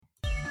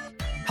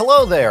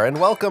Hello there, and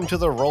welcome to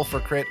the Roll for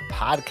Crit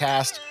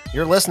podcast.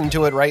 You're listening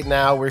to it right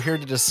now. We're here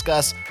to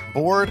discuss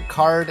board,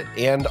 card,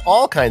 and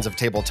all kinds of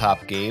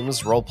tabletop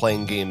games,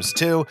 role-playing games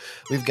too.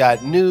 We've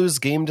got news,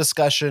 game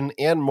discussion,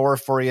 and more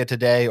for you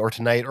today or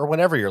tonight or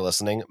whenever you're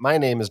listening. My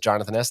name is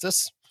Jonathan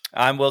Estes.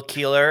 I'm Will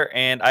Keeler,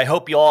 and I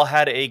hope you all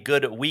had a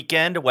good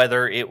weekend,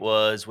 whether it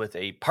was with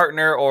a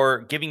partner or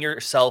giving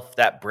yourself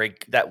that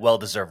break, that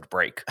well-deserved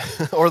break.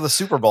 Or the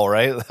Super Bowl,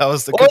 right? That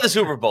was the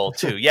Super Bowl,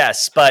 too,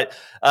 yes. But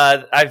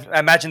I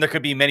imagine there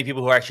could be many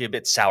people who are actually a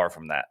bit sour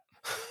from that.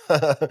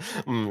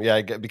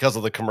 Yeah, because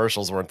of the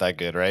commercials weren't that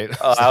good, right?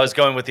 I was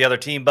going with the other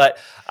team, but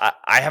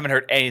I haven't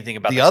heard anything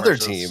about the other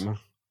team.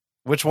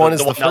 Which one is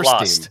the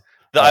first team?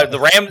 The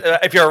Rams.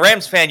 If you're a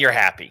Rams fan, you're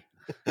happy.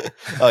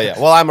 Oh, yeah.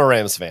 Well, I'm a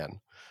Rams fan.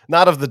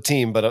 Not of the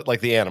team, but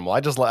like the animal.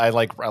 I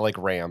like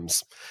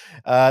Rams.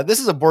 This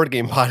is a board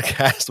game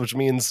podcast, which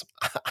means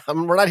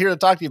we're not here to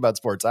talk to you about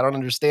sports. I don't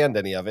understand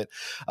any of it.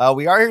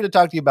 We are here to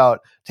talk to you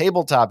about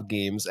tabletop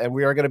games, and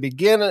we are going to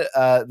begin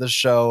the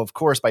show, of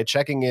course, by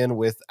checking in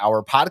with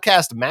our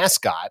podcast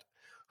mascot,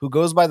 who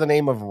goes by the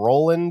name of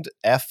Roland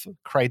F.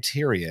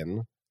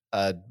 Criterion.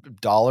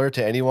 $1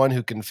 to anyone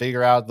who can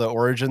figure out the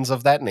origins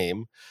of that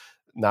name.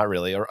 Not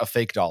really, or a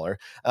fake $1.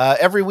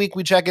 Every week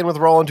we check in with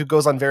Roland, who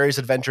goes on various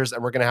adventures,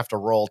 and we're going to have to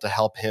roll to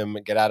help him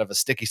get out of a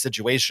sticky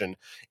situation.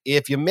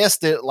 If you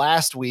missed it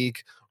last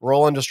week,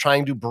 Roland is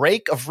trying to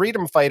break a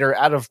freedom fighter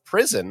out of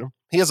prison.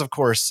 He is, of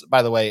course,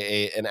 by the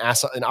way, an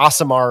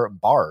Aasimar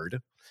Bard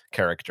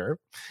character.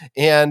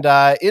 And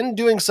in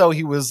doing so,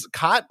 he was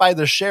caught by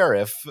the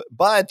sheriff,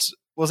 but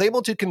was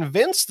able to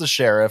convince the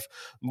sheriff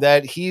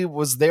that he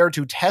was there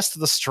to test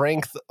the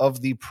strength of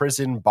the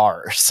prison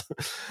bars.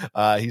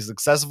 He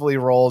successfully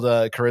rolled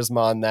a charisma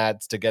on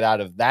that to get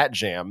out of that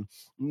jam.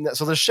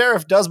 So the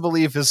sheriff does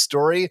believe his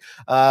story,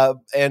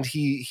 and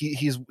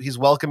he's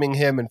welcoming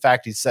him. In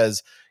fact, he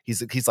says,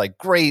 he's like,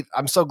 "Great,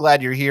 I'm so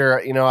glad you're here.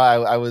 You know,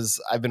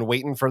 I've been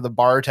waiting for the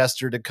bar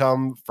tester to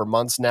come for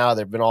months now.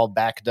 They've been all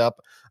backed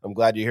up. I'm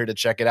glad you're here to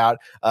check it out.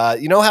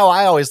 You know how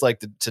I always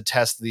like to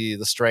test the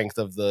strength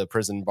of the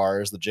prison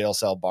bars, the jail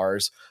cell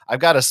bars.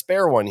 I've got a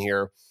spare one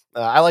here.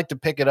 I like to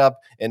pick it up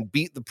and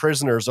beat the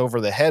prisoners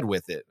over the head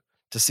with it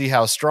to see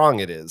how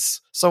strong it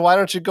is. So why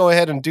don't you go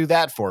ahead and do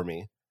that for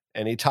me?"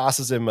 And he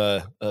tosses him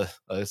a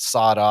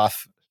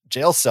sawed-off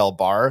jail cell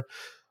bar.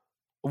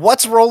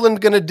 What's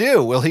Roland going to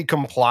do? Will he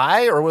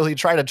comply or will he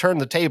try to turn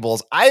the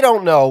tables? I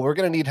don't know. We're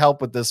going to need help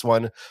with this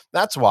one.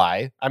 That's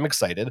why I'm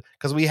excited,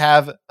 because we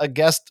have a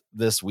guest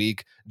this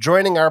week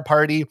joining our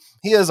party.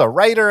 He is a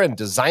writer and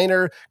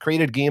designer,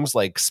 created games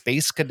like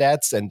Space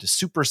Cadets and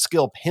Super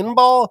Skill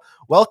Pinball.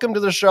 Welcome to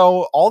the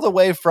show all the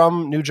way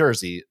from New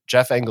Jersey,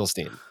 Jeff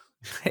Engelstein.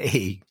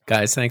 Hey,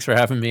 guys. Thanks for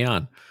having me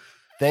on.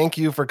 Thank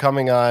you for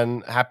coming on.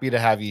 Happy to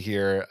have you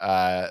here.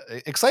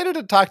 Excited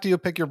to talk to you,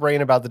 pick your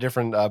brain about the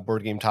different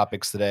board game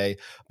topics today.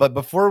 But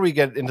before we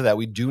get into that,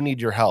 we do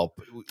need your help.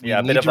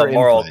 A bit of a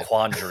moral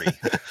quandary.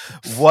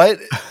 What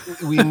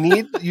we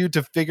need you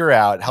to figure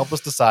out, help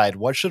us decide,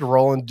 what should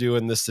Roland do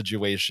in this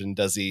situation?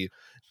 Does he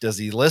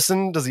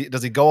listen? Does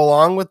he go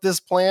along with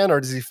this plan, or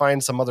does he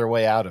find some other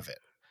way out of it?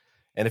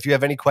 And if you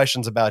have any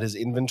questions about his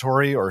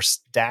inventory or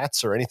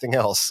stats or anything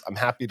else, I'm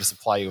happy to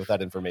supply you with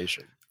that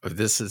information.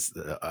 This is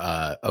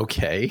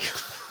okay.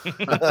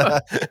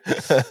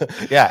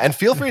 Yeah, and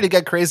feel free to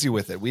get crazy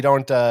with it. We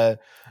don't.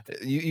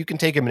 You can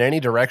take him in any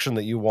direction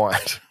that you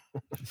want.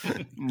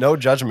 No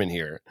judgment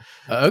here.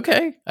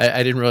 Okay,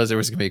 I didn't realize there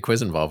was going to be a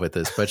quiz involved with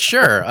this, but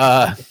sure.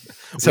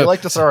 We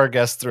like to throw our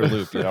guests through a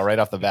loop, right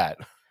off the bat.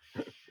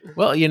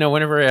 Well,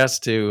 whenever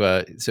asked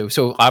to,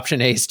 so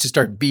option A is to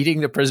start beating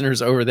the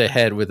prisoners over the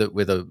head with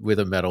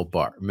a metal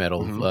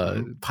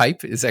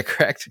pipe. Is that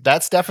correct?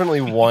 That's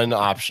definitely one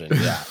option.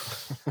 Yeah.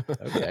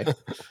 Okay.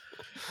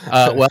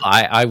 Well,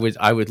 I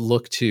would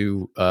look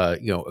to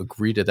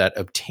agree to that,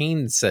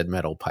 obtain said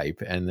metal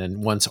pipe, and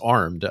then once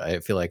armed, I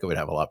feel like I would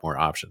have a lot more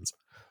options.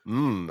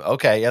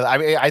 Okay. Yeah. I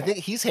mean, I think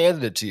he's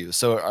handed it to you.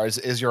 So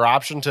is your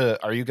option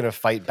are you going to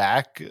fight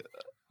back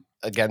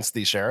against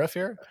the sheriff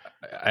here?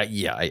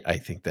 I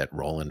think that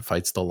Roland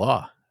fights the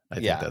law.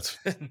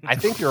 I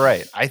think you're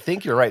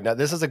right. Now,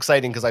 this is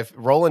exciting because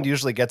Roland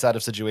usually gets out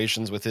of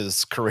situations with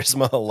his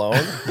charisma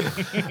alone.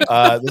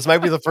 This might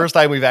be the first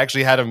time we've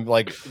actually had him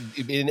like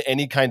in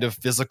any kind of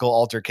physical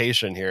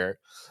altercation here.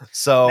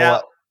 So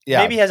now,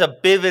 maybe he has a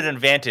bit of an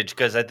advantage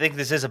because I think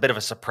this is a bit of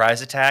a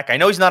surprise attack. I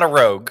know he's not a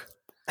rogue.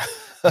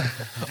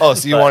 Oh,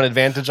 so you want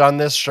advantage on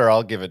this? Sure,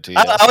 I'll give it to you.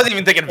 I wasn't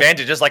even thinking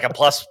advantage, just like a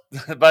plus,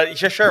 but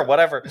sure,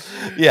 whatever.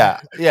 Yeah,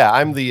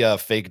 I'm the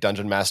fake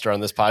dungeon master on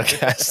this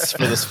podcast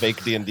for this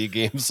fake D&D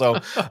game. So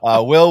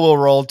Will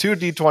roll 2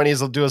 d20s.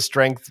 He'll do a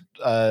strength,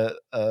 well,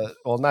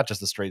 not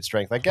just a straight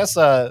strength. I guess,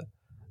 I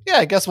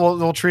guess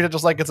we'll treat it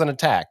just like it's an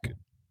attack.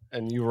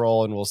 And you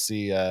roll and we'll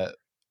see. He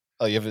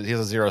has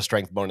a 0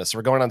 strength bonus. So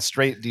we're going on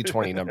straight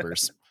d20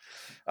 numbers.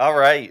 All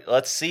right,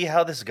 let's see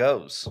how this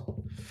goes.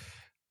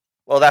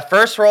 Well, that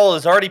first roll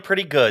is already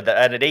pretty good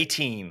at an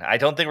 18. I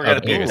don't think we're going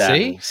to beat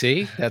that.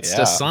 See, that's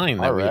the sign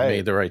that we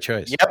made the right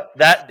choice. Yep,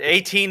 that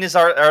 18 is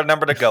our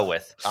number to go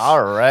with.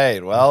 All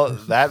right. Well,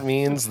 that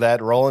means that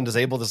Roland is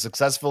able to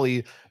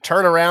successfully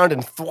turn around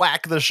and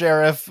thwack the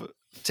sheriff,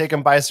 take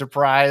him by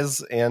surprise,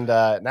 and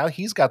now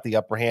he's got the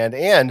upper hand,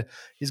 and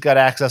he's got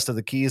access to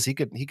the keys. He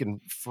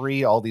can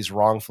free all these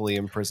wrongfully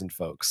imprisoned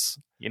folks.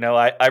 You know,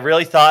 I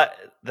really thought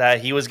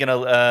that he was going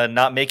to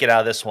not make it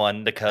out of this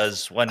one,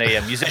 because when a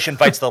musician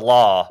fights the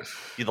law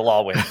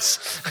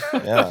wins.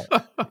 Yeah.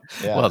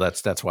 Well,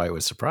 that's why it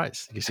was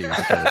surprise. You see,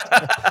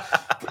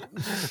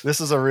 this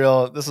is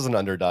an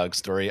underdog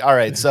story. All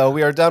right, so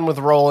we are done with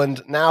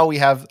Roland. Now we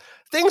have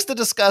things to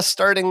discuss,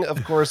 starting,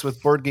 of course,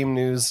 with board game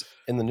news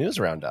in the news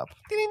roundup.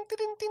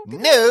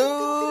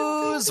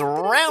 News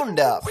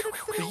roundup.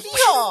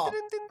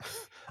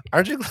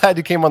 Aren't you glad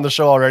you came on the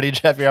show already,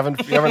 Jeff? You're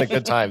having a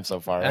good time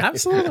so far, right?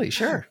 Absolutely,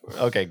 sure.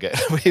 Okay, good.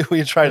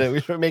 We try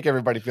to make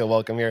everybody feel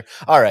welcome here.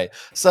 All right,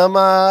 some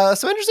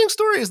interesting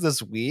stories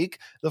this week.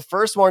 The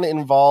first one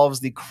involves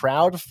the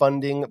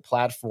crowdfunding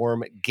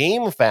platform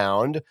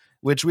GameFound,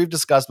 which we've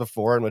discussed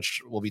before and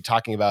which we'll be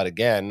talking about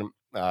again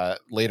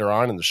later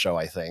on in the show,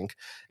 I think.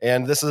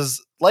 And this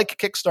is like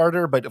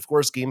Kickstarter, but of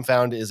course,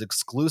 GameFound is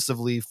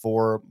exclusively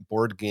for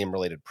board game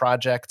related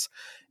projects.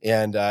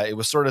 And it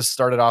was sort of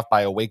started off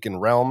by Awaken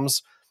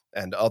Realms,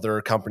 and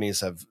other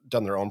companies have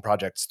done their own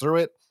projects through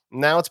it.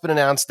 Now it's been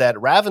announced that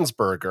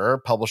Ravensburger,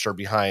 publisher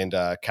behind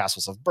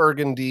Castles of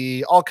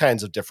Burgundy, all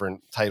kinds of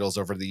different titles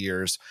over the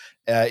years,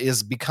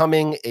 is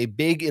becoming a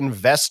big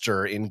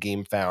investor in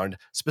GameFound,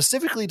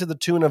 specifically to the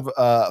tune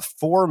of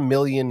 4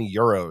 million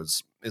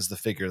euros is the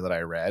figure that I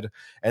read.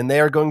 And they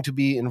are going to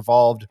be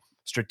involved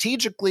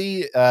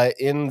strategically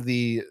in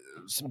the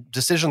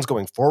decisions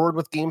going forward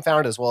with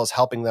GameFound, as well as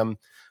helping them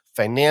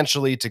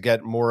financially to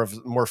get more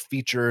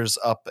features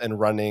up and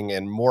running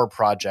and more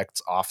projects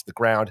off the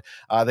ground.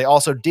 They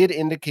also did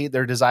indicate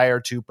their desire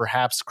to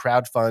perhaps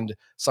crowdfund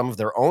some of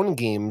their own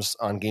games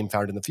on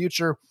GameFound in the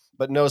future,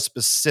 but no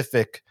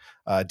specific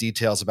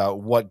details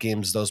about what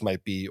games those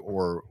might be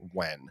or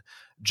when.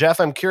 Jeff,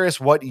 I'm curious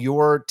what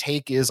your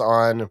take is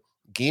on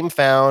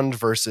GameFound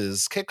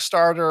versus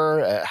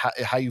Kickstarter,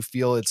 how you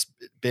feel it's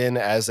been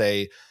as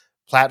a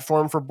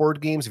platform for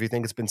board games, if you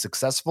think it's been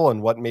successful,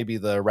 and what maybe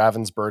the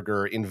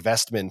Ravensburger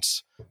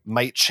investment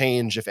might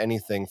change, if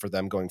anything, for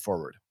them going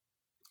forward.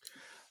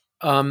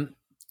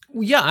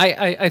 Yeah,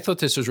 I thought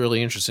this was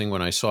really interesting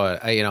when I saw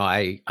it.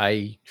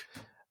 I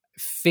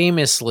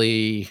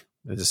famously,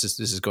 this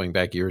is going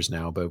back years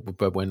now,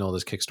 but when all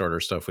this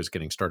Kickstarter stuff was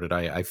getting started,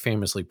 I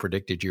famously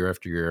predicted year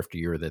after year after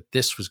year that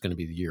this was going to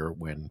be the year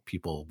when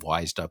people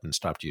wised up and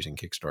stopped using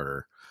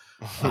Kickstarter.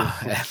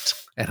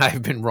 And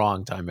I've been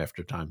wrong time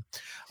after time.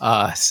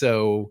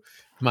 So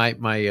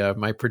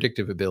my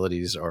predictive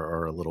abilities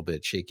are a little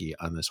bit shaky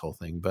on this whole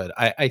thing. But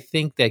I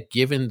think that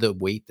given the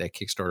weight that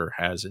Kickstarter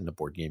has in the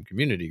board game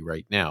community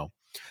right now,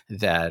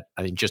 that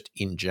I mean, just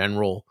in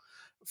general,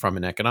 from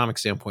an economic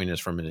standpoint, as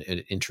from an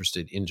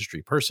interested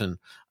industry person,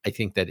 I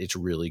think that it's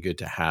really good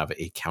to have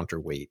a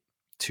counterweight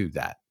to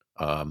that.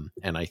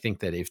 And I think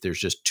that if there's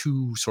just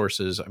two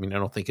sources, I mean, I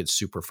don't think it's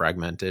super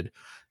fragmented.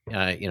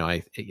 You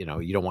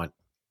don't want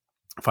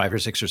 5 or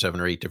 6 or 7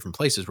 or 8 different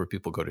places where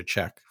people go to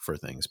check for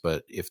things.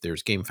 But if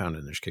there's GameFound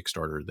and there's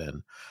Kickstarter,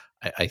 then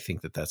I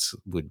think that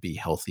would be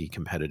healthy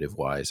competitive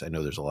wise. I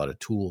know there's a lot of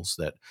tools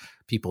that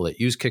people that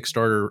use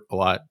Kickstarter a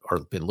lot are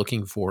been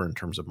looking for in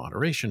terms of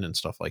moderation and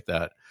stuff like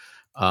that.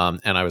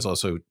 And I was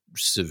also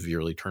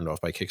severely turned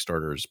off by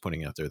Kickstarters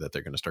putting out there that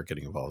they're going to start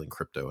getting involved in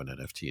crypto and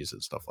NFTs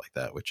and stuff like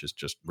that, which is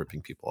just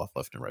ripping people off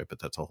left and right. But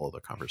that's a whole other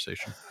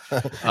conversation.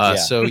 Yeah.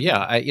 So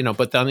yeah,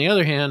 but on the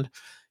other hand,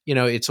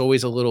 it's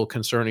always a little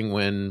concerning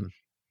when,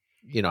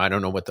 I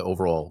don't know what the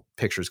overall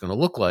picture is going to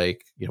look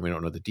like. We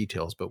don't know the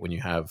details, but when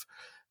you have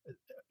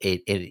an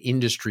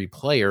industry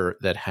player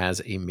that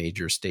has a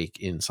major stake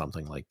in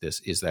something like this,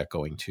 is that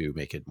going to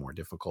make it more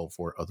difficult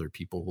for other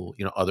people,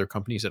 other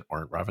companies that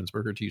aren't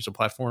Ravensburger to use a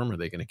platform? Are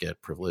they going to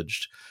get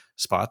privileged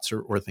spots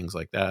or things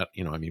like that?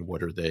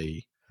 What are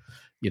they,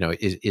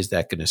 is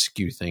that going to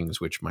skew things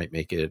which might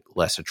make it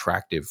less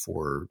attractive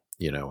for,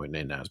 an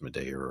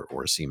Asmodee or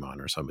a CMON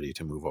or somebody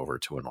to move over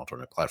to an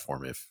alternate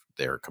platform if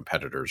their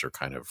competitors are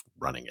kind of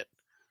running it?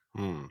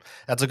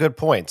 That's a good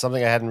point.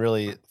 Something I hadn't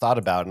really thought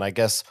about. And I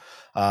guess,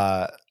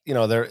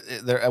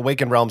 their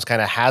Awaken Realms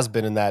kind of has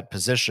been in that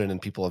position,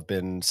 and people have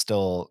been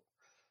still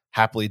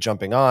happily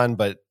jumping on.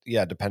 But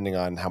yeah, depending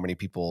on how many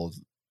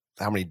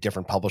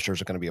different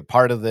publishers are going to be a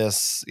part of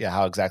this,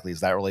 how exactly is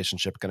that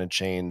relationship going to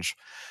change?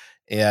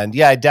 And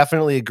yeah, I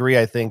definitely agree.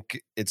 I think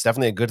it's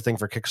definitely a good thing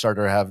for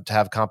Kickstarter to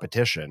have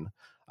competition.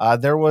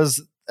 There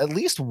was at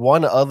least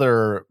one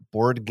other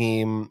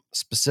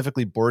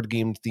specifically board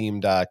game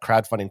themed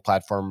crowdfunding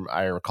platform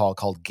I recall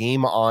called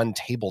Game On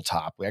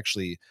Tabletop. We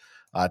actually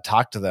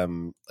talked to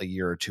them a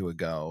year or two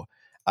ago,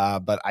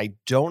 but I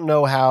don't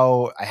know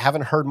I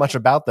haven't heard much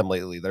about them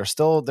lately. They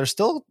still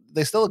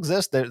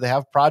exist. They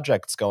have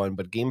projects going,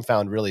 but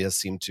GameFound really has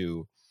seemed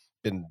to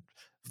been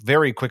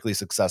very quickly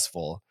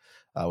successful.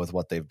 with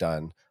what they've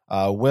done.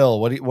 Will,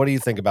 what do you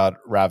think about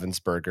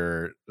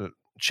Ravensburger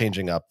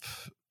changing up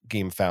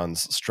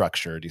GameFound's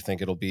structure? Do you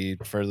think it'll be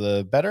for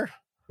the better?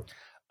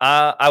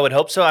 I would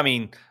hope so. I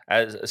mean,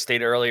 as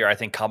stated earlier, I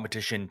think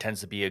competition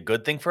tends to be a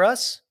good thing for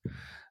us,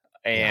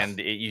 and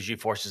it usually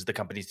forces the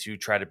companies to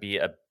try to be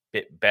a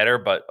bit better.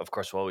 But of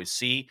course, we'll always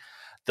see.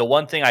 The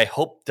one thing I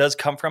hope does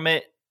come from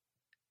it,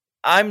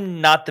 I'm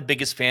not the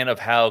biggest fan of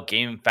how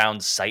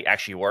GameFound's site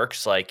actually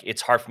works. Like,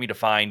 it's hard for me to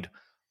find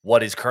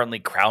what is currently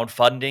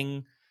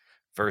crowdfunding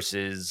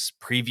versus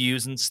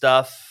previews and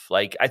stuff.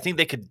 Like, I think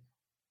they could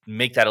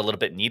make that a little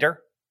bit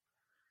neater.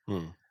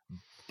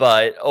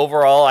 But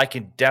overall, I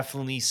can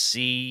definitely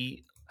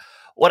see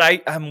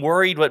what I'm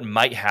worried what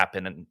might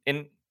happen.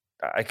 And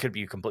I could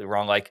be completely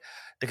wrong. Like,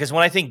 because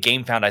when I think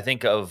GameFound, I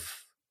think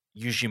of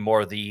usually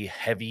more of the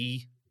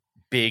heavy,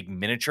 big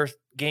miniature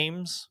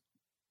games.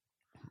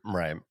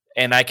 Right.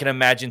 And I can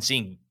imagine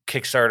seeing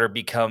Kickstarter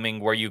becoming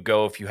where you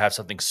go if you have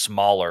something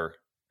smaller.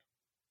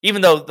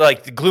 Even though,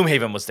 like, the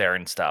Gloomhaven was there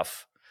and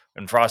stuff,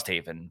 and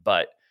Frosthaven,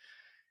 but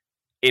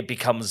they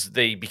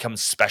become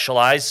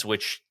specialized,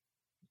 which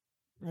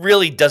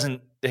really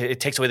it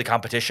takes away the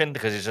competition,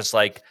 because it's just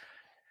like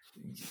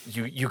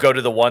you go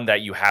to the one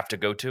that you have to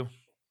go to.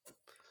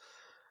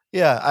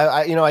 Yeah,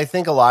 I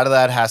think a lot of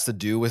that has to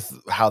do with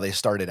how they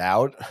started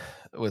out.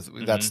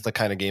 That's the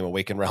kind of game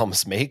Awakened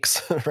Realms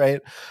makes,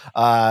 right?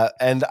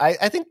 And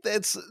I think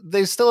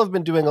they still have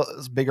been doing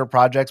bigger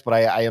projects, but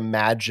I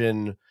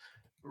imagine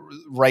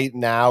right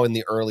now in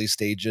the early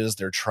stages,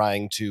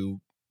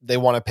 they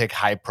want to pick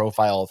high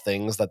profile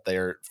things that they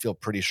feel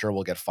pretty sure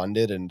will get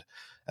funded, and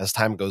as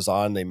time goes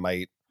on, they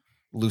might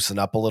loosen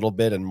up a little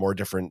bit and more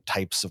different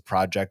types of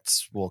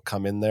projects will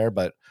come in there.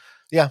 But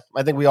yeah,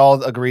 I think we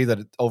all agree that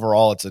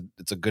overall it's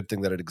a good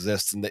thing that it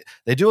exists. And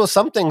they do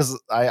some things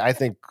I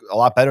think a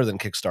lot better than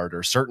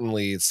Kickstarter.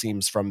 Certainly it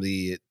seems from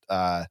the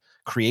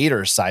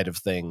creator side of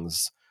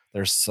things,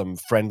 there's some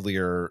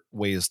friendlier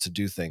ways to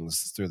do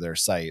things through their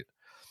site.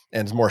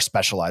 And it's more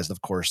specialized,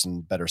 of course,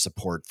 and better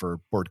support for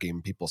board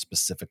game people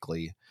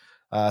specifically.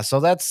 So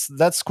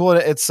that's cool.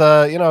 It's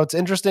it's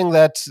interesting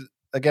that,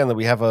 again, that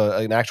we have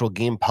an actual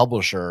game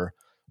publisher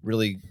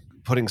really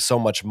putting so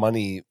much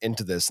money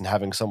into this and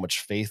having so much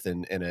faith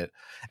in it.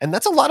 And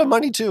that's a lot of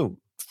money too.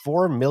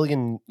 4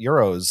 million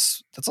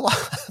euros. That's a lot.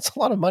 That's a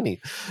lot of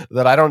money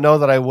that I don't know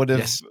that I would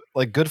have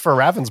like. Good for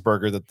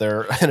Ravensburger that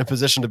they're in a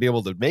position to be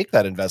able to make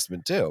that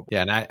investment too.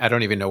 Yeah, and I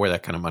don't even know where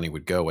that kind of money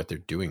would go. What they're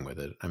doing with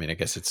it. I mean, I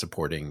guess it's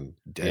supporting.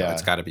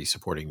 It's got to be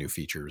supporting new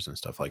features and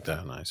stuff like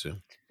that. I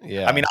assume.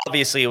 Yeah, I mean,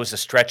 obviously, it was a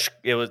stretch.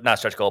 It was not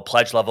stretch goal,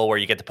 pledge level, where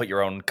you get to put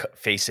your own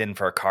face in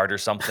for a card or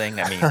something.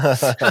 I mean,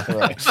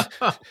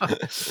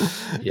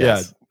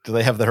 yeah. Do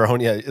they have their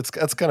own? Yeah, it's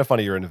kind of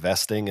funny. You're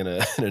investing in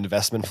an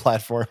investment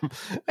platform.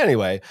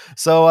 Anyway,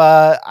 so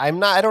I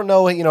don't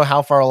know,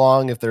 how far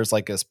along, if there's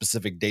like a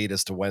specific date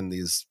as to when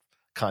these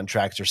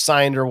contracts are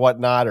signed or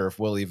whatnot, or if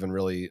we'll even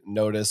really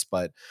notice.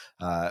 But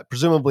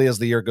presumably, as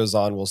the year goes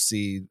on, we'll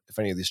see if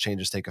any of these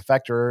changes take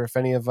effect, or if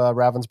any of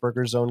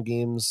Ravensburger's own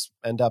games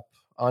end up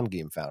on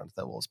GameFound.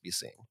 That we'll be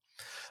seeing.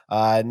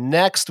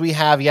 Next, we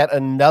have yet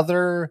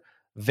another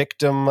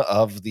victim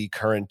of the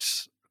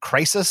current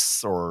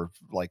crisis, or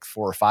like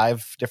 4 or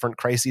 5 different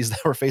crises that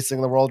we're facing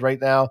in the world right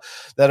now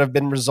that have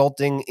been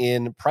resulting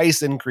in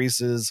price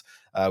increases.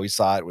 We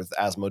saw it with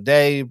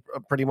Asmodee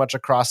pretty much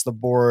across the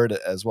board,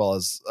 as well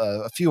as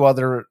a few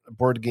other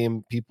board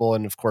game people,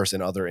 and of course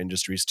in other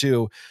industries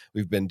too.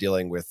 We've been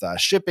dealing with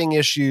shipping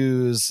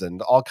issues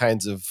and all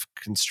kinds of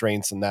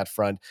constraints in that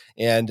front.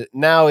 And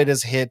now it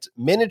has hit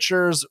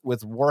miniatures with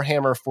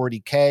Warhammer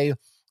 40K.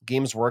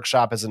 Games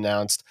Workshop has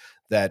announced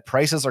that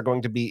prices are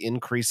going to be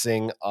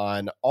increasing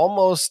on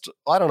almost,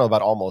 I don't know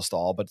about almost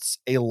all, but it's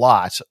a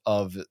lot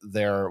of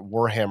their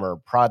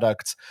Warhammer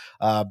products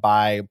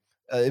by,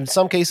 in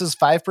some cases,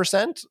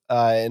 5%.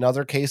 In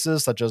other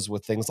cases, such as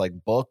with things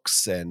like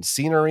books and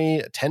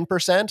scenery,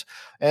 10%,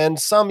 and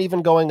some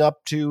even going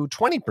up to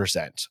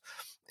 20%.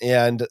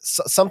 And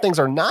some things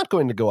are not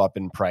going to go up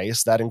in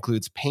price. That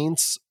includes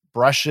paints,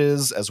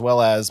 brushes, as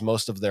well as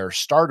most of their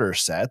starter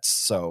sets.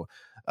 So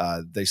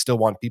they still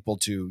want people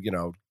to,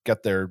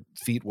 get their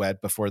feet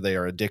wet before they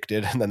are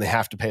addicted, and then they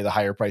have to pay the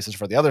higher prices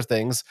for the other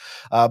things.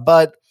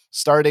 But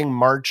starting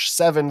March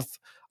 7th,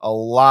 a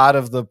lot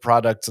of the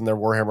products in their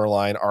Warhammer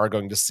line are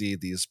going to see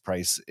these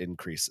price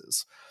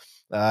increases.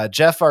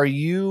 Jeff, are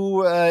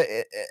you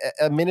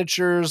a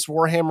miniatures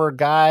Warhammer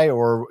guy,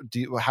 or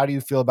how do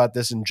you feel about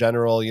this in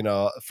general?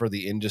 For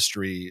the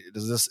industry,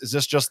 is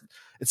this just?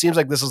 It seems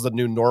like this is the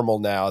new normal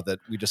now, that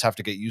we just have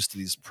to get used to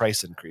these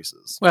price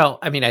increases. Well,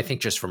 I mean, I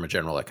think just from a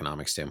general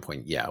economic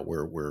standpoint, yeah,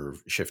 we're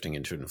shifting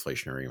into an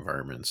inflationary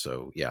environment.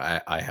 So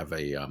yeah, I have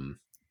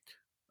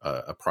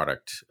a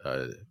product.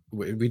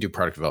 We do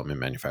product development,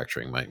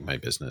 manufacturing, my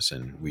business,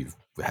 and we've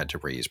had to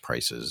raise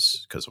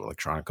prices because of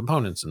electronic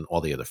components and all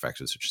the other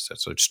factors that you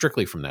said. So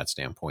strictly from that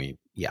standpoint,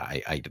 yeah,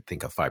 I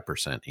think a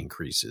 5%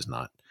 increase is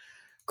not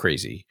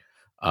crazy.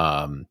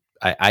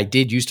 I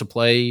did used to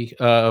play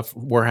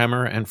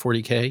Warhammer and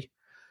 40K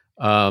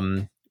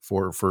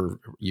for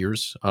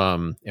years.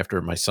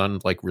 After my son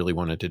like really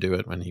wanted to do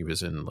it when he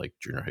was in like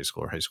junior high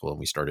school or high school, and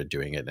we started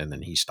doing it, and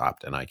then he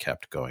stopped, and I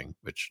kept going,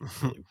 which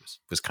really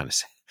was kind of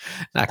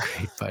not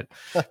great, but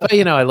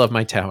I love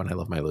my Tau and I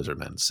love my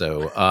Lizardmen,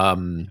 so.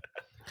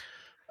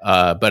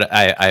 But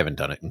I haven't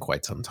done it in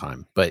quite some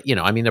time. But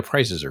the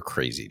prices are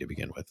crazy to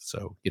begin with.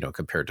 So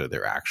compared to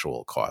their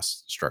actual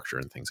cost structure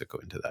and things that go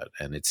into that,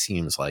 and it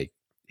seems like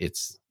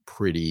it's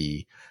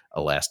pretty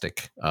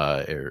elastic,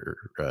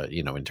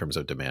 in terms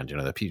of demand.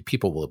 That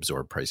people will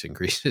absorb price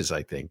increases.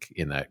 I think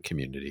in that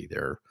community,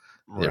 they're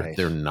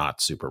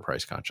not super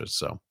price conscious.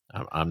 So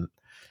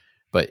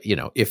but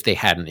if they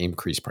hadn't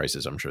increased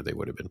prices, I'm sure they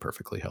would have been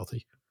perfectly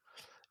healthy.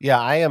 Yeah,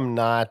 I am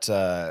not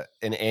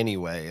in any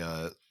way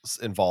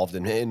involved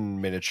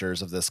in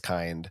miniatures of this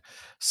kind,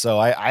 so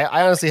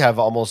I honestly have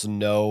almost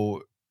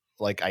no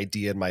like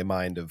idea in my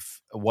mind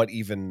of what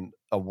even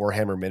a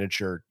Warhammer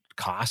miniature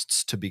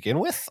costs to begin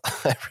with.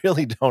 I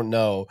really don't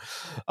know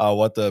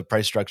what the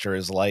price structure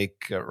is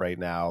like right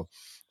now.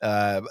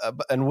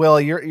 And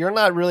Will, you're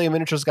not really a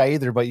miniatures guy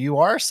either, but you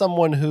are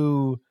someone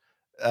who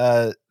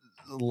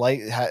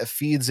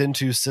feeds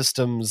into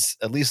systems,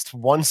 at least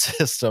one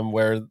system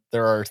where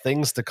there are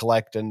things to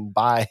collect and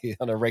buy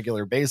on a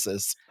regular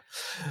basis.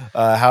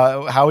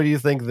 How do you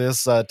think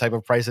this type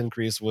of price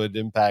increase would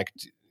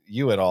impact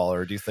you at all,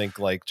 or do you think,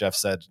 like Jeff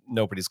said,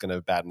 nobody's going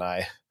to bat an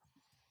eye?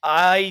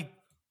 I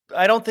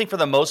don't think for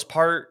the most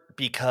part,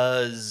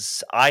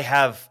 because I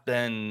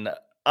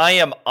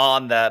am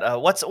on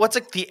that. What's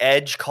like the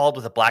edge called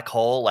with a black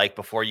hole? Like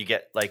before you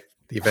get like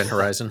the Event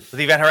Horizon.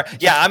 The Event Horizon.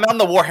 Yeah, I'm on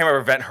the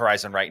Warhammer Event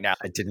Horizon right now.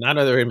 I did not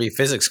know there were going to be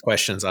physics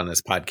questions on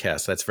this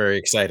podcast. That's very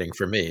exciting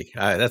for me.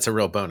 That's a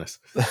real bonus.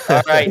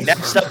 All right,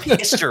 next up,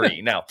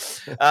 history. No,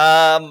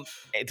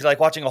 it's like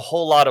watching a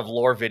whole lot of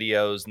lore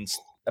videos and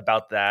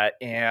about that,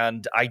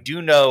 and I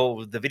do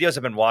know the videos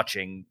I've been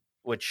watching,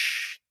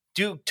 which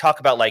do talk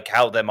about like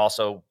how they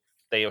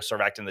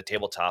sort of act in the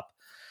tabletop.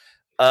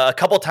 A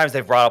couple of times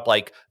they've brought up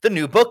like the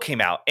new book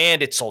came out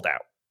and it sold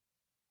out.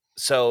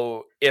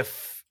 So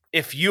if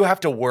you have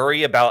to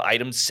worry about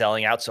items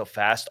selling out so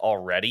fast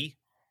already,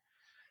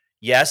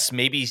 yes,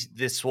 maybe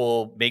this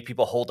will make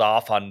people hold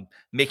off on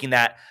making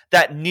that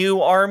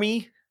new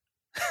army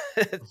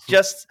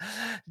just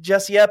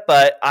yet.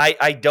 But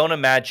I don't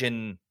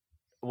imagine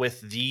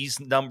with these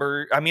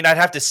numbers. I mean, I'd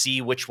have to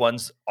see which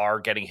ones are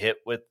getting hit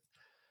with.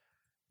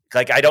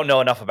 Like, I don't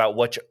know enough about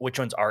which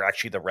ones are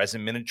actually the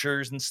resin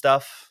miniatures and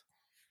stuff.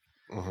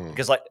 Mm-hmm.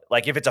 Because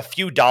like if it's a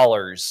few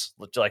dollars,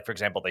 like for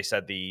example, they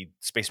said the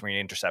Space Marine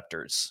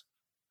Interceptors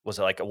was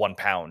like a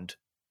 £1.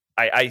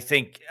 I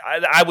think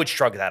I would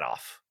shrug that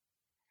off.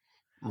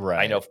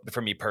 Right. I know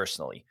for me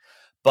personally,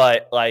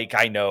 but like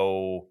I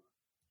know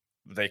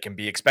they can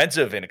be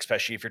expensive, and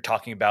especially if you're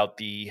talking about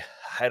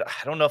I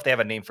don't know if they have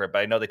a name for it, but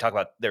I know they talk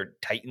about their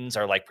Titans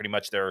are like pretty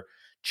much their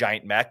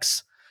giant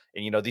mechs,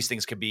 and these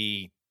things could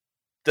be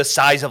the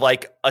size of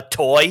like a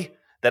toy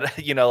that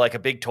like a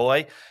big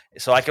toy.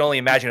 So I can only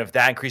imagine if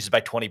that increases by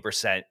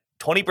 20%.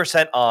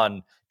 20%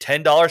 on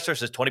 $10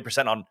 versus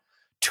 20% on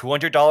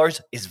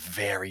 $200 is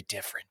very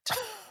different.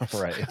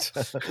 Right.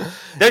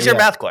 There's your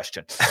math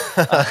question.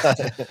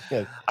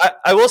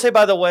 I will say,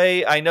 by the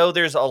way, I know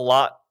there's a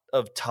lot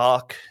of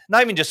talk,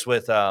 not even just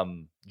with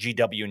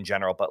GW in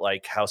general, but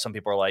like how some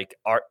people are like,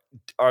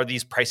 are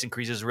these price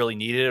increases really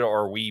needed,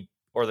 or are we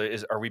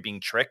being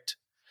tricked?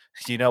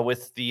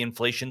 With the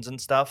inflations and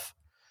stuff.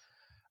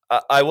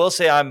 I will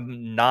say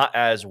I'm not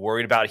as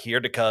worried about here,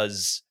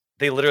 because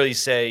they literally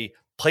say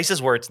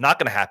places where it's not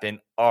going to happen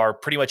are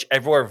pretty much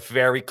everywhere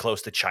very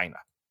close to China.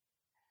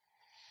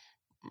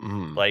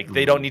 Like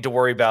they don't need to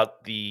worry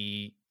about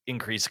the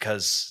increase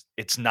because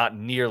it's not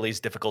nearly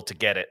as difficult to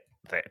get it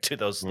to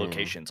those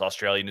locations.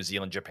 Australia, New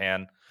Zealand,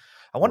 Japan.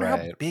 I wonder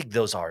how big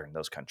those are in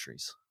those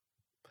countries.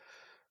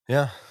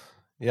 Yeah,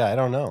 I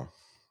don't know.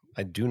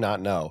 I do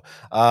not know.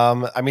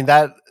 I mean,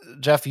 that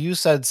Jeff, you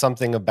said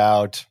something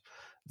about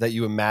that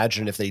you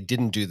imagine if they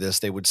didn't do this,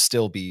 they would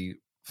stay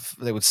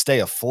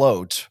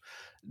afloat.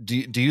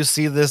 Do you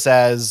see this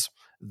as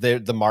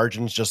the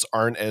margins just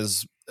aren't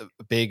as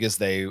big as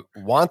they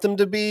want them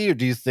to be, or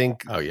do you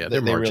think? Oh yeah,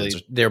 their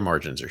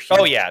margins are huge.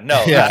 Oh yeah,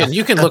 no,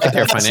 you can look at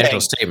their financial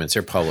statements;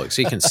 they're public,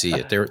 so you can see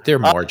it. Their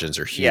margins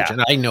are huge,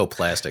 and I know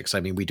plastics. I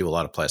mean, we do a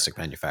lot of plastic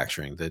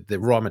manufacturing. The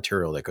raw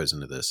material that goes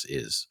into this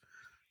is,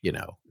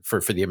 for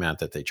the amount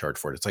that they charge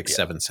for it, it's like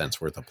 7 cents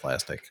worth of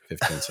plastic,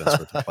 15 cents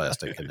worth of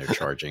plastic, and they're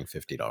charging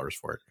 $50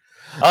 for it.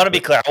 I want to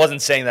be clear. I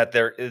wasn't saying that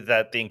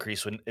the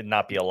increase would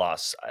not be a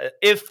loss.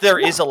 If there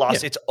is a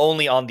loss, it's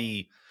only on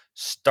the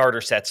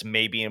starter sets,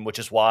 maybe, and which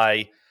is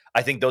why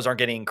I think those aren't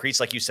getting increased.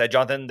 Like you said,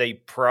 Jonathan, they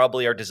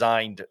probably are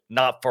designed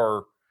not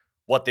for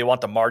what they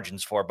want the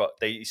margins for, but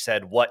they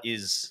said what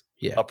is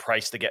a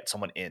price to get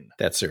someone in.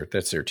 That's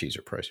their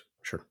teaser price.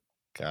 Sure.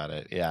 Got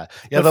it. Yeah.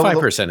 But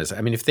 5% is,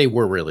 I mean, if they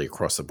were really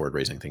across the board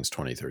raising things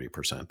 20,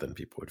 30%, then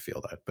people would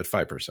feel that. But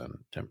 5%,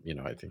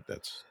 I think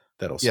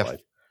that'll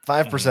slide.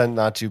 5%,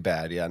 not too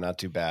bad. Yeah, not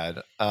too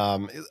bad.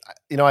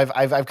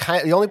 I've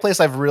kind of, the only place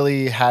I've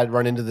really had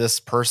run into this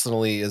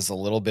personally is a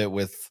little bit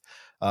with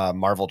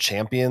Marvel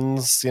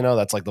Champions.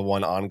 That's like the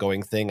one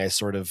ongoing thing I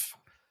sort of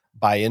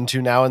buy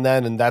into now and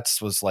then, and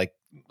was like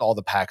all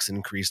the packs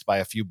increased by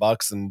a few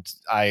bucks, and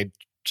I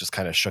just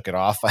kind of shook it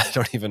off. I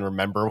don't even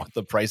remember what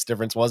the price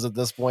difference was at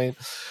this point.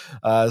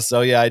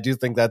 So yeah, I do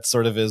think that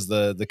sort of is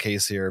the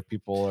case here.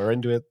 People are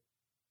into it.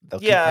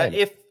 Yeah,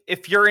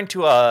 if you're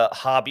into a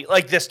hobby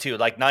like this too,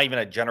 like not even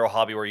a general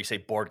hobby where you say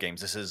board games,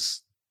 this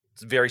is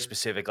very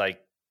specific, like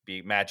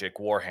be Magic,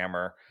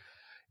 Warhammer.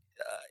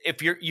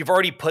 If you've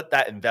already put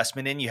that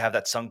investment in, you have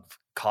that sunk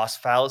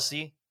cost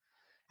fallacy,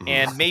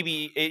 and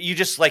maybe you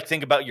just like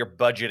think about your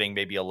budgeting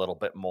maybe a little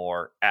bit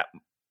more at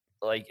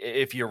like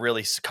if you're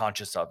really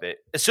conscious of it,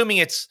 assuming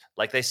it's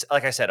like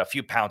I said, a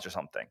few pounds or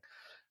something.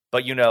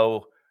 But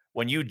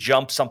when you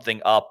jump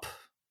something up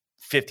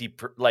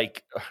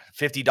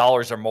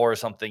 $50 or more or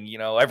something,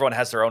 everyone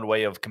has their own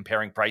way of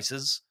comparing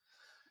prices.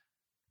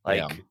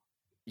 Like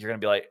you're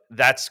going to be like,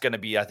 that's going to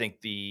be, I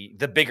think the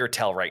bigger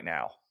tell right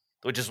now,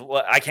 which is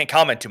what I can't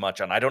comment too much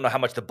on. I don't know how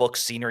much the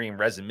books, scenery, and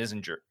resin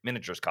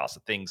miniatures cost,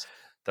 the things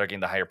that are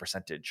getting the higher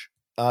percentage.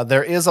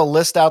 There is a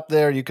list out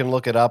there. You can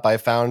look it up. I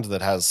found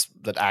that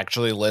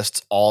actually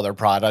lists all their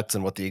products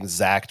and what the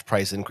exact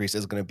price increase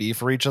is going to be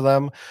for each of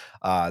them.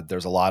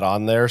 There's a lot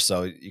on there,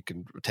 so you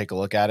can take a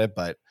look at it.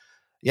 But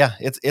yeah,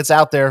 it's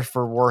out there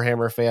for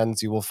Warhammer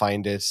fans. You will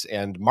find it.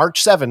 And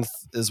March 7th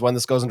is when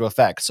this goes into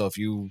effect. So if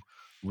you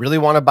really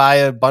want to buy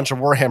a bunch of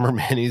Warhammer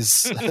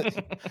minis,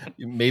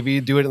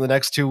 maybe do it in the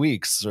next 2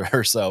 weeks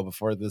or so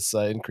before this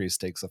increase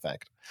takes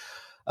effect.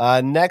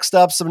 Next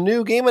up, some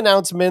new game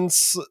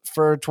announcements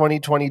for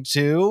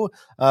 2022.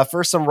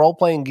 First, some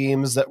role-playing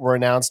games that were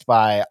announced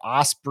by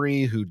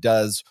Osprey, who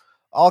does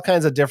all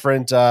kinds of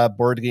different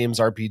board games,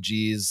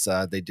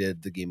 RPGs. They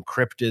did the game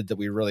Cryptid that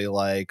we really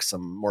like,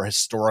 some more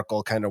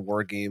historical kind of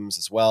war games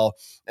as well.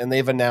 And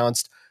they've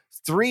announced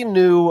 3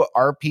 new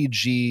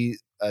RPG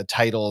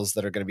titles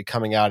that are going to be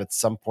coming out at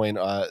some point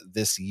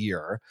this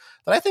year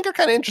that I think are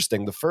kind of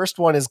interesting. The first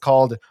one is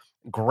called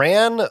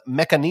Gran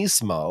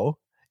Meccanismo.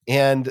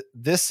 And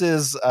this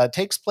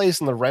takes place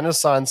in the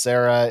Renaissance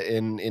era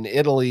in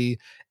Italy,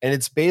 and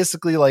it's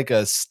basically like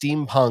a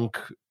steampunk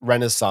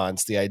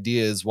Renaissance. The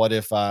idea is, what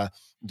if Da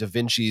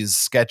Vinci's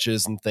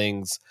sketches and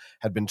things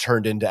had been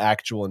turned into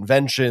actual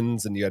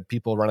inventions, and you had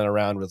people running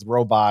around with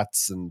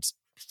robots and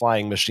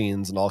flying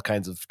machines and all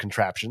kinds of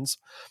contraptions.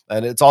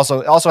 And it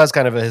also has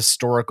kind of a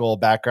historical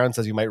background,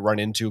 says you might run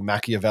into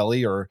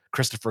Machiavelli or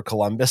Christopher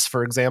Columbus,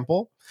 for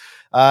example.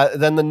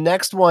 Then the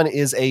next one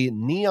is a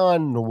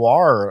neon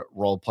noir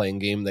role-playing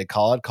game, they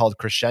call it, called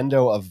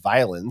Crescendo of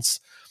Violence,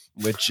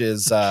 which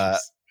is yeah,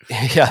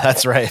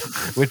 that's right.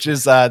 Which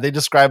is they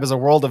describe as a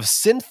world of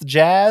synth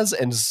jazz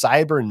and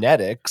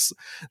cybernetics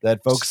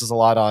that focuses a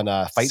lot on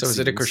fight scenes. So is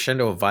it a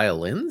crescendo of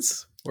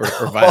violins? Or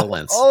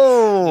violence.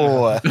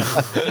 Oh,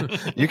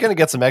 you're going to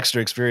get some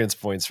extra experience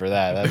points for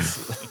that.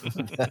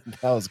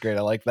 That was great.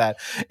 I like that.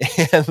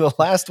 And the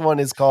last one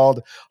is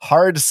called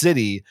Hard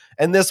City.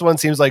 And this one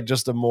seems like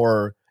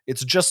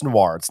it's just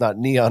noir. It's not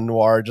neon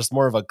noir, just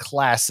more of a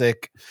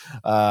classic,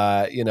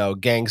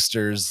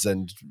 gangsters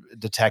and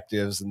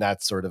detectives and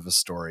that sort of a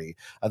story.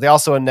 They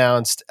also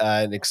announced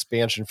an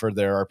expansion for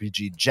their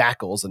RPG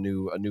Jackals, a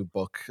new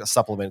book, a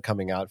supplement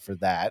coming out for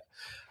that.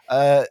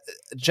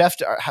 Jeff,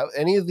 how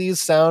any of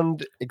these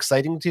sound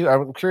exciting to you?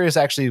 I'm curious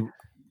actually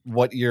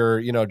what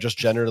you're, just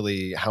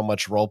generally how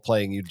much role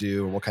playing you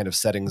do and what kind of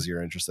settings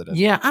you're interested in.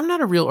 Yeah, I'm not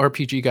a real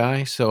RPG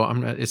guy, so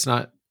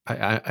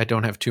I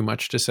don't have too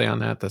much to say on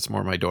that. That's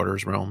more my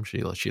daughter's realm.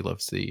 She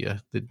loves the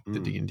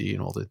D&D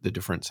and all the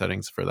different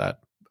settings for that.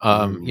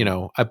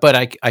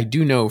 But I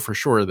do know for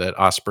sure that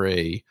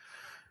Osprey,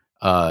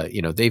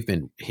 they've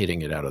been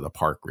hitting it out of the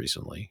park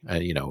recently,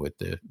 with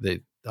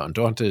the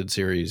Undaunted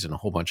series and a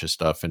whole bunch of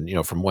stuff. And,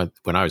 from when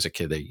I was a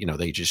kid,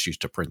 they just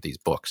used to print these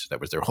books. That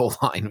was their whole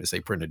line, was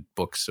they printed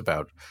books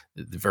about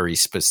the very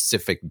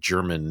specific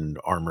German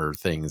armor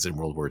things in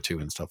World War II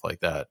and stuff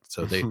like that.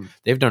 So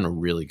they've done a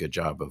really good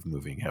job of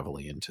moving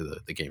heavily into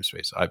the game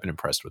space. I've been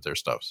impressed with their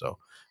stuff. So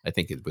I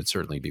think it would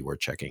certainly be worth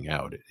checking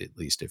out, at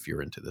least if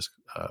you're into this,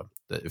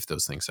 if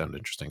those things sound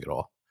interesting at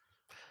all.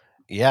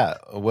 Yeah.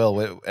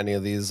 Will any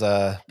of these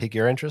pique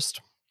your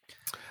interest?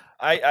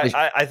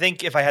 I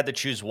think if I had to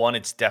choose one,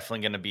 it's definitely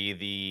going to be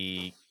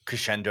the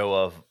Crescendo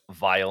of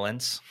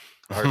Violence,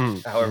 or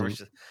however.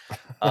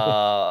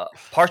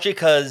 Partially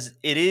because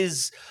it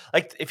is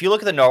like, if you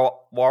look at the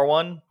noir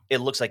one, it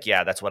looks like,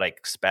 yeah, that's what I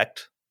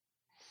expect.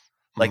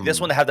 Like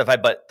this one to have the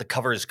vibe, but the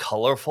cover is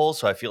colorful,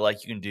 so I feel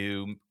like you can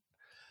do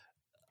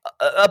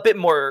a bit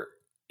more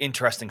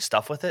interesting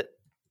stuff with it.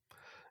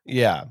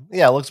 Yeah,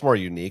 it looks more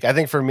unique. I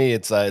think for me,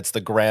 it's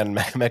the Gran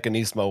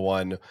Meccanismo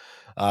one.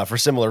 For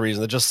similar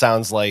reasons, it just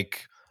sounds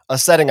like a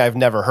setting I've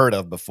never heard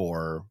of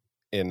before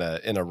in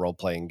a role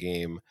playing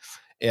game.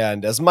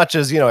 And as much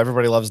as,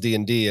 everybody loves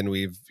D&D and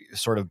we've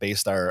sort of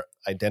based our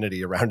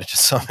identity around it to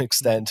some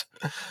extent,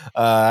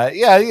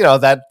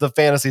 that the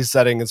fantasy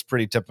setting is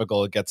pretty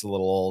typical. It gets a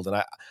little old.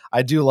 And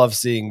I do love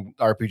seeing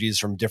RPGs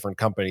from different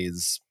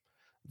companies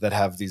that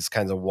have these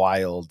kinds of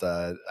wild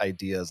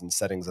ideas and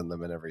settings in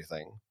them and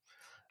everything.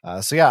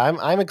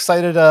 I'm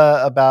excited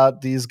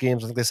about these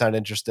games. I think they sound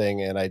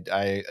interesting, and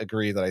I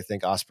agree that I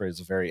think Osprey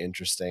is a very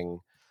interesting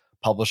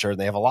publisher, and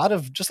they have a lot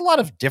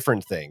of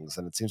different things,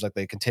 and it seems like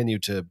they continue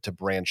to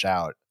branch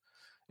out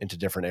into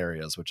different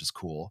areas, which is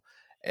cool.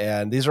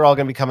 And these are all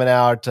going to be coming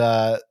out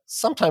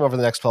sometime over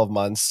the next 12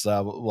 months.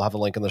 We'll have a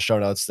link in the show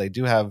notes. They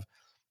do have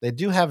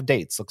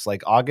dates. Looks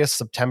like August,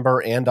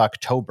 September, and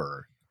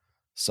October.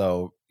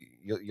 So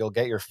you'll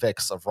get your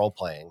fix of role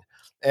playing.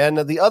 And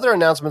the other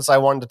announcements I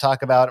wanted to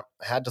talk about,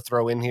 I had to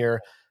throw in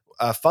here,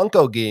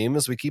 Funko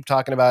Games. We keep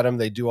talking about them.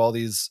 They do all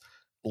these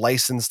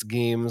licensed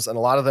games, and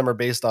a lot of them are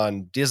based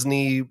on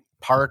Disney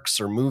parks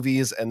or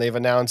movies, and they've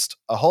announced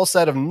a whole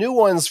set of new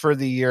ones for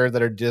the year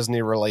that are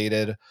Disney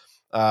related.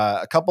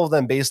 A couple of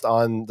them based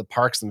on the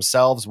parks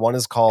themselves. One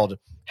is called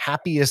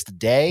Happiest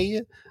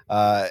Day,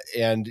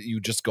 and you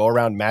just go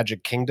around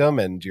Magic Kingdom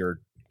and you're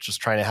just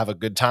trying to have a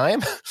good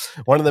time.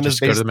 One of them just is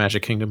go to the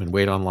Magic Kingdom and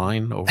wait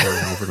online over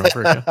and over and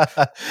over again.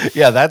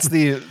 Yeah, that's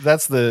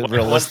the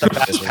realistic.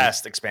 What's the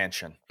past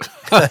expansion?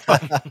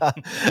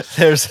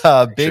 There's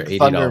Big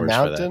Thunder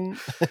Mountain.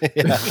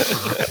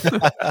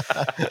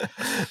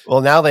 Well,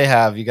 now they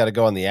have. You got to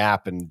go on the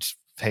app and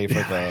pay for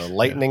the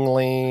Lightning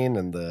Lane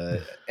and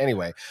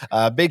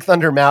Big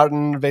Thunder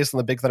Mountain, based on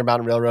the Big Thunder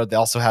Mountain Railroad. They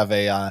also have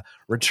a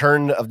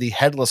Return of the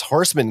Headless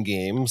Horseman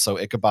game, so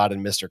Ichabod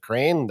and Mr.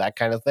 Crane, that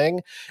kind of thing.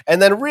 And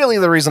then really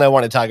the reason I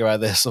want to talk about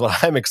this,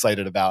 what I'm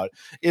excited about,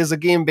 is a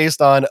game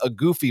based on a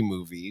Goofy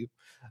movie,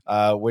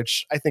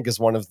 which I think is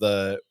one of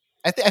the...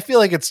 I feel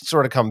like it's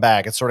sort of come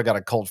back. It's sort of got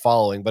a cult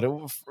following, but it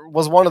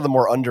was one of the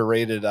more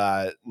underrated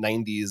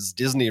 90s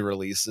Disney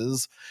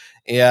releases.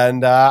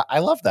 And I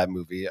love that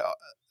movie.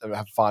 I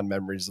have fond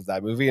memories of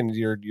that movie, and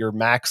your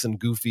Max and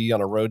Goofy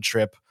on a road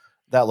trip.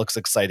 That looks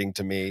exciting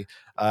to me.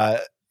 I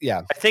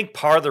think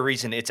part of the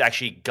reason it's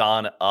actually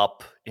gone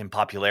up in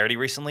popularity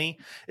recently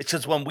is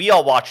because when we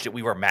all watched it,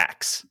 we were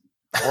Max.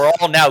 We're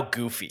all now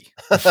Goofy.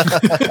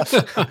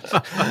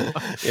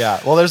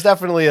 Yeah. Well, there's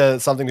definitely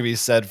something to be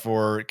said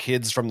for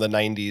kids from the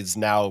 90s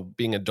now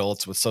being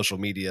adults with social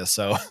media.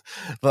 So,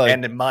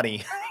 and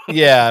money.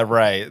 Yeah,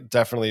 right.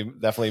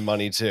 Definitely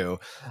money too.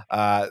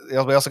 We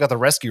also got the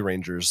Rescue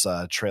Rangers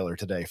trailer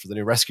today for the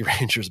new Rescue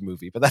Rangers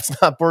movie, but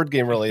that's not board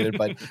game related.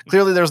 But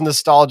clearly, there's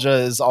nostalgia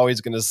is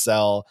always going to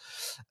sell.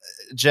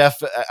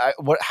 Jeff,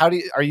 have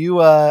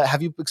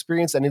you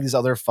experienced any of these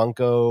other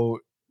Funko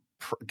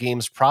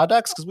games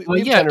products? Because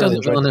we've generally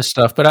enjoyed on this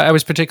stuff, but I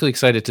was particularly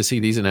excited to see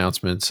these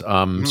announcements.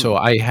 So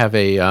I have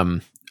a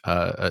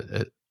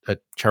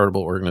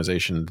charitable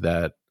organization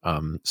that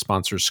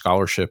sponsors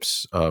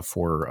scholarships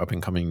for up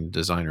and coming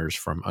designers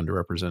from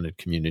underrepresented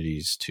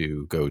communities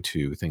to go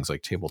to things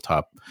like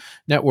Tabletop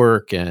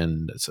Network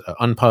and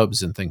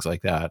Unpubs and things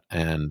like that.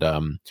 And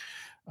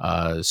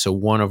so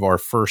one of our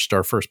first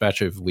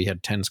batch of, we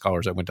had 10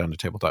 scholars that went down to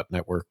Tabletop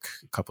Network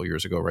a couple of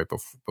years ago, right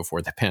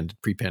before the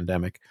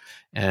pre-pandemic.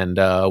 And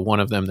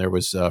one of them there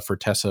was for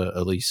Tessa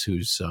Elise,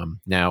 who's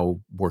now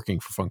working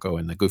for Funko,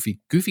 and the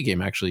Goofy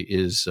game actually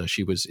is,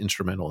 she was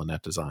instrumental in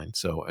that design.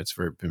 So it's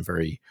been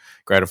very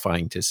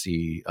gratifying to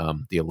see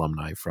the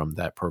alumni from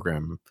that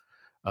program,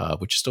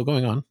 which is still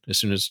going on. As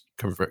soon as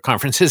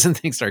conferences and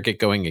things get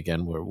going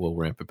again, we'll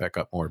ramp it back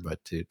up more.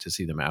 But to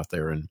see them out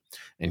there and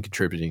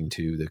contributing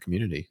to the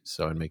community,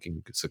 and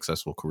making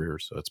successful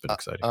careers, so it's been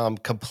exciting.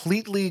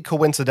 Completely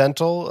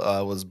coincidental.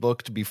 Was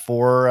booked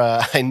before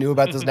I knew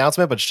about this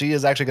announcement, but she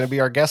is actually going to be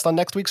our guest on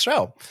next week's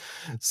show.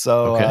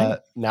 So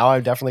now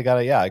I've definitely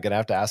gonna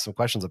have to ask some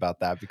questions about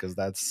that, because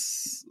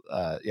that's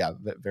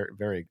very,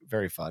 very,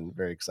 very fun,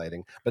 very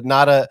exciting. But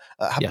not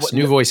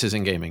New Voices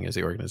in Gaming is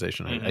the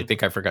organization. Mm-hmm. I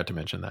think I forgot to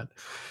mention that.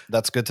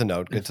 That's good to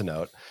note. Good to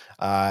note.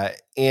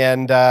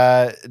 And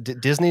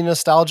Disney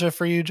nostalgia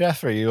for you,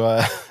 Jeff? Are you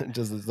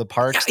does the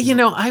parks?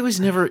 I was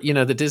never.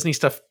 The Disney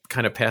stuff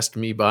kind of passed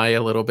me by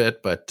a little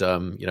bit, but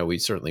we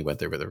certainly went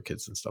there with our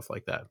kids and stuff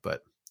like that.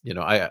 But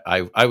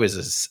I was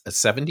a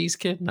 70s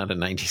kid, not a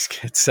 90s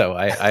kid, so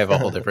I have I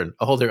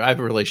have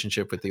a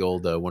relationship with the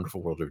old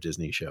Wonderful World of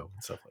Disney show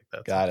and stuff like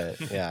that. Got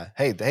it. Yeah.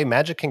 Hey,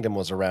 Magic Kingdom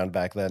was around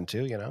back then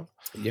too.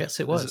 Yes,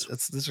 it was.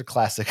 These are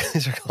classic.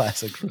 These are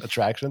classic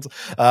attractions.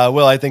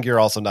 Will, I think you're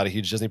also not a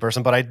huge Disney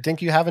person, but I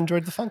think you have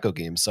enjoyed the Funko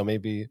games, so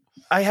maybe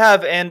I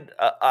have. And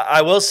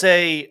I will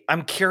say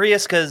I'm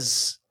curious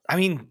because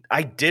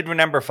I did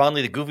remember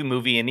fondly the Goofy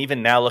movie, and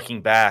even now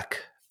looking back,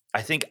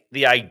 I think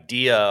the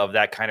idea of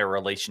that kind of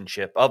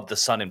relationship of the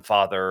son and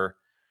father,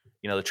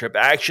 the trip,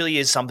 actually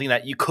is something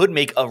that you could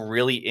make a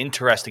really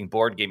interesting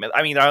board game.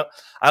 I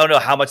don't know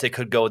how much they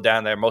could go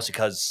down there, mostly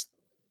because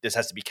this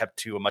has to be kept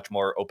to a much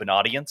more open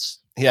audience.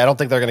 Yeah, I don't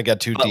think they're going to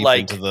get too deep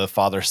into the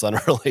father-son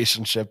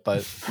relationship,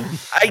 but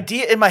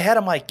idea in my head,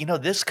 I'm like,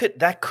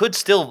 that could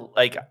still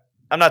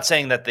I'm not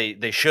saying that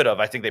they should have.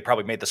 I think they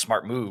probably made the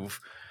smart move,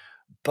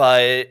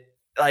 but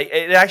like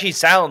it actually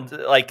sounds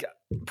like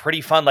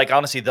pretty fun. Like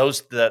honestly,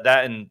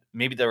 that and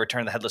maybe the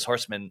Return of the Headless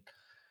Horseman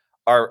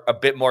are a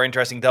bit more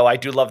interesting, though. I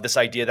do love this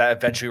idea that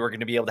eventually we're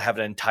going to be able to have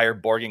an entire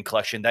board game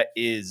collection that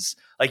is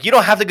like, you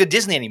don't have to go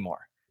Disney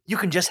anymore. You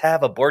can just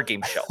have a board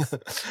game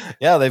shelf.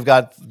 Yeah, they've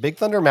got Big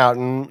Thunder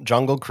Mountain,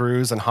 Jungle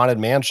Cruise, and Haunted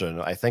Mansion,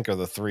 I think are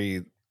the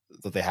 3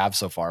 that they have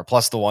so far,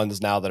 plus the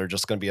ones now that are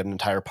just going to be an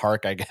entire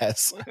park, I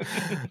guess.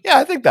 Yeah,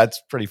 I think that's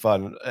pretty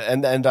fun.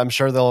 And I'm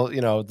sure they'll,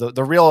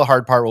 the real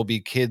hard part will be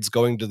kids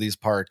going to these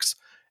parks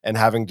and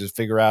having to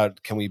figure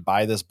out, can we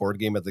buy this board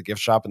game at the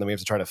gift shop? And then we have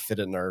to try to fit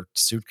it in our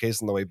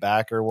suitcase on the way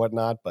back or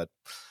whatnot. But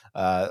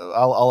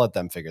I'll let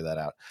them figure that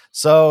out.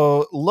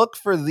 So look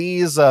for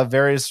these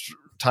various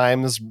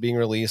times being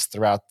released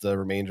throughout the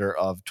remainder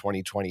of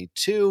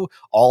 2022.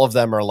 All of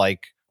them are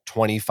like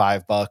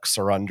 $25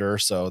 or under.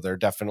 So they're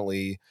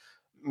definitely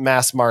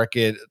mass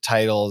market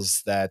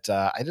titles that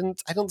I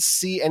don't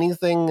see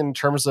anything in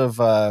terms of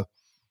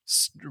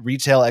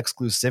retail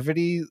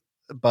exclusivity,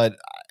 but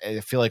I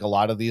feel like a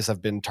lot of these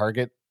have been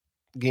Target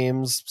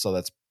games, so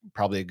that's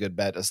probably a good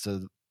bet as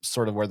to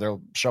sort of where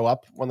they'll show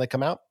up when they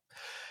come out.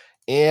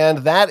 And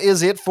that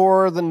is it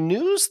for the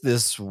news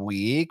this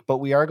week, but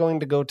we are going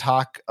to go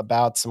talk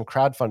about some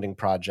crowdfunding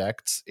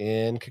projects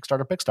in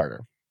Kickstarter, Pickstarter.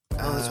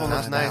 Oh, this one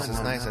looks nice.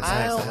 It's nice. It's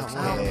nice.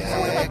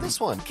 What about this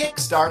one?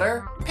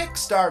 Kickstarter,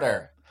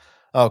 Pickstarter.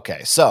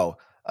 Okay, so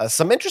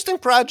some interesting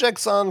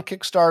projects on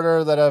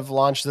Kickstarter that have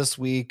launched this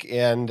week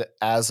and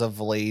as of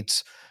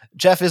late.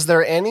 Jeff, is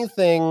there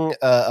anything,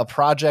 a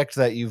project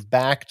that you've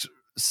backed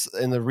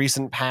in the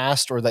recent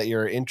past or that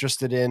you're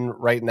interested in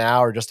right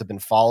now or just have been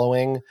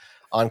following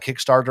on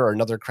Kickstarter or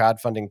another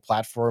crowdfunding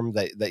platform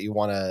that you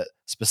want to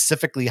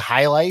specifically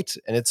highlight?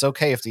 And it's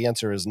okay if the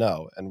answer is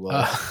no. And we'll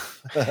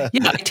yeah,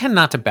 I tend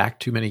not to back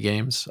too many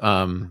games.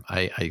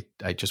 I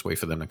just wait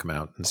for them to come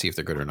out and see if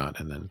they're good or not,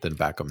 and then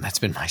back them. That's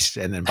been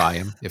and then buy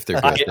them if they're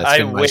good. That's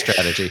been my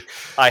strategy.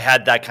 I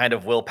had that kind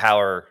of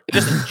willpower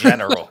just in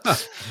general.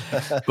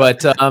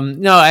 But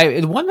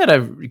no, one that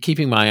I'm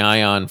keeping my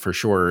eye on for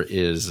sure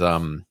is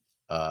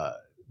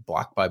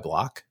Block by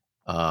Block.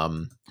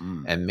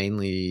 And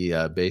mainly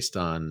based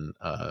on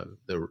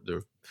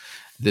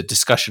the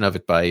discussion of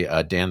it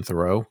by Dan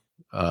Thoreau,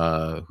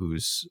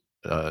 who's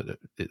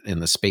in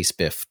the Space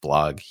Biff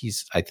blog.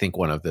 He's, I think,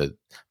 one of the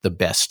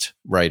best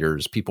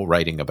writers, people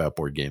writing about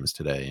board games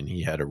today, and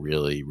he had a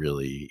really,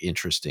 really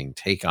interesting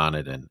take on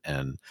it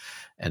and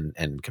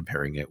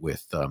comparing it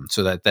with.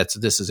 So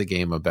this is a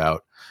game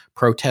about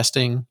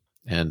protesting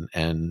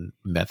and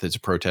methods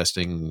of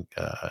protesting,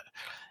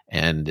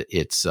 and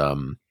it's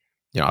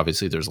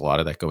obviously there's a lot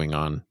of that going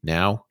on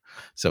now,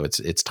 so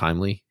it's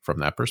timely from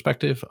that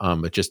perspective.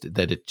 But just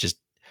that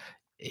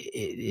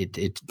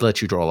it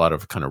lets you draw a lot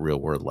of kind of real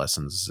world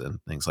lessons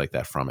and things like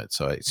that from it.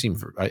 So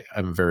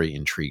I'm very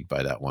intrigued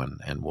by that one,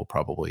 and we'll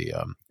probably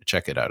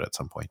check it out at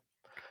some point.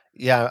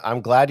 Yeah,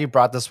 I'm glad you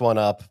brought this one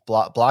up.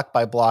 Block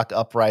by Block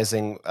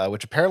Uprising,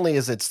 which apparently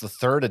it's the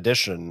 3rd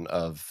edition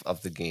of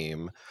the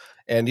game.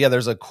 And yeah,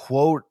 there's a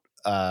quote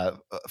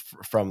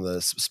from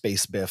the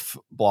Space Biff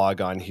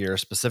blog on here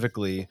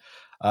specifically.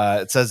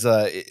 It says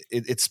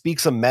it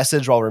speaks a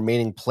message while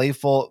remaining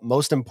playful.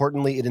 Most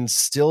importantly, it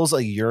instills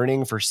a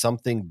yearning for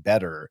something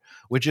better,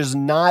 which is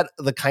not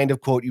the kind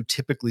of quote you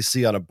typically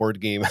see on a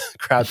board game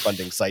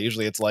crowdfunding site.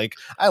 Usually it's like,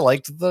 I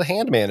liked the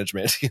hand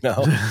management, and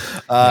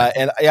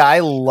yeah, I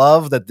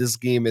love that this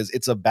game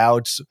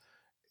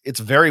it's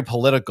very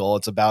political.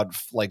 It's about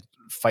like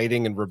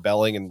fighting and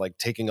rebelling and like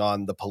taking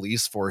on the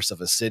police force of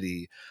a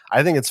city.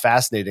 I think it's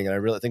fascinating, and I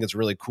really think it's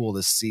really cool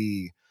to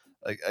see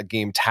a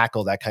game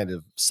tackle that kind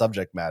of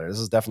subject matter. This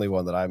is definitely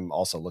one that I'm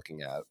also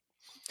looking at.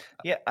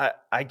 Yeah,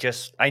 I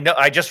just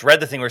read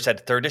the thing where it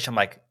said 3rd edition. I'm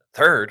like,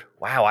 3rd?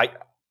 Wow, I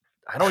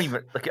don't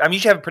even like. I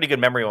usually have a pretty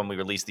good memory when we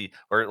release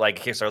or like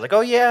Kickstarter. Like,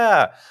 oh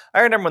yeah,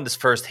 I remember when this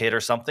first hit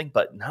or something.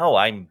 But no,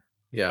 I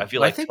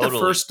feel like I think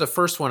the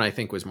first one I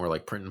think was more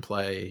like print and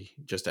play,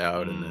 just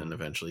out, and then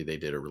eventually they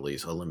did a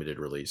limited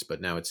release.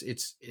 But now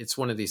it's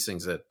one of these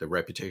things that the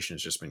reputation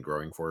has just been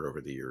growing for it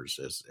over the years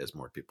as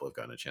more people have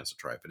gotten a chance to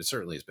try it. But it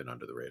certainly has been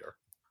under the radar.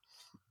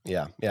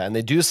 Yeah, and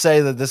they do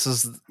say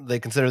that they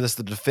consider this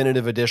the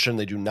definitive edition.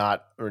 They do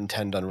not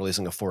intend on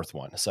releasing a 4th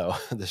one, so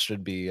this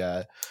should be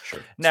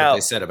sure. Now,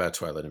 they said about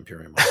Twilight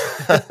Imperium.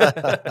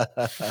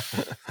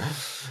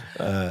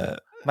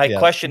 My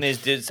question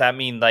is, does that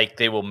mean like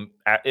they will,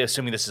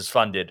 assuming this is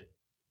funded,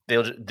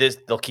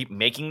 they'll keep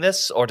making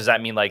this, or does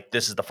that mean like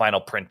this is the final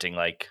printing?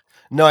 Like,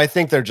 no, I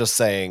think they're just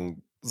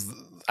saying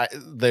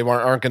they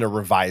aren't going to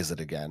revise it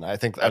again. I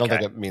don't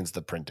think it means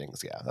the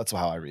printings. Yeah, that's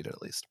how I read it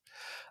at least.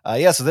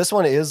 So this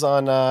one is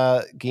on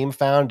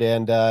GameFound,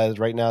 and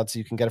right now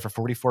you can get it for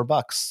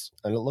 $44,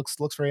 and it looks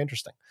very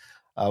interesting.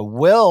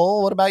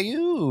 Will, what about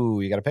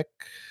you? You got a pick?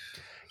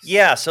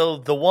 Yeah, so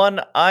the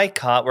one I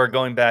caught, we're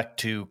going back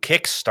to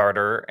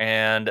Kickstarter,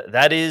 and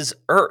that is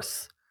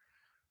Earth.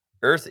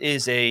 Earth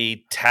is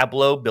a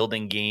tableau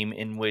building game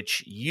in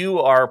which you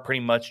are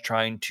pretty much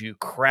trying to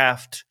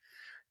craft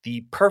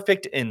the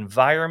perfect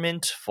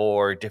environment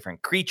for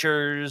different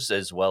creatures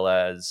as well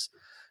as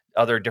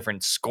other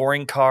different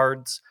scoring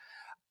cards.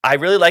 I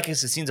really like it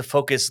because it seems to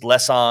focus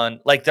less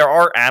on, like, there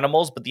are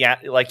animals, but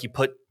like you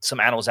put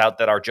some animals out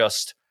that are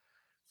just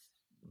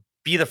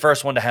be the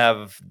first one to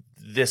have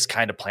this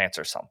kind of plants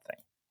or something.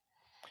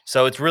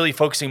 So it's really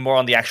focusing more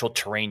on the actual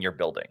terrain you're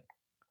building,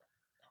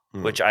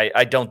 which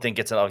I don't think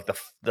it's like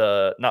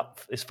the not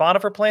is fauna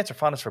for plants or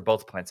fauna for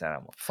both plants and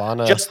animals.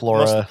 Fauna, just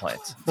flora, most of the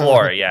plants,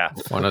 flora, yeah.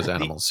 Fauna's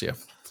animals, yeah.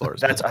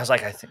 Flora's I was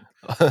like, I think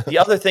the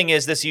other thing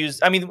is this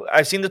used. I mean,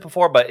 I've seen this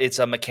before, but it's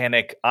a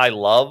mechanic I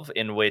love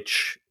in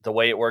which the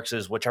way it works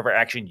is whichever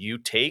action you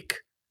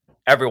take,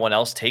 everyone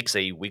else takes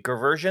a weaker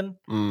version.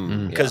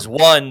 Because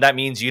one, that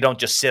means you don't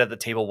just sit at the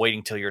table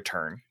waiting till your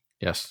turn.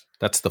 Yes,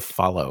 that's the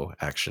follow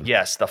action.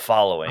 Yes, the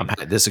following.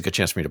 This is a good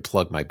chance for me to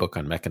plug my book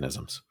on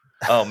mechanisms.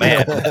 Oh,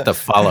 man. The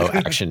follow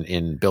action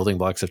in Building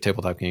Blocks of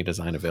Tabletop Game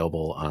Design,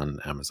 available on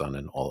Amazon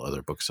and all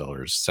other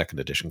booksellers. 2nd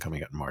edition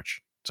coming out in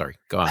March. Sorry,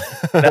 go on.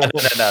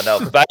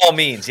 No. By all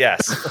means,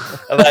 yes.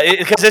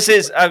 Because this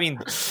is, I mean,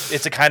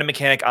 it's a kind of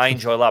mechanic I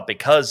enjoy a lot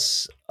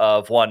because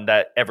of, one,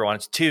 that everyone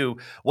is. Two,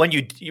 when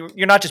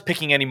you're not just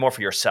picking any more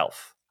for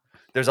yourself.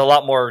 There's a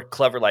lot more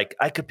clever, like,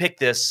 I could pick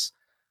this,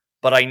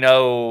 but I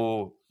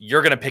know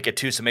you're going to pick it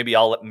too, so maybe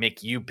I'll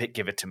make you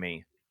give it to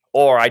me.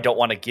 Or I don't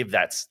want to give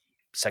that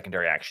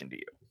secondary action to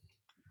you.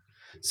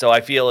 So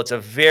I feel it's a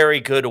very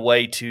good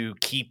way to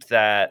keep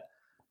that.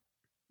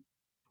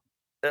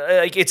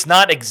 Like, it's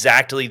not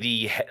exactly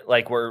the,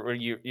 like, where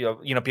you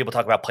know people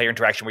talk about player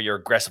interaction where you're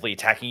aggressively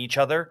attacking each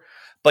other,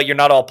 but you're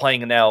not all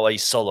playing now a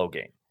solo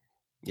game.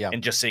 Yeah,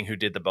 and just seeing who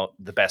did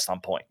the best on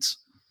points.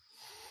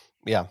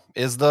 Yeah.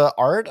 Is the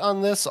art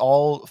on this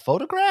all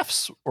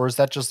photographs, or is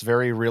that just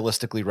very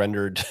realistically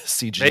rendered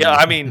CG? Yeah,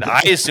 I mean,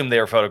 I assume they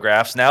were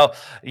photographs. Now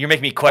you're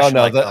making me question.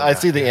 Oh no, I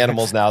see the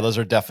animals now. Those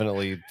are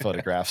definitely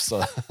photographs.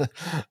 So,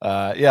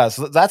 yeah,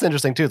 so that's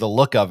interesting too. The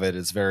look of it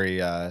is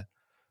very,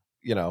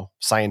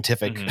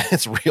 scientific. Mm-hmm.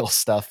 It's real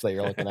stuff that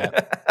you're looking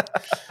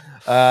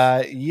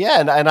at.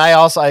 Yeah, and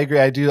I agree.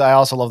 I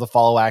also love the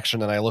follow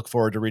action, and I look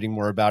forward to reading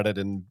more about it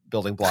in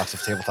Building Blocks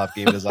of Tabletop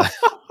Game Design.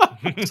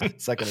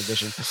 2nd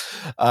edition.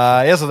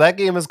 So that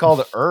game is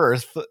called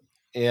Earth,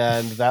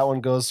 and that one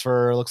goes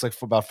for, looks like,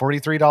 for about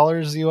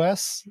 $43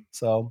 US.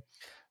 So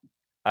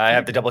I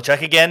have to double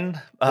check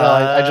again.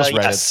 I just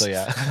read it, so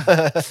yeah.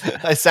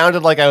 I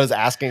sounded like I was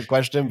asking a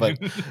question, but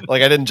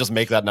like I didn't just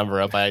make that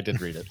number up. I did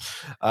read it.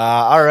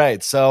 All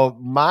right, so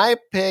my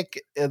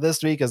pick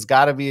this week has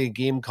got to be a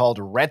game called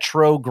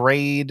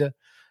Retrograde,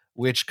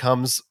 which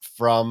comes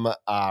from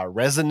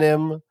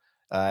Resonim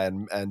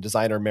and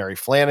designer Mary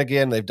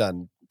Flanagan. They've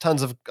done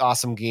tons of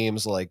awesome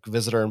games like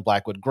Visitor in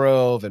Blackwood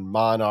Grove and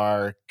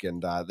Monarch,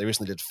 and they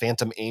recently did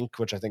Phantom Inc.,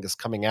 which I think is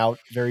coming out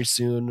very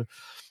soon.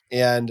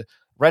 And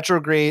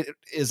Retrograde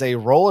is a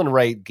roll and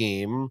write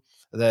game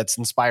that's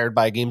inspired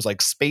by games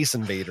like Space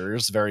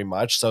Invaders very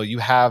much. So you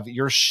have,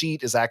 your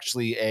sheet is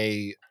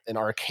actually an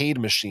arcade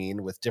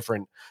machine with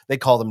different, they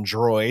call them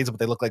droids, but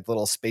they look like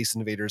little Space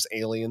Invaders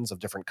aliens of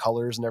different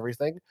colors and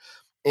everything.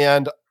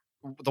 And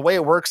the way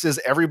it works is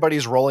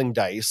everybody's rolling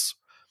dice,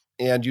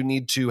 and you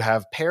need to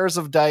have pairs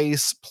of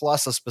dice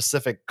plus a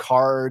specific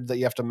card that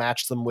you have to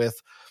match them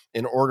with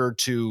in order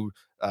to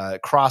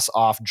cross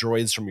off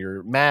droids from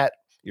your mat,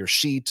 your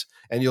sheet,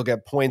 and you'll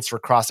get points for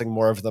crossing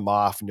more of them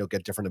off, and you'll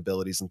get different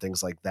abilities and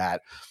things like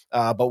that.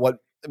 But what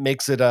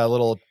makes it a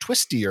little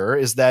twistier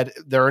is that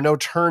there are no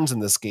turns in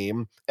this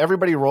game.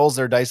 Everybody rolls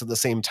their dice at the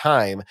same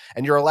time,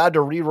 and you're allowed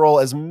to re-roll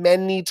as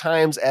many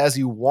times as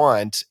you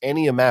want,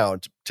 any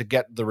amount, to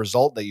get the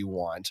result that you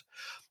want.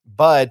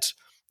 But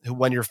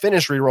when you're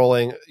finished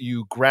re-rolling,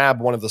 you grab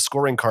one of the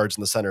scoring cards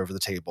in the center of the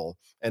table.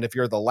 And if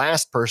you're the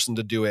last person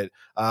to do it,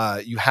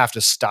 you have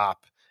to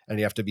stop and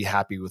you have to be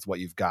happy with what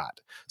you've got.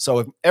 So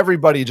if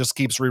everybody just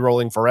keeps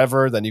re-rolling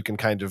forever, then you can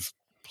kind of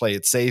play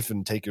it safe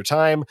and take your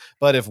time.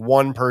 But if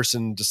one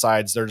person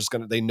decides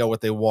they know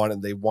what they want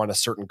and they want a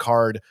certain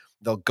card,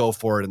 they'll go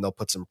for it and they'll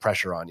put some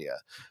pressure on you.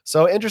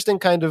 So interesting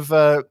kind of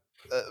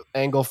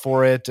angle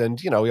for it.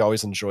 And, we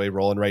always enjoy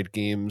roll and write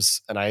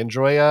games, and I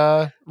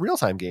enjoy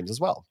real-time games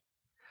as well.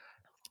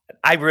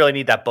 I really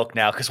need that book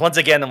now, because once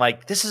again, I'm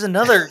like, this is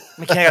another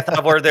mechanic I thought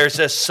of where there's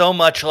just so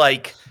much,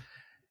 like,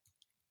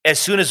 as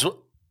soon as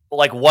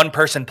like one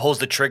person pulls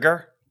the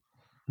trigger,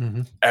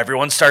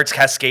 everyone starts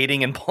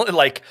cascading and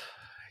like,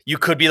 you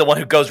could be the one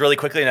who goes really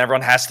quickly and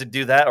everyone has to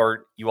do that,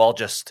 or you all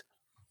just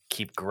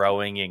keep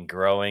growing and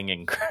growing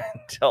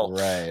until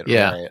right.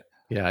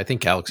 Yeah, I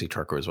think Galaxy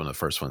Trucker was one of the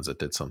first ones that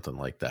did something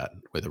like that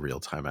with a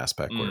real-time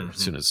aspect, where as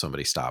soon as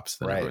somebody stops,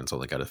 then everyone's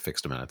only got a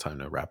fixed amount of time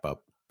to wrap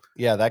up.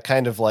 Yeah, that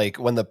kind of, like,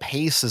 when the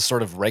pace is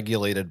sort of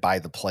regulated by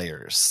the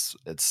players.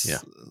 It's a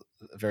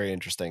very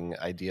interesting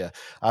idea.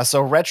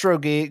 So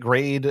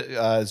Retrograde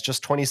is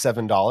just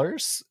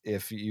 $27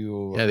 if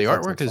you... Yeah, the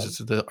artwork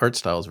the art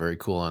style is very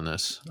cool on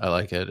this. I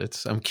like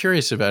it. I'm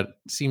curious about,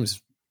 it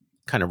seems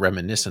kind of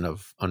reminiscent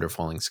of Under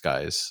Falling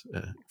Skies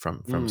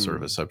from sort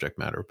of a subject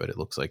matter, but it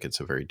looks like it's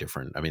a very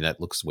different, I mean, that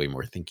looks way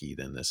more thinky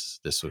than this.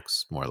 This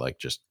looks more like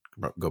just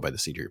go by the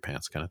seat of your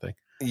pants kind of thing.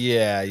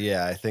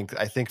 Yeah. I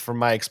think from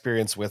my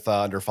experience with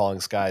Under Falling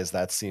Skies,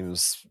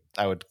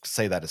 I would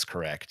say that is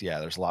correct. Yeah,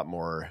 there's a lot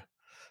more,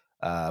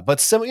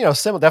 but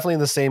definitely in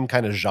the same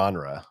kind of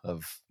genre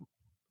of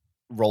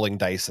rolling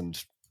dice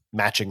and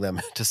matching them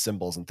to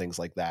symbols and things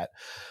like that.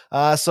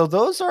 So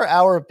those are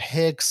our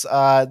picks.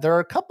 There are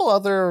a couple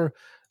other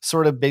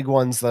sort of big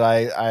ones that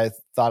I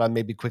thought I'd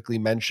maybe quickly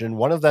mention.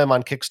 One of them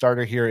on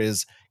Kickstarter here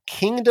is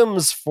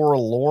Kingdoms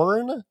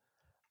Forlorn,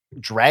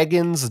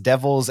 Dragons,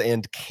 Devils,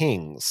 and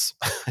Kings.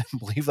 I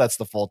believe that's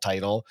the full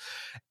title.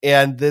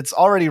 And it's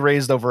already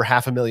raised over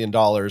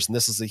 $500,000. And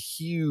this is a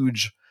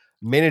huge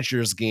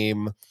miniatures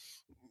game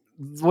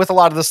with a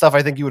lot of the stuff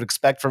I think you would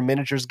expect from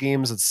miniatures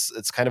games.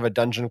 It's kind of a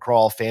dungeon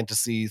crawl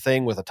fantasy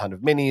thing with a ton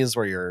of minis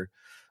where you're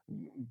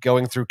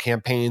going through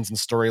campaigns and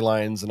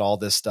storylines and all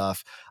this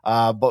stuff.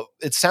 But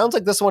it sounds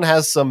like this one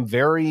has some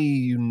very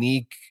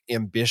unique,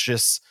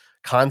 ambitious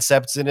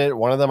concepts in it.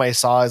 One of them I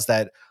saw is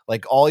that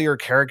like all your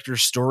character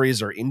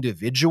stories are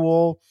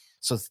individual.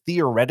 So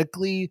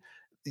theoretically,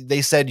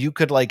 they said you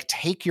could like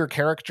take your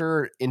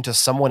character into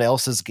someone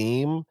else's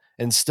game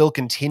and still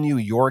continue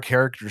your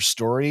character's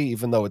story,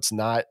 even though it's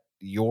not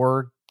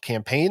your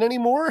campaign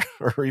anymore,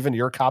 or even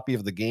your copy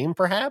of the game,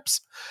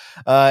 perhaps,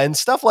 and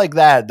stuff like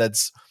that.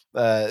 That's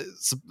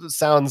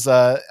sounds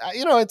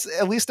it's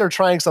at least they're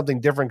trying something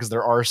different, because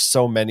there are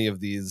so many of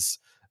these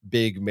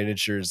big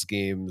miniatures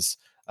games.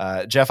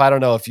 Jeff, I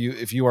don't know if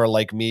you are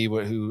like me,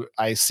 who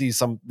I see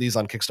some these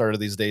on Kickstarter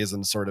these days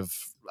and sort of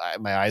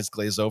my eyes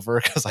glaze over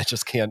because I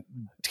just can't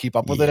keep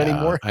up with it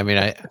anymore. I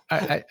mean,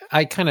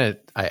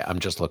 I'm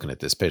just looking at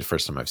this page.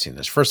 First time I've seen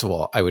this. First of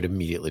all, I would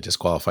immediately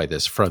disqualify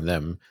this from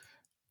them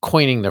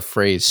coining the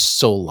phrase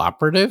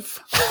 "soul-operative"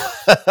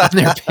 on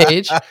their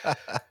page.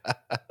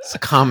 It's a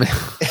common.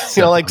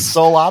 You know, like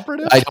soul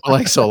operative. I don't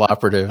like soul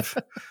operative,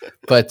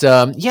 but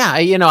I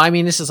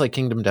mean, this is like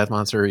Kingdom Death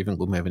Monster, or even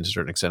Gloomhaven to a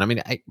certain extent. I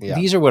mean,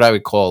 these are what I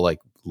would call like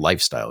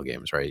lifestyle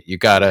games, right? You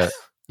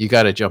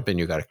gotta jump in,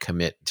 you gotta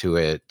commit to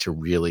it to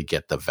really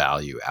get the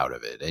value out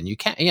of it, and you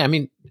can't. Yeah, I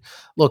mean,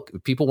 look,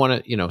 people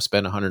want to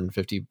spend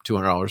 $150,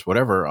 $200,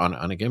 whatever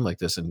on a game like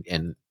this,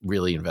 and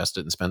really invest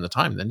it and spend the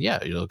time. Then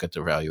you'll get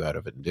the value out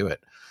of it and do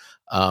it.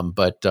 I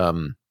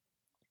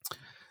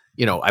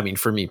mean,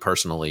 for me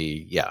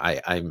personally,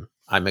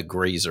 I'm a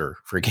grazer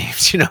for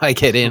games. I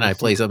get in, I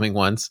play something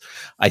once,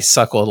 I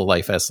suck all the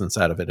life essence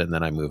out of it, and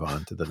then I move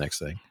on to the next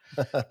thing.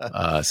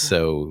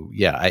 So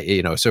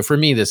for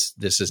me, this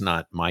is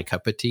not my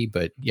cup of tea,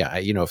 but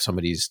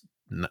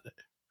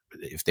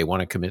if they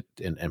want to commit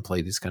and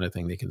play this kind of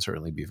thing, they can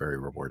certainly be very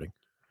rewarding.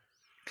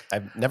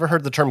 I've never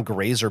heard the term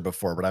grazer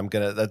before, but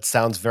that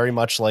sounds very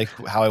much like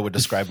how I would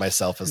describe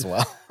myself as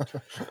well.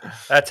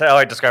 That's how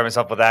I describe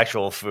myself with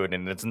actual food,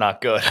 and it's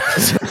not good.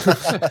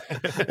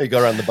 You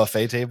go around the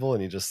buffet table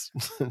and you just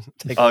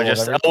take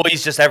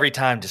just every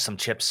time, just some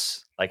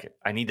chips. Like,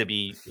 I need to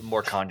be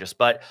more conscious,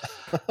 but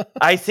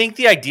I think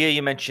the idea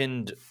you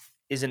mentioned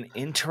is an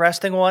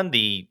interesting one.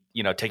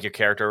 Take your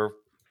character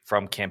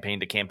from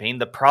campaign to campaign.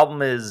 The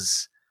problem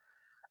is,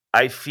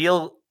 I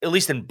feel, at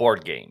least in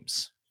board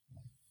games,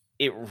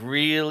 it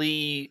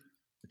really,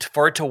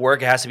 for it to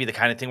work, it has to be the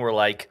kind of thing where,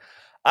 like,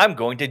 I'm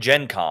going to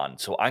Gen Con,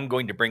 so I'm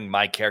going to bring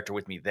my character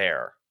with me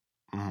there,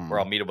 where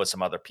I'll meet up with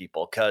some other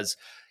people. Because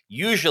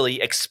usually,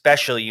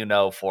 especially,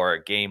 for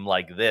a game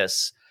like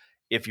this,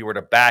 if you were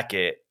to back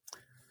it,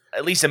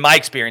 at least in my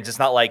experience, it's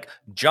not like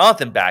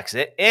Jonathan backs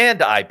it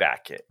and I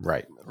back it.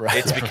 Right.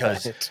 It's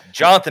because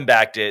Jonathan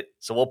backed it,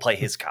 so we'll play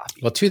his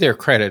copy. Well, to their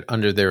credit,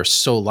 under their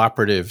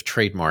soul-operative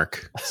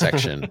trademark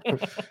section,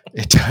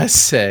 it does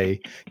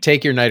say,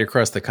 take your knight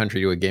across the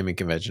country to a gaming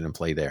convention and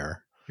play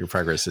there. Your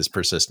progress is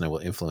persistent and will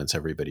influence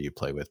everybody you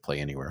play with.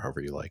 Play anywhere,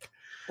 however you like.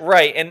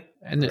 Right,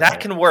 and that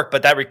can work,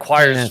 but that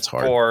requires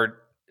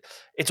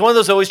it's one of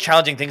those always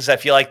challenging things. I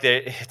feel like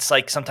it's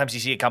like sometimes you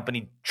see a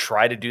company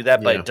try to do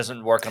that, but it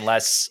doesn't work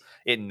unless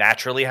it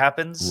naturally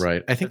happens.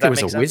 Right. I think there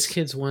was a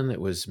WizKids one that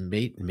was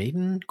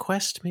Maiden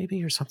Quest,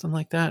 maybe, or something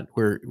like that,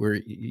 where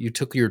you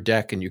took your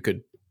deck and you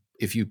could,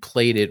 if you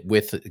played it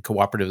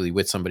cooperatively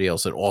with somebody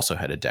else that also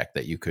had a deck,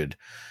 that you could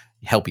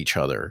help each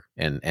other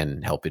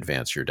and help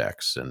advance your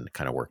decks and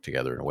kind of work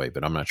together in a way.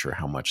 But I'm not sure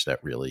how much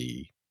that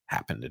really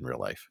happened in real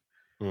life.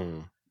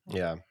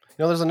 Yeah.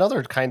 There's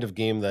another kind of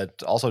game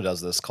that also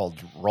does this called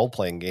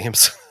role-playing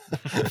games.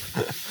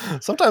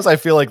 Sometimes I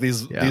feel like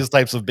these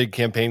types of big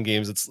campaign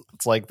games, it's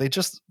like they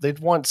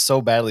want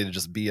so badly to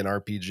just be an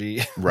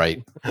RPG.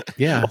 Right.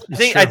 Yeah.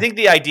 I think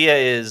the idea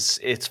is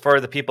it's for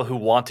the people who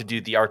want to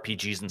do the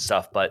RPGs and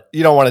stuff, but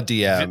you don't want to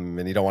DM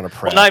and you don't want to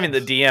prep. Well, not even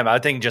the DM. I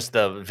think just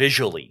the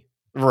visually.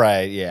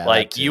 Right. Yeah.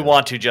 Like you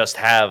want to just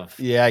have.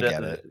 Yeah, I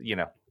get it.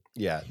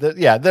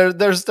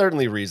 There's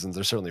certainly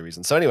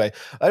reasons. So anyway,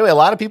 a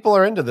lot of people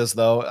are into this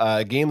though.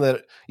 A game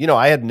that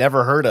I had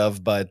never heard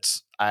of,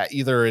 but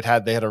either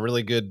they had a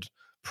really good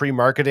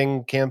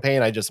pre-marketing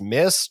campaign I just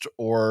missed,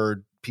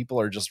 or people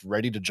are just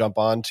ready to jump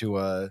on to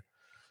a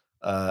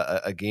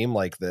a game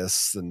like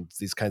this, and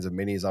these kinds of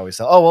minis always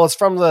sell. Oh well, it's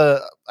from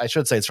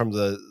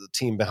the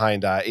team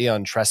behind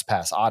Aeon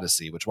Trespass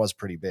Odyssey, which was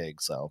pretty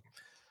big. So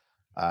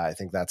I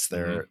think that's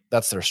their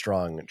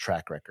strong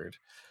track record.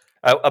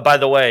 By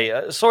the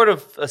way, sort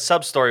of a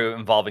sub story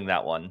involving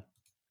that one.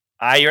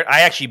 I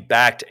actually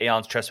backed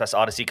Aeon's Trespass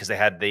Odyssey because they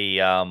had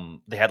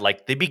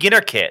like the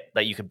beginner kit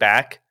that you could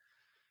back.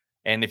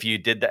 And if you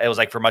did that, it was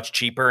like for much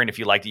cheaper. And if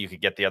you liked it, you could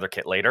get the other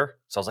kit later.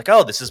 So I was like,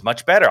 oh, this is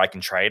much better. I can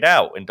try it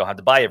out and don't have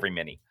to buy every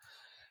mini.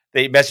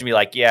 They messaged me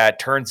like, yeah, it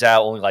turns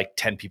out only like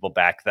 10 people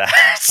back that.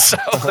 So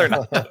they're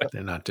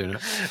not doing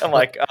it. I'm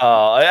like,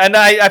 oh, and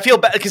I feel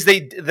bad because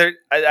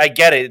I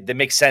get it. It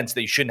makes sense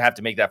that you shouldn't have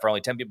to make that for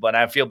only 10 people. And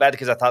I feel bad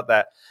because I thought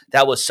that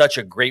was such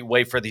a great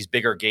way for these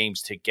bigger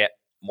games to get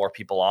more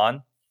people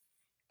on.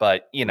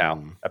 But,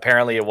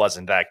 apparently it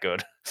wasn't that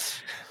good.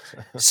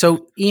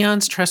 So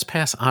Aeon's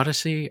Trespass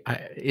Odyssey,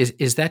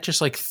 is that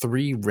just like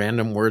 3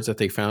 random words that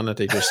they found that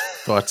they just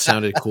thought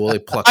sounded cool? They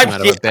plucked them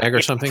out of a bag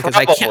or something? Because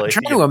I'm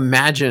trying to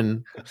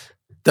imagine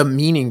the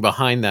meaning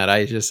behind that.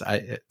 I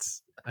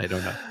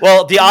don't know.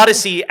 Well, the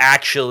Odyssey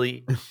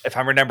actually, if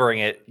I'm remembering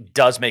it,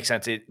 does make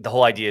sense. The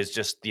whole idea is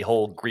just the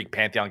whole Greek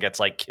pantheon gets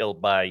like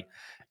killed by,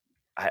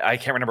 I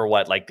can't remember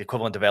what, like the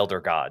equivalent of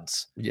elder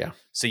gods. Yeah.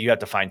 So you have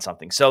to find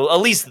something. So at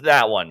least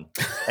that one,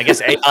 I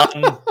guess.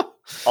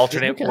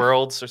 Alternate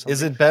worlds or something.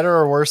 Is it better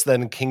or worse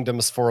than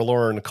Kingdoms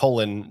Forlorn: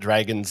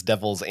 Dragons,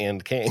 Devils,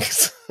 and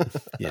Kings?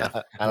 Yeah,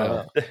 I don't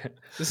know.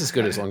 This is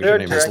good as long as your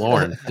name is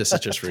Lauren. This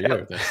is just for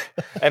you.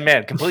 And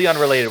man, completely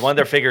unrelated. One of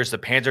their figures, the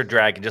Panzer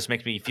Dragon, just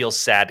makes me feel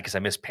sad because I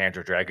miss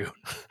Panzer Dragoon.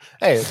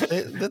 Hey,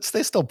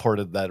 they still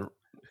ported that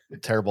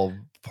terrible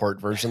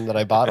port version that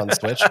I bought on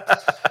Switch.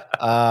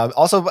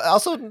 Also,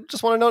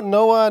 just want to note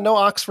no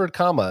Oxford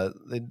comma.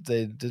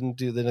 They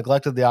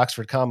neglected the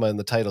Oxford comma in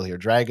the title here.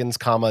 Dragons,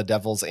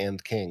 Devils,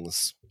 and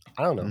Kings.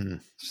 I don't know.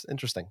 It's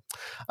interesting.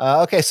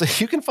 Okay, so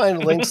you can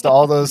find links to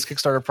all those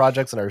Kickstarter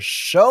projects in our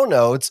show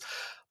notes.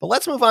 But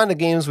let's move on to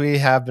games we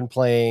have been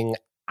playing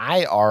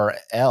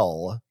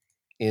IRL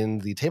in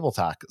the Table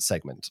Talk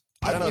segment.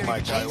 I don't know if my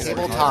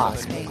Table Talk.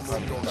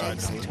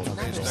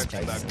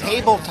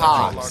 Table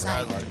Talk.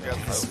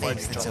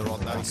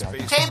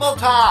 Table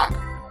Talk.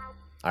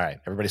 All right,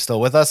 everybody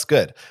still with us?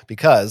 Good,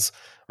 because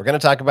we're going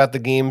to talk about the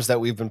games that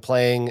we've been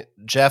playing.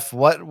 Jeff,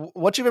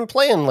 what you've been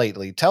playing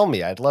lately? Tell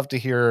me. I'd love to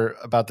hear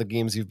about the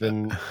games you've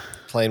been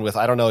playing with.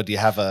 I don't know. Do you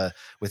have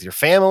with your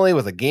family,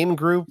 with a game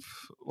group?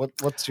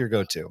 What's your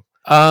go-to?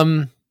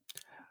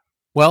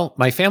 Well,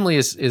 my family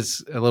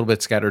is a little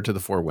bit scattered to the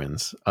 4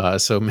 winds.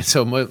 So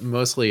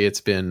mostly it's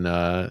been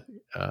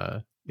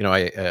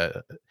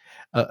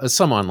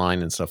some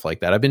online and stuff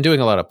like that. I've been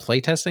doing a lot of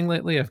play testing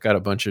lately. I've got a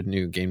bunch of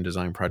new game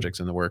design projects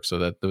in the works, so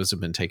that those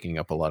have been taking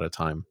up a lot of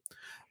time.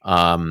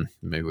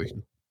 Maybe we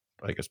can,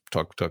 I guess,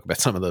 talk about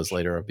some of those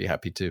later. I'd be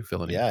happy to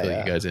fill you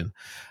guys in.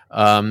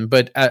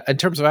 But in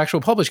terms of actual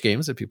published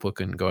games that people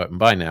can go out and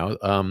buy now,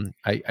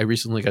 I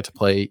recently got to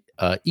play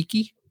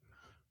Iki,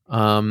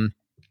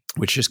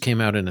 which just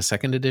came out in a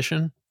 2nd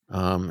edition.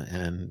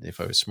 And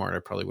if I was smart, I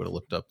probably would have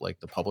looked up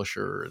like the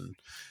publisher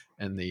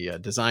and the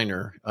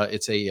designer.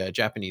 It's a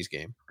Japanese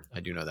game.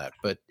 I do know that,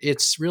 but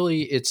it's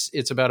really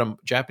it's about a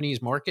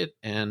Japanese market,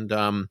 and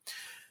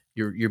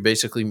you're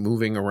basically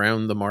moving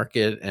around the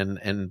market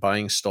and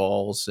buying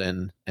stalls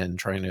and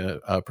trying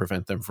to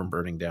prevent them from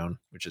burning down,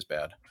 which is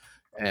bad.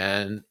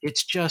 And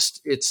it's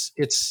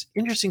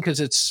interesting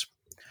because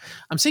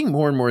I'm seeing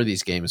more and more of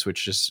these games,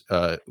 which is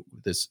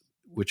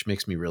which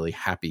makes me really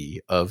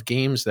happy, of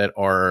games that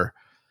are,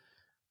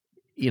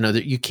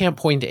 that you can't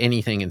point to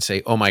anything and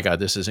say, oh my God,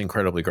 this is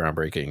incredibly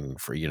groundbreaking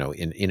for,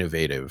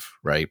 innovative,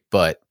 right?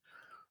 But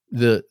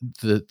the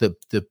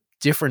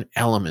different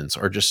elements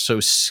are just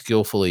so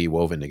skillfully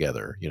woven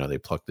together. They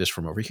pluck this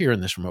from over here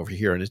and this from over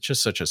here, and it's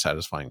just such a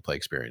satisfying play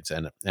experience.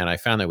 And I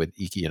found that with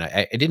Iki, and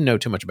I didn't know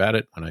too much about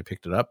it when I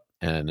picked it up,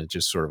 and it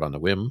just sort of on the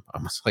whim, I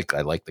was like,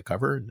 I like the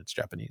cover and it's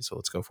Japanese, so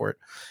let's go for it.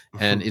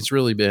 And it's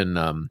really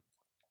been,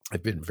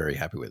 I've been very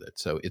happy with it.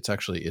 So it's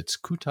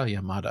Kuta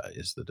Yamada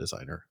is the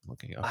designer. I'm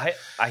looking up.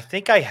 I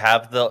think I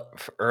have the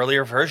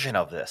earlier version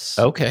of this.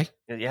 Okay.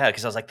 Yeah,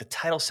 because I was like, the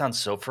title sounds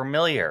so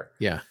familiar.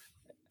 Yeah.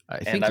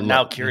 I'm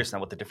now curious now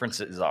what the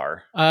differences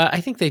are. I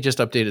think they just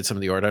updated some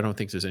of the art. I don't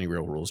think there's any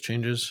real rules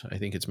changes. I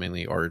think it's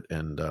mainly art,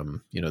 and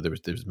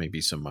there's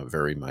maybe some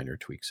very minor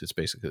tweaks. It's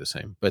basically the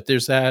same. But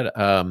there's that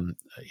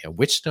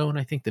Witchstone.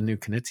 I think the new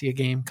Knizia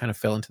game kind of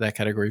fell into that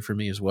category for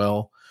me as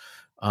well.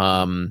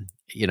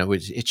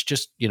 It's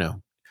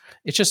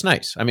just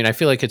nice. I mean, I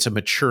feel like it's a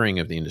maturing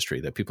of the industry,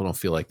 that people don't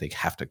feel like they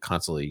have to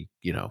constantly,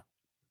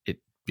 it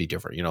be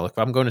different. Like if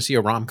I'm going to see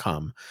a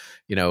rom-com,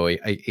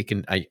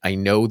 I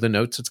know the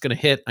notes it's going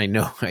to hit. I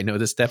know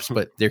the steps,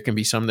 but there can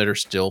be some that are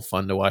still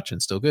fun to watch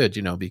and still good,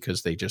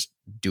 because they just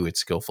do it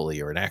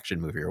skillfully, or an action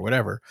movie or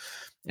whatever.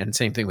 And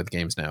same thing with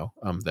games now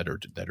that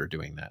are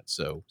doing that.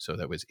 So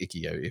that was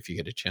Iki. If you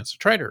get a chance to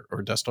try it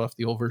or dust off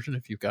the old version,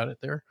 if you've got it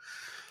there,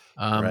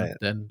 right.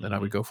 then I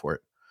would go for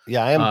it.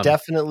 Yeah, I am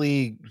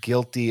definitely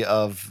guilty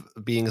of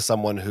being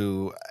someone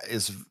who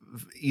is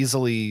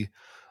easily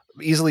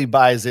easily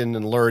buys in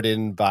and lured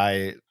in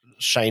by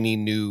shiny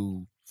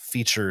new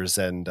features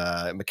and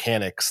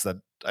mechanics that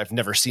I've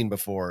never seen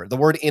before. The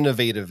word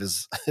innovative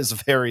is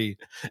very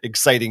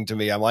exciting to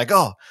me. I'm like,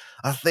 oh,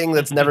 a thing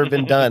that's never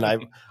been done.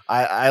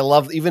 I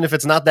love, even if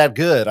it's not that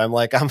good. I'm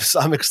like,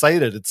 I'm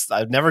excited.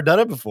 I've never done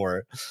it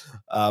before.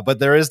 But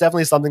there is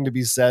definitely something to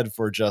be said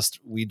for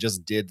we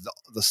just did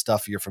the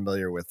stuff you're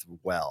familiar with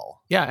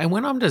well. Yeah, and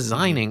when I'm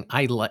designing,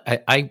 I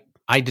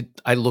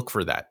look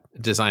for that,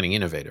 designing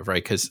innovative,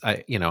 right? Because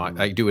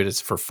I do it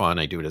as for fun.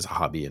 I do it as a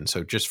hobby, and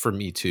so just for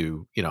me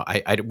to,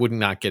 I would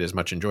not get as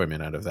much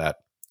enjoyment out of that.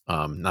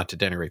 Not to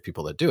denigrate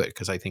people that do it,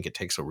 because I think it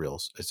takes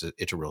it's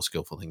a real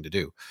skillful thing to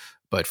do.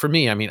 But for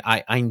me, I mean,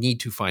 I need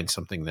to find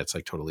something that's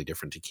like totally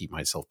different to keep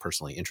myself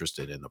personally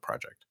interested in the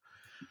project.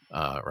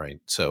 Right.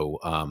 So,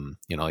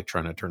 like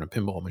trying to turn a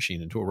pinball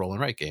machine into a roll and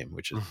write game,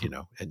 which is,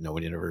 and no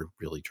one had ever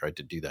really tried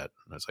to do that.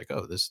 And I was like,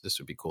 oh, this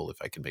would be cool if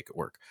I can make it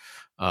work.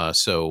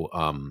 So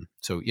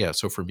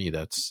for me,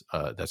 that's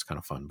kind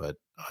of fun. But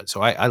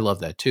so I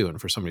love that too.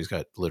 And for somebody who's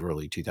got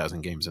literally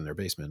 2,000 games in their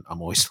basement,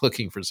 I'm always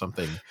looking for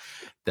something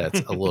that's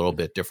a little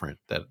bit different,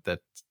 that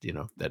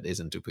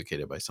isn't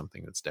duplicated by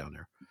something that's down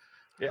there.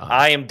 Yeah,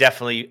 I'm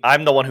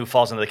the one who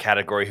falls into the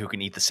category who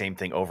can eat the same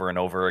thing over and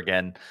over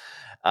again.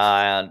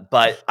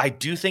 But I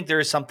do think there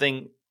is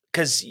something,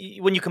 because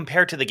when you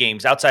compare to the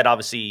games outside,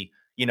 obviously,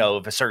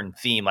 of a certain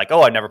theme, like,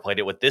 oh, I've never played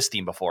it with this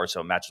theme before,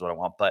 so it matches what I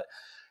want. But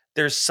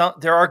there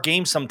are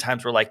games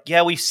sometimes where, like,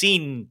 yeah, we've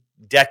seen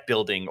deck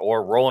building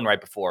or roll and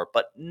write before,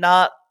 but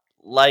not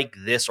like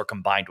this or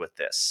combined with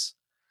this,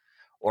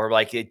 or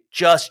like it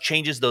just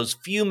changes those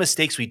few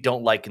mistakes we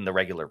don't like in the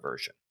regular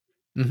version.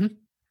 Mm-hmm.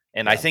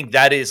 And I think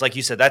that is, like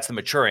you said, that's the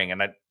maturing.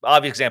 And an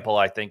obvious example,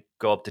 I think,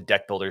 go up to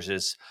deck builders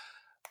is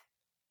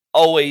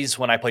always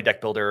when I play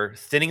deck builder,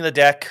 thinning the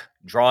deck,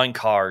 drawing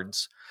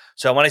cards.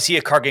 So when I see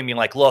a card game being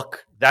like,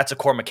 look, that's a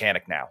core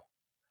mechanic now.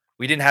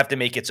 We didn't have to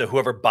make it so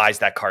whoever buys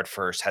that card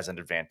first has an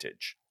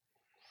advantage.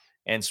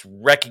 And it's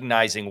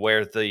recognizing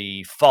where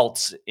the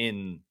faults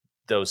in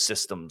those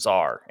systems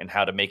are and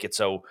how to make it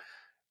so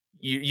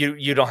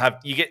you don't have,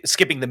 you get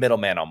skipping the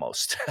middleman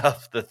almost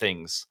of the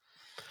things.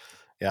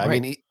 Yeah, right. I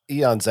mean,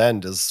 Eon's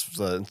End is,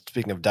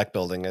 speaking of deck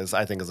building,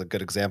 I think is a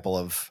good example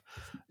of,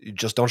 you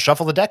just don't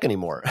shuffle the deck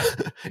anymore.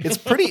 It's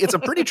a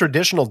pretty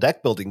traditional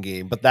deck building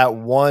game, but that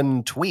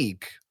one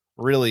tweak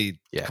really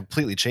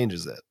completely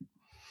changes it.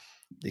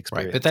 The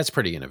experience. Right, but that's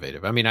pretty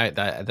innovative. I mean,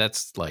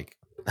 that's like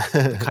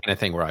the kind of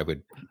thing where I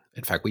would,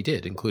 in fact, we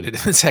did include it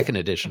in the second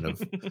edition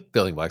of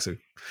Building Blocks of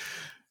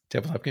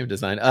Tabletop Game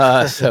Design.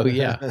 So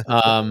yeah.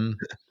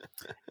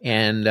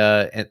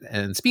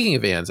 And speaking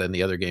of Anne's, and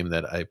the other game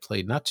that I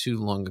played not too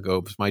long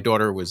ago, my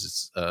daughter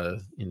was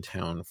in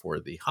town for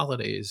the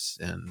holidays,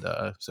 and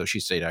so she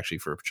stayed actually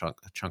for a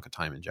chunk of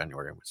time in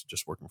January and was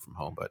just working from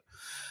home. But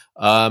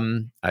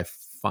I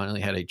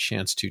finally had a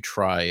chance to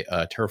try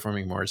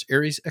Terraforming Mars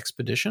Ares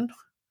Expedition.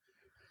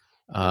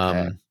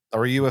 Okay.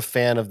 Are you a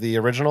fan of the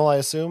original, I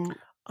assume?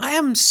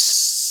 I'm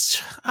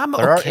it's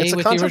okay a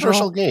with controversial the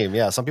original game.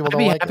 Yeah, some people I'd don't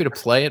be like happy it. to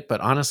play it,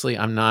 but honestly,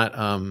 I'm not.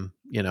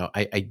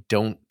 I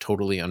don't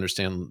totally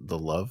understand the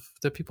love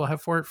that people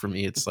have for it. For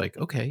me, it's like,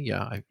 okay,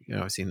 yeah,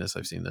 I've seen this,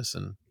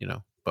 and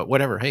but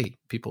whatever. Hey,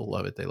 people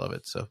love it; they love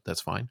it, so that's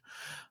fine.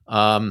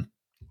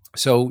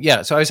 So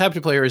I was happy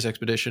to play Ares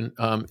Expedition.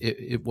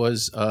 It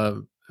was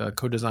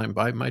co-designed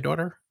by my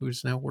daughter,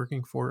 who's now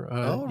working for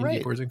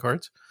Indie Boards and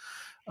Cards.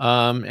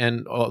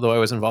 And although I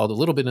was involved a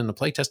little bit in the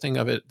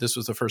playtesting of it, this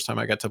was the first time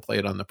I got to play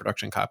it on the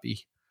production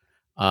copy.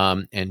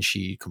 And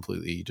she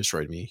completely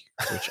destroyed me,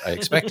 which I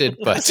expected.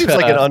 But it seems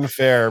like an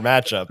unfair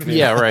matchup.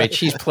 Yeah, right.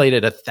 She's played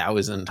it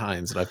 1,000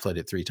 times, and I've played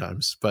it 3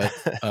 times. But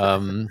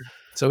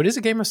so it is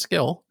a game of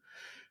skill.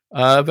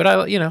 But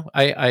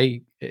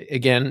I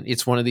again,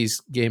 it's one of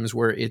these games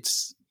where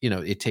it's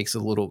it takes a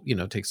little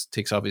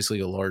takes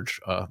obviously a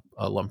large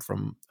lump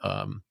from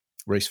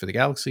Race for the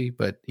Galaxy,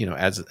 but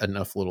adds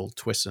enough little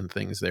twists and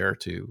things there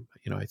to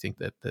I think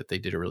that they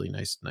did a really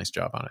nice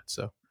job on it.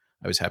 So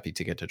I was happy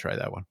to get to try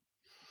that one.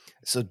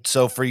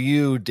 So for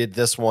you, did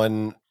this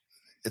one?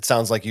 It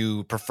sounds like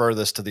you prefer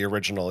this to the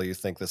original. You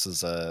think this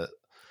is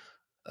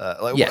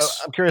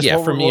yes. I'm curious.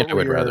 Yeah, for me, I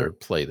would rather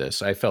play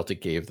this. I felt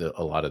it gave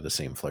a lot of the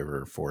same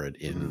flavor for it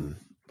in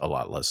a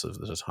lot less of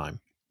the time.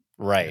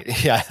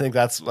 Right. Yeah, I think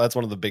that's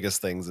one of the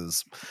biggest things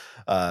is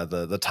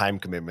the time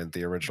commitment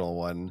the original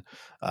one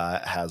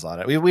has on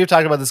it. We've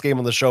talked about this game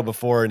on the show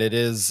before, and it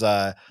is.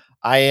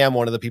 I am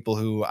one of the people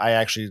who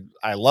I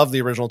love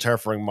the original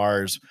Terraforming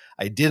Mars.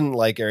 I didn't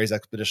like Ares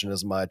Expedition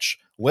as much.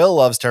 Will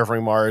loves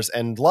Terraforming Mars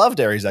and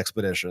loved Ares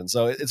Expedition.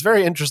 So it's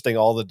very interesting,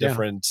 all the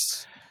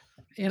different.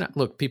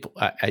 Look, people,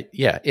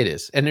 it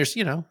is. And there's,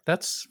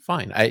 that's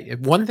fine.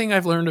 One thing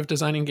I've learned of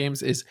designing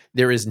games is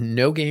there is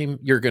no game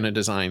you're going to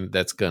design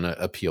that's going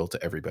to appeal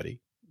to everybody,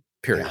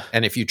 period. Yeah.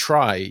 And if you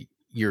try,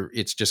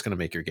 it's just going to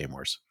make your game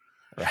worse.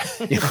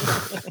 Right.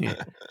 Yeah.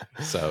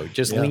 So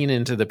just lean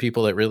into the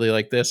people that really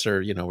like this,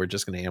 or we're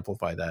just going to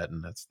amplify that,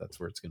 and that's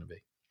where it's going to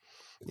be.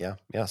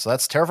 Yeah. So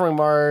that's Terraforming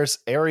Mars,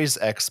 Ares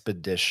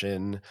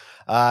Expedition.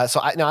 So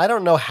I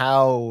don't know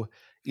how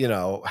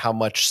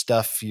much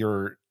stuff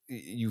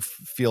you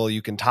feel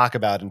you can talk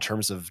about in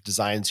terms of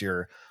designs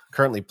you're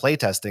currently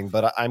playtesting,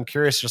 but I'm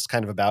curious just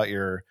kind of about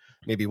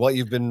maybe what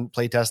you've been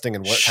playtesting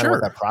and what kind of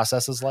what that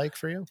process is like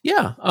for you.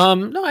 Yeah.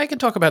 No, I can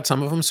talk about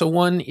some of them. So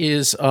one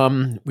is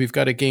we've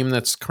got a game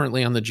that's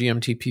currently on the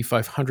GMTP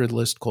 500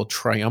 list called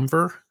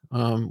Triumvir,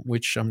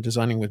 which I'm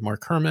designing with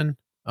Mark Herman,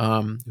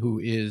 who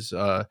is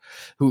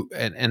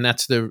and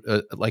that's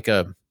like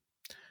a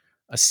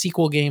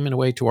sequel game in a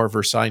way to our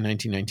Versailles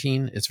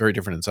 1919. It's very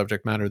different in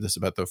subject matter. This is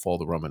about the fall of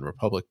the Roman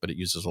Republic, but it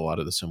uses a lot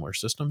of the similar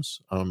systems.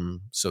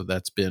 So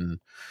that's been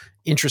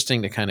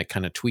interesting to kind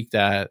of tweak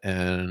that.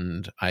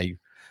 And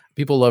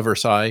people love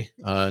Versailles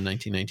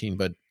 1919,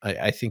 but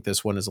I think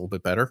this one is a little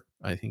bit better.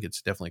 I think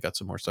it's definitely got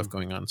some more stuff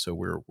going on. So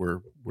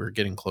we're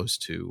getting close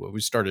to.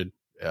 We started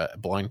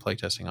blind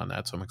playtesting on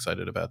that, so I'm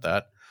excited about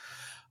that.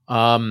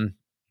 I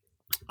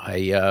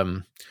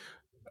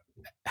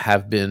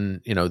have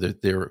been,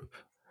 there.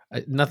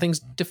 Nothing's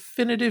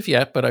definitive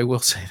yet, but I will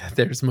say that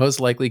there's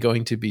most likely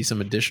going to be some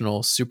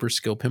additional Super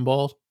Skill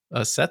Pinball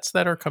sets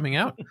that are coming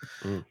out.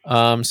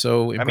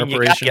 So in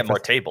you got to get more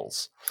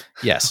tables.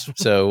 Yes.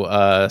 So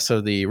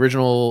the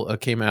original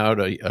came out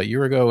a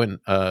year ago and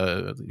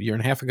a year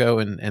and a half ago,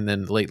 and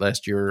then late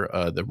last year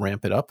the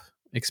Ramp It Up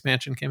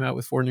expansion came out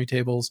with 4 new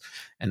tables,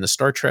 and the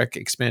Star Trek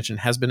expansion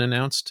has been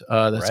announced.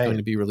 That's going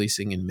to be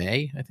releasing in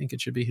May. I think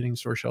it should be hitting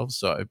store shelves.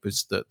 So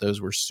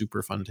those were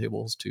super fun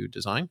tables to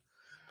design.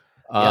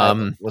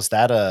 Was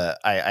that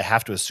I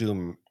have to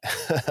assume,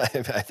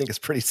 I think it's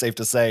pretty safe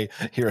to say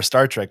you're a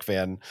Star Trek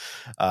fan,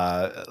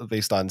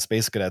 based on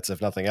Space Cadets,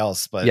 if nothing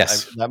else. But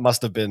yes, that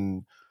must have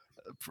been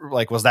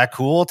was that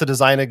cool to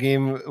design a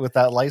game with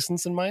that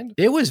license in mind?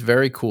 It was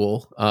very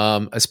cool.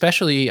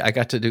 Especially I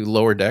got to do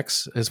Lower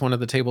Decks as one of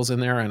the tables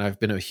in there. And I've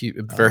been a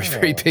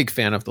very big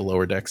fan of the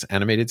Lower Decks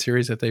animated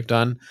series that they've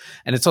done.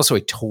 And it's also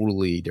a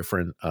totally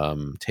different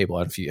table.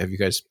 Have you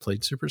guys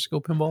played Super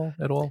Skill Pinball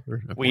at all?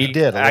 We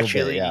did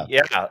actually.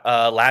 Yeah.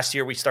 Last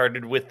year we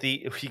started with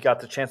we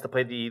got the chance to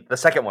play the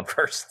second one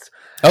first.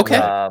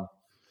 Okay.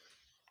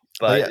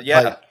 But we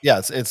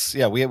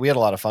had a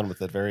lot of fun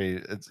with it.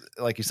 It's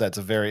like you said,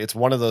 it's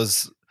one of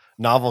those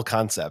novel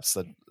concepts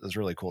that is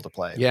really cool to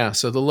play. Yeah.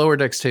 So the Lower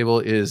Decks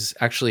table has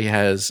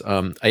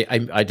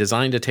I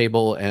designed a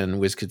table, and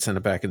WizKid sent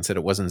it back and said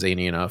it wasn't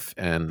zany enough,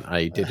 and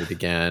I did it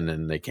again,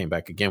 and they came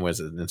back again with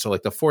it. And so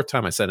like the 4th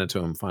time I sent it to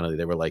them, finally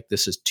they were like,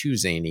 "This is too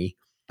zany.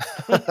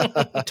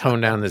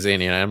 Tone down the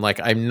zany." And I'm like,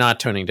 I'm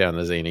not toning down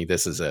the zany.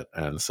 This is it.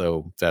 And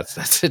so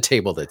that's the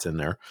table that's in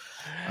there.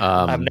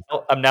 I'm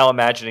now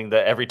imagining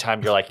that every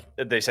time you're like,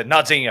 they said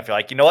not zany enough, you're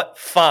like, you know what?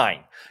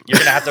 Fine. You're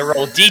gonna have to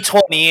roll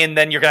D20, and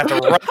then you're gonna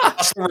have to run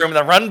across the room and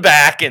then run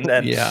back, and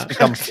then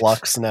become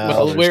flux now.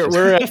 Well,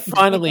 where I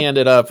finally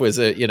ended up was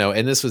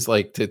and this was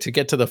like to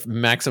get to the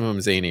maximum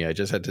zany, I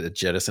just had to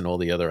jettison all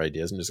the other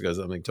ideas and just go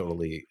something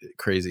totally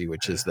crazy,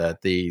 which is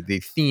that the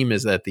theme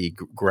is that the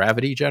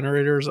gravity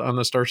generators on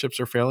the starships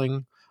are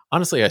failing.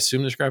 Honestly, I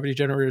assume there's gravity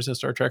generators in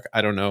Star Trek.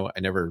 I don't know. I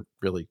never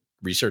really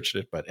researched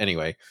it, but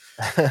anyway,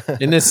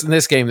 in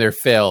this game they're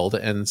failed,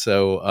 and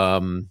so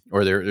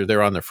or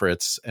they're on the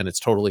fritz, and it's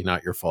totally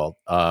not your fault.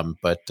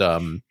 But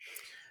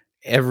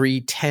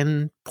every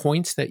 10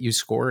 points that you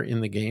score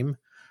in the game,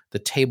 the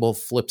table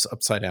flips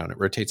upside down. It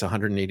rotates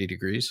 180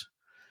 degrees.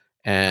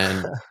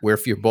 And where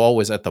if your ball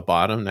was at the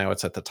bottom, now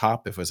it's at the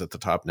top. If it was at the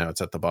top, now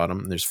it's at the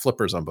bottom. And there's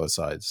flippers on both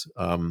sides.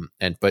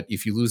 But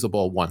if you lose the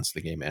ball once,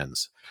 the game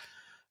ends.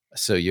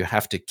 So you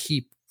have to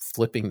keep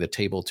flipping the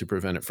table to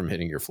prevent it from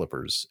hitting your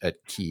flippers at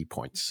key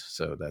points.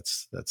 So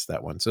that's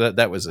that one. So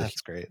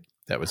that's great.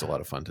 That was a lot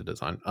of fun to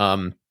design.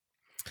 The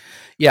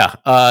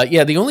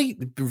only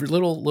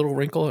little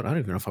wrinkle, and I don't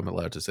even know if I'm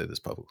allowed to say this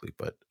publicly,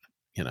 but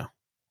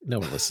no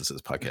one listens to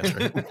this podcast,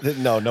 right?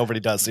 No, nobody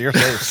does. So you're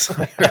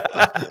safe.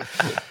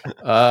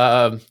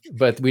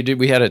 But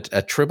we had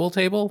a Tribble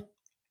table,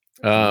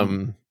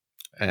 and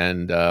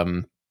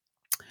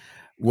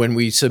when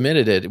we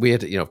submitted it, we had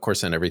to, of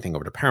course, send everything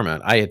over to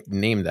Paramount. I had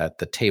named that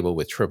the table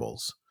with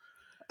Tribbles,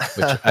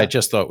 which I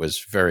just thought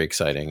was very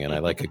exciting, and I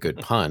like a good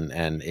pun.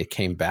 And it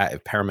came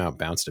back. Paramount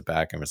bounced it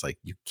back and was like,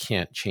 "You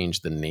can't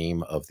change the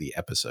name of the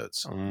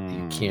episodes.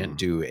 You can't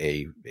do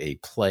a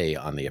play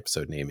on the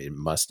episode name. It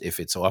must, if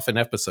it's off an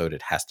episode,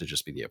 it has to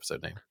just be the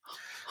episode name."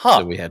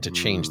 So we had to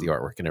change the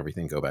artwork and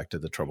everything, go back to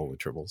the Trouble with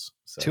Tribbles.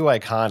 So too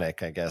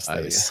iconic, I guess.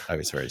 I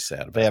was very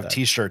sad about They have that.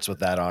 T-shirts with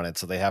that on it,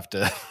 so they have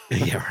to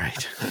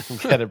right.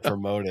 get it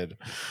promoted.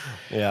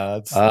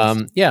 Yeah,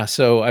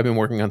 so I've been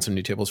working on some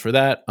new tables for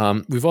that.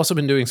 We've also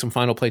been doing some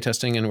final play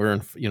testing, and we're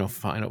in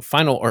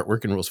final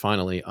artwork and rules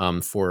finally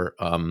for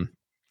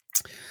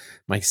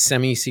my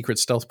semi-secret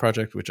stealth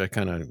project, which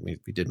we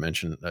did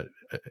mention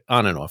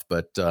on and off,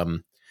 but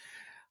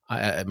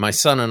my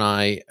son and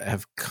I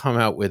have come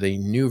out with a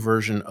new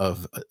version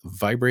of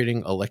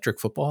vibrating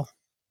electric football.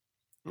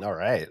 All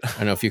right. I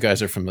don't know if you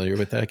guys are familiar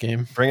with that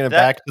game. Bringing it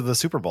back to the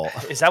Super Bowl.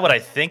 Is that what I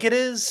think it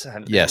is?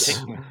 Yes.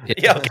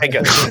 Yeah, okay,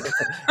 good.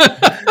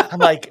 I'm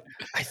like,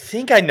 I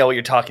think I know what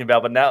you're talking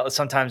about, but now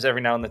sometimes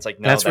every now and then it's like,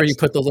 no. That's where you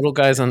put the little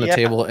guys on the Yeah.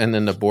 table and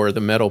then the board,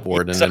 the metal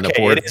board, and It's then the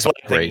okay, board it is what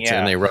I'm thinking, vibrates yeah.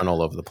 and they run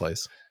all over the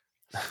place.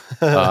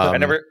 I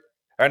remember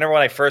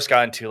when I first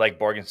got into like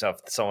board game stuff,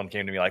 someone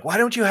came to me like, why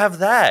don't you have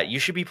that? You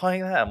should be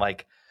playing that. I'm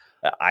like,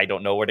 I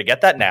don't know where to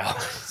get that now.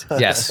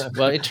 Yes.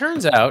 Well, it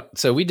turns out,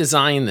 so we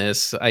designed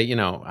this. I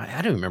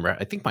don't remember.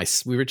 I think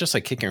we were just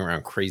like kicking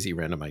around crazy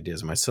random ideas.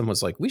 And my son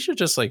was like, we should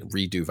just like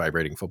redo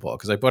vibrating football.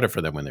 Cause I bought it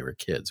for them when they were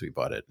kids. We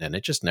bought it and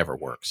it just never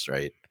works,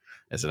 right?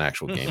 As an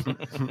actual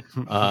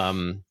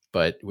game.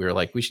 But we were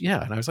like,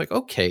 and I was like,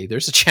 okay,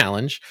 there's a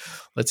challenge.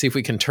 Let's see if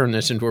we can turn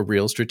this into a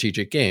real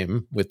strategic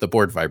game with the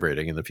board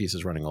vibrating and the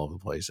pieces running all over the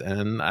place.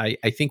 And I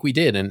think we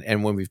did.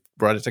 And when we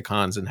brought it to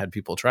cons and had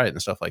people try it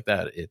and stuff like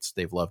that,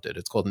 they've loved it.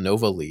 It's called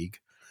Nova League.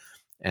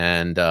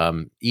 And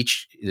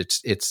it's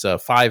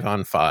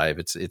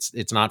 5-on-5.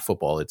 It's not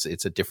football. It's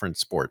a different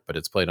sport, but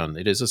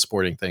it is a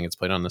sporting thing. It's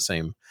played on the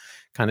same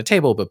kind of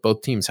table, but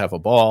both teams have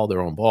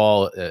their own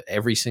ball.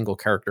 Every single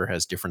character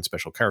has different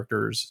special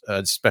powers.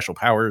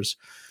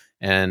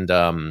 And,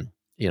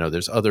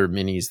 there's other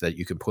minis that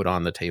you can put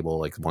on the table.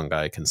 Like one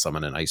guy can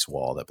summon an ice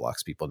wall that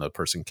blocks people. Another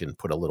person can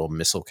put a little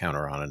missile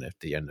counter on it at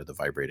the end of the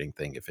vibrating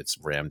thing. If it's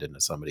rammed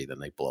into somebody, then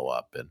they blow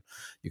up, and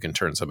you can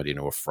turn somebody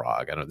into a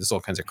frog. I don't know. There's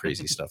all kinds of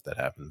crazy stuff that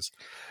happens.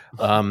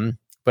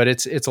 But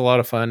it's a lot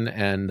of fun.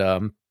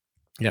 And,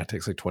 it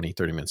takes like 20,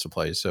 30 minutes to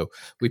play. So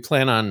we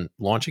plan on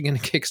launching in a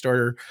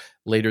Kickstarter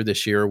later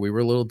this year. We were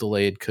a little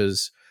delayed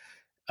because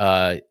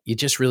you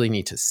just really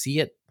need to see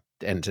it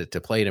and to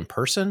play it in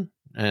person.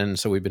 And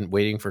so we've been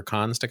waiting for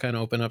cons to kind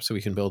of open up so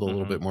we can build a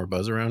little bit more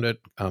buzz around it,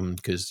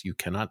 because you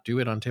cannot do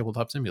it on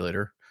Tabletop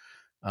Simulator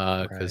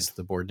because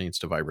the board needs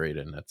to vibrate.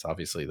 And that's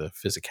obviously the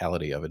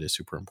physicality of it is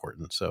super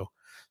important. So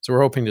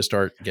we're hoping to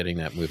start getting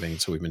that moving.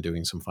 So we've been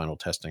doing some final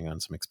testing on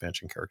some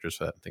expansion characters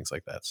for that and things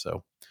like that.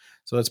 So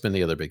that's been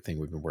the other big thing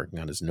we've been working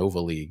on is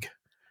Nova League.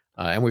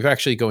 And we've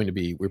actually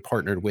we're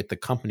partnered with the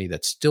company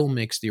that still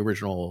makes the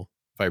original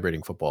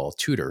vibrating football,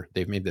 Tudor.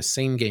 They've made the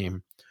same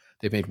game.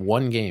 They've made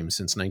one game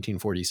since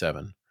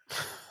 1947.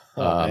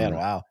 Oh man,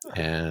 wow.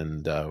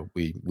 And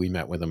we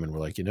met with them and we're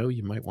like,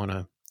 you might want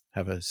to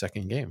have a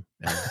second game.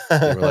 And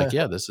they were like,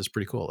 yeah, this is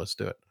pretty cool. Let's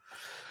do it.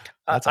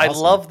 That's I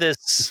awesome. love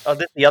this.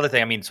 The other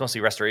thing, I mean, it's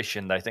mostly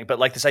restoration, I think, but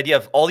like this idea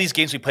of all these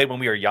games we played when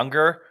we were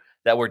younger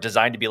that were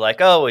designed to be like,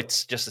 oh,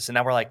 it's just this. And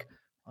now we're like,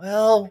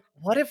 well,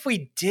 what if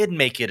we did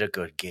make it a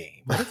good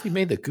game? What if we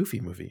made the Goofy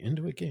movie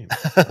into a game?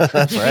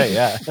 That's right.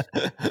 Yeah.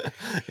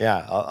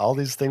 Yeah. All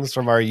these things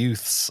from our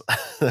youths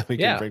that we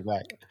can bring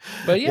back.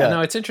 But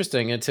no, it's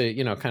interesting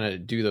to, kind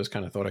of do those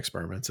kind of thought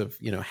experiments of,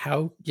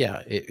 how,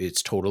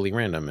 it's totally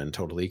random and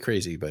totally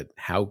crazy, but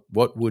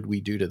what would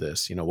we do to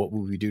this? What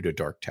would we do to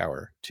Dark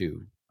Tower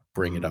to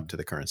bring it up to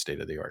the current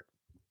state of the art?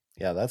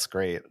 Yeah, that's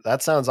great.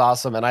 That sounds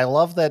awesome. And I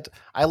love that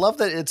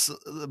it's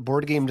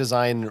board game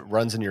design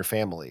runs in your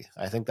family.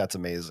 I think that's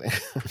amazing.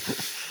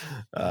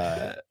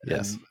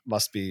 Yes.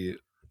 Must be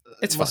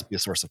a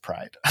source of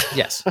pride.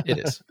 Yes, it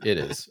is. It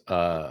is.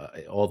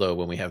 Although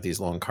when we have these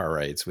long car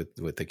rides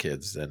with the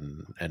kids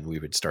and we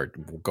would start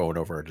going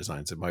over our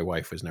designs, and my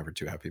wife was never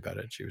too happy about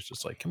it. She was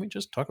just like, can we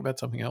just talk about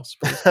something else,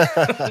 please?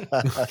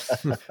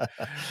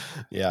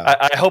 Yeah.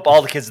 I hope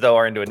all the kids though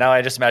are into it. Now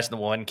I just imagine the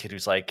one kid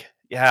who's like,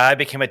 yeah, I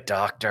became a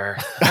doctor.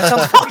 That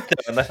sounds like them.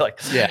 And they're like,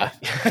 yeah.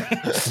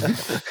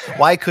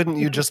 Why couldn't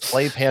you just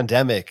play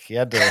Pandemic? You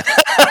had to.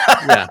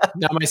 Yeah.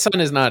 Now my son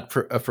is not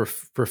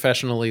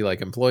professionally like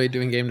employed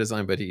doing game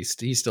design, but he's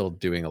still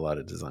doing a lot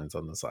of designs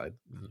on the side.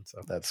 So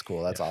that's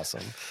cool. That's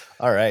awesome.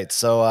 All right.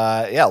 So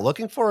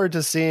looking forward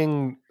to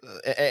seeing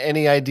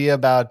any idea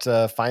about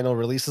final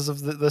releases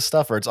of this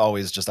stuff, or it's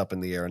always just up in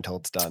the air until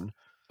it's done.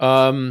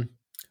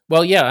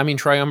 Well, yeah. I mean,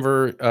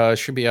 Triumvir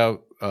should be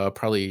out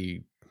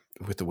probably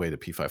with the way the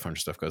P500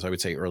 stuff goes. I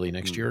would say early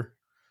next year.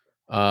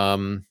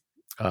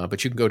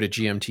 But you can go to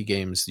GMT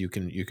Games. You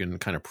can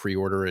kind of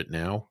pre-order it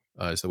now.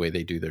 Is the way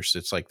they do their.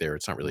 It's like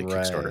it's not really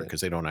Kickstarter because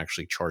they don't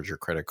actually charge your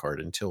credit card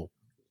until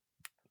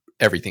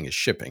everything is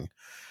shipping,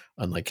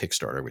 unlike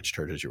Kickstarter, which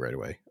charges you right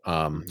away.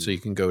 So you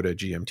can go to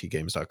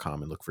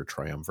gmtgames.com and look for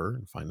Triumvir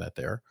and find that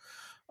there.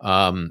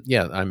 I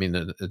mean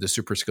the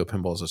Super Skill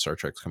Pinballs of Star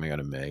Trek's coming out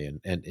in May, and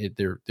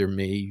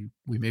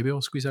we may be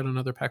able to squeeze out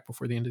another pack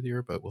before the end of the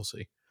year, but we'll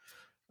see.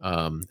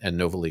 And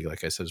Nova League,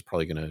 like I said, is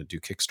probably going to do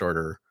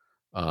Kickstarter,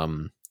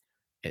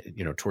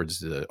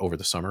 towards over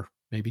the summer,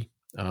 maybe.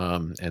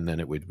 And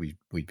then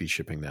we'd be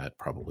shipping that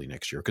probably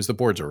next year because the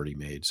board's already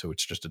made. So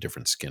it's just a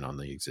different skin on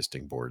the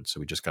existing board. So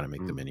we just got to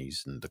make the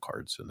minis and the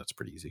cards, and that's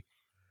pretty easy.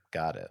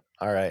 Got it.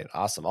 All right.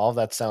 Awesome. All of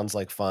that sounds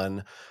like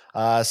fun.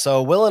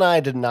 So Will and I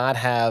did not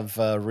have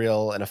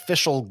an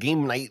official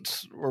game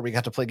night where we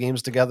got to play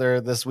games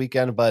together this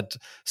weekend, but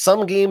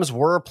some games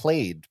were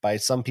played by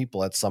some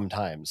people at some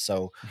time.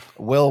 So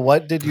Will,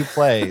 what did you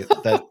play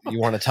that you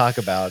want to talk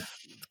about?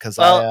 Because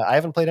I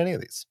haven't played any of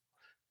these.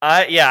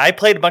 I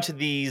played a bunch of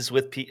these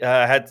with.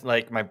 I had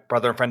like my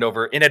brother and friend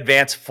over in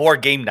advance for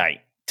game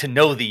night to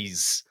know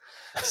these.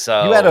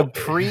 So You had a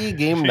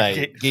pre-game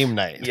night. Game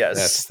night.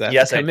 Yes, That's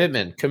yes,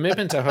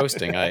 commitment to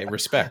hosting. I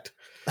respect.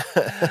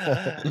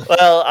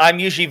 Well, I'm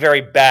usually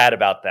very bad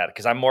about that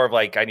because I'm more of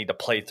like I need to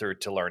play through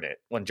to learn it.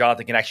 When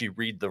Jonathan can actually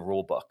read the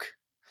rule book,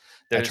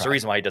 there's a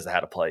reason why he doesn't know how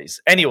to play.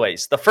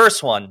 Anyways, the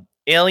first one,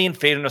 Alien: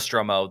 Fate of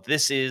Nostromo.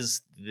 This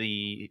is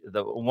the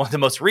one of the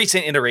most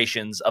recent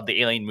iterations of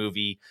the Alien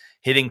movie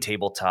hitting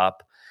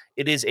tabletop.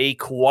 It is a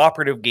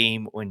cooperative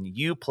game when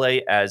you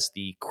play as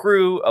the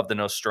crew of the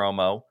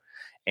Nostromo,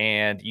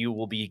 and you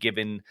will be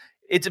given.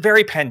 It's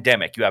very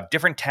pandemic. You have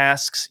different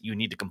tasks you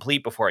need to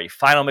complete before a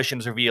final mission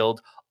is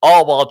revealed,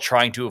 all while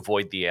trying to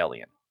avoid the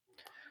alien.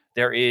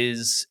 There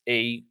is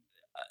I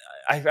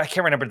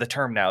can't remember the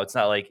term now. It's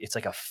not like it's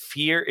like a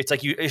fear. It's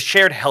like a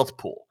shared health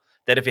pool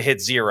that if it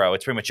hits 0,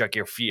 it's pretty much like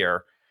your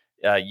fear.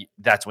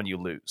 That's when you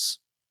lose.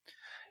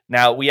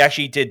 Now, we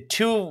actually did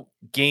 2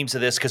 games of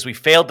this because we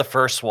failed the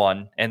first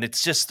one, and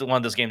it's just one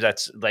of those games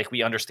that's like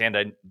we understand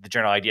the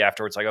general idea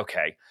afterwards. Like,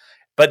 okay.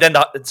 But then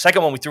the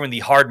second one, we threw in the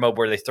hard mode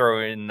where they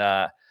throw in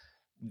a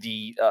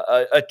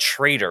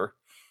traitor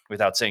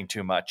without saying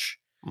too much.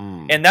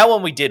 And that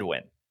one we did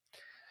win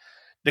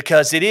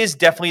because it is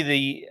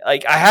definitely I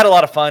had a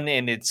lot of fun,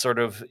 and it's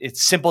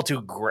simple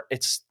to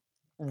it's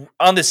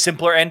on the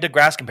simpler end to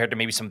grasp compared to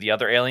maybe some of the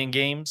other Alien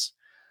games.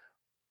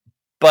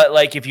 But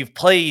like if you've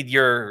played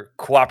your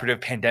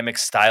cooperative pandemic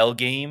style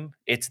game,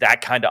 it's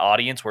that kind of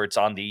audience where it's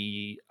on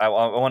the I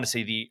want to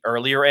say the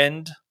earlier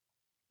end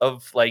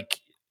of like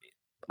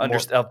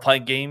of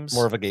playing games.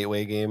 More of a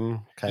gateway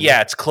game.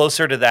 Yeah, it's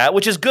closer to that,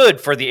 which is good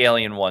for the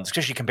Alien ones,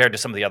 especially compared to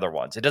some of the other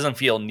ones. It doesn't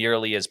feel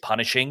nearly as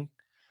punishing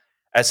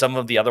as some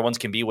of the other ones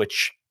can be,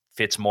 which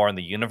fits more in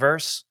the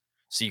universe.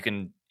 So you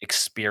can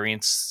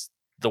experience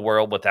the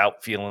world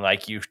without feeling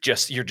like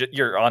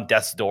you're on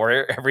death's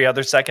door every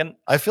other second.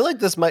 I feel like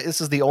this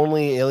is the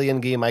only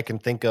Alien game I can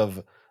think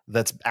of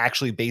that's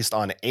actually based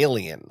on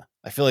Alien.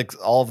 I feel like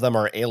all of them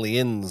are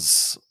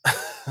aliens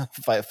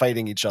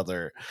fighting each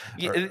other.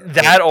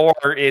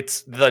 Or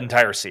it's the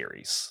entire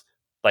series,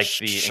 like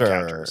the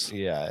encounters.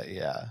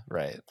 Yeah,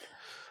 right.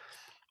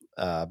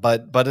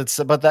 But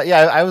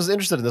I was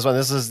interested in this one.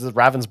 This is the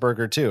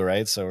Ravensburger too,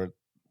 right? So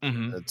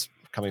it's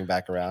coming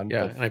back around.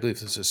 Yeah, and I believe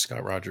this is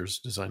Scott Rogers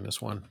designed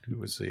this one, who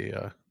was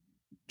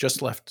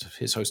just left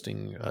his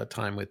hosting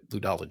time with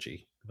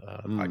Ludology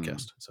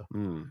podcast. So.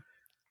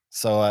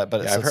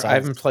 I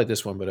haven't played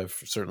this one, but I've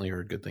certainly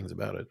heard good things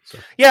about it. So.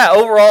 Yeah,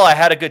 overall, I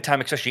had a good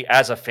time, especially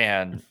as a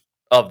fan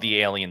of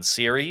the Alien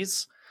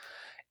series.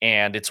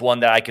 And it's one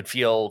that I could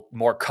feel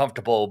more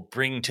comfortable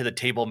bringing to the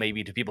table,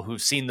 maybe to people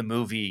who've seen the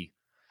movie.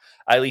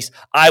 At least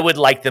I would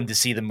like them to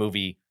see the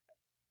movie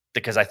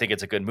because I think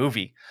it's a good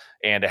movie.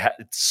 And it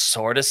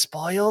sort of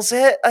spoils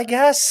it, I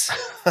guess.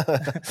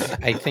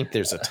 I think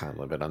there's a time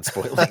limit on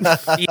spoiling.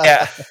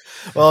 Yeah.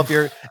 Well, if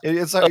you're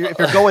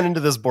going into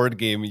this board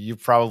game, you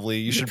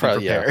should be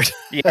prepared.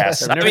 Yeah.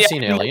 Yes. I've never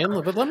seen Alien,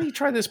 but let me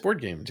try this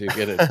board game to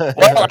get it.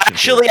 Well,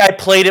 actually, I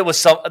played it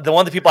with the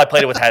one of the people I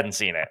played it with hadn't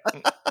seen it.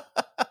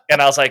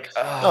 And I was like,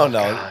 oh no,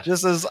 God.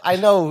 Just as I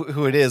know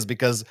who it is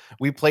because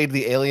we played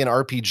the Alien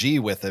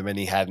RPG with him and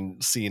he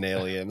hadn't seen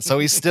Alien. So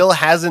he still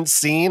hasn't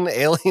seen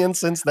Alien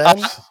since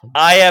then.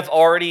 I have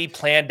already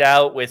planned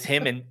out with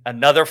him and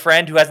another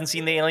friend who hasn't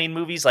seen the Alien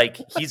movies. Like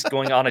he's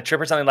going on a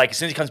trip or something. Like as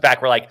soon as he comes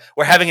back,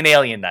 we're having an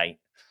Alien night.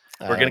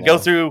 We're going to go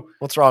through.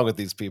 What's wrong with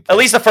these people? At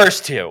least the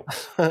first 2.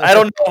 I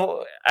don't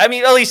know. I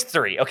mean, at least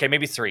 3. Okay,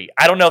 maybe 3.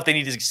 I don't know if they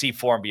need to see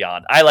 4 and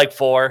beyond. I like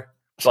 4.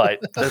 But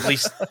at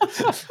least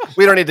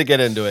we don't need to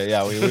get into it.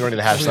 Yeah, we don't need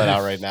to hash that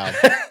out right now.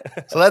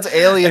 So that's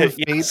Alien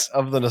Fate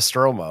of the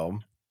Nostromo.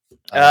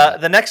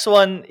 The next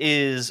one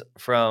is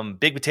from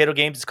Big Potato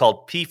Games. It's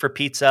called P for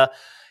Pizza.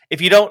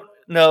 If you don't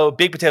know,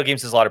 Big Potato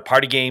Games has a lot of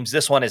party games.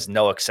 This one is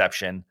no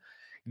exception.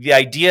 The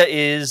idea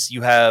is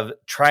you have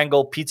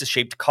triangle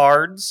pizza-shaped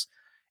cards,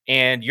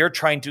 and you're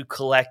trying to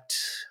collect,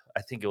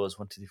 I think it was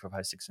 1, 2, 3, 4,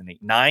 5, 6, 7, 8,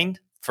 9,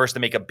 first to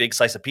make a big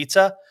slice of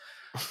pizza.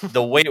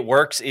 The way it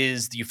works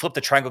is you flip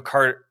the triangle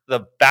card,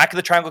 the back of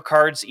the triangle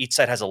cards, each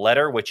side has a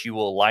letter, which you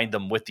will align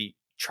them with the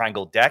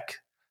triangle deck.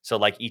 So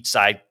like each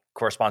side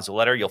corresponds to a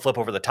letter. You'll flip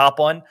over the top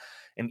one,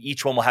 and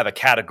each one will have a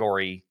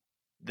category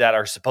that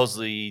are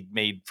supposedly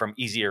made from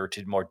easier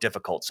to more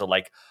difficult. So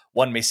like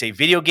one may say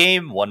video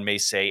game, one may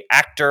say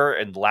actor,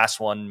 and the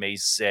last one may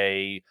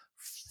say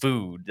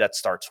food that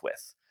starts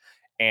with.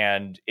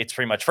 And it's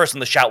pretty much first in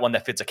the shout one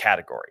that fits a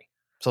category.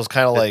 So it's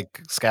kind of like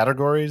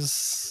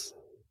categories.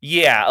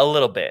 Yeah, a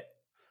little bit.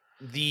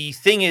 The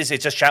thing is,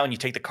 it's just shout when you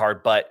take the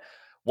card, but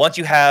once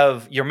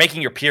you're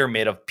making your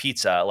pyramid of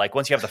pizza, like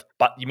once you have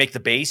you make the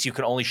base, you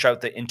can only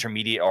shout the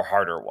intermediate or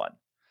harder one.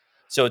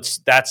 So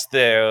that's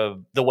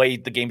the way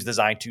the game's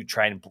designed to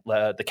try and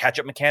the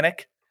catch-up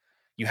mechanic.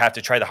 You have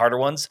to try the harder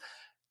ones.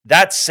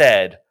 That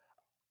said,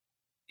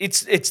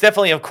 it's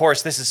definitely, of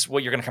course, this is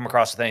what you're going to come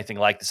across with anything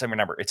like this. And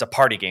remember, it's a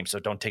party game, so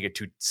don't take it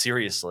too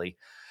seriously.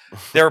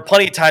 there were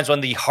plenty of times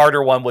when the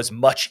harder one was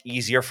much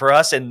easier for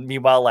us. And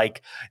meanwhile,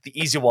 like the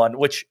easy one,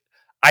 which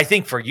I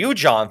think for you,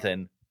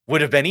 Jonathan,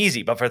 would have been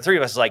easy, but for the three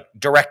of us, like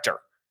director.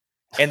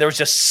 And there was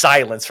just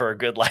silence for a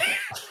good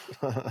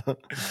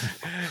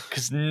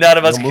because none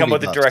of us can come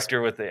with a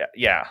director with it.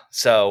 Yeah.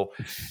 So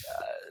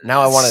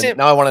now I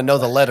want to know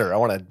the letter. I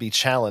want to be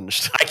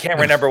challenged. I can't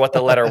remember what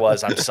the letter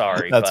was. I'm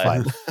sorry. That's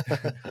fine.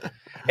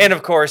 And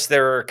of course,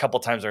 there were a couple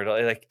times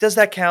where like, does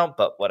that count?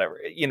 But whatever,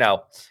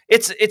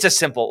 it's a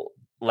simple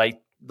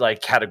like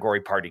category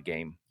party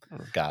game.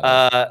 Got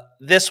it.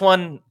 This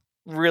one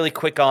really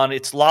quick on.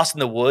 It's Lost in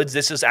the Woods.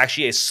 This is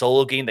actually a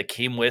solo game that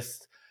came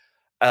with.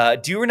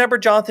 Do you remember,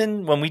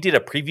 Jonathan, when we did a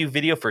preview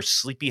video for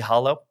Sleepy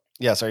Hollow?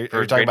 Yes. Are you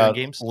talking about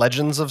games?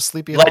 Legends of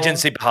Sleepy Hollow? Legends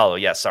of Sleepy Hollow.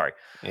 Yeah, sorry.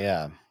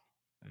 Yeah.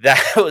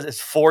 That was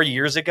 4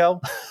 years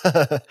ago.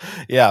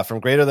 Yeah, from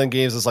Greater Than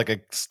Games is like a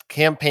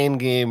campaign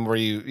game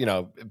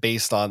where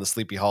based on the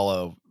Sleepy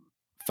Hollow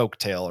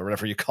folktale or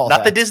whatever you call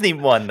Not that. the Disney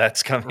one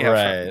that's coming out.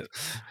 Right.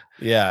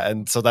 Yeah,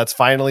 and so that's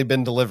finally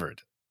been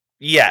delivered.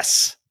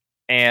 Yes.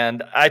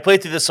 And I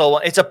played through the solo.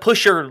 It's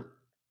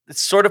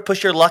sort of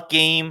push your luck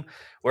game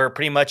where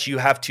pretty much you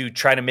have to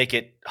try to make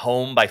it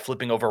home by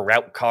flipping over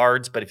route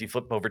cards. But if you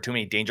flip over too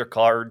many danger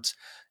cards,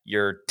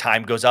 your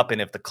time goes up. And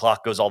if the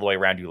clock goes all the way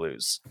around, you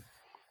lose.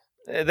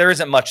 There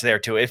isn't much there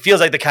to it. It feels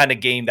like the kind of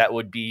game that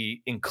would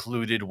be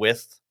included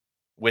with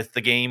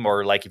the game.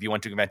 Or like if you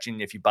went to a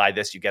convention, if you buy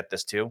this, you get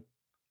this too.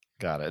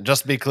 Got it.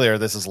 Just to be clear,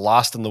 this is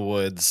Lost in the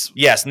Woods.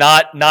 Yes,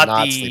 not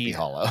the Sleepy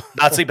Hollow.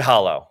 Not Sleepy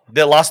Hollow.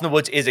 The Lost in the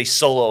Woods is a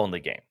solo only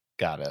game.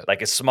 Got it.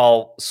 Like a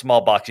small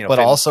box, but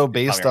also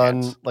based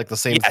on like the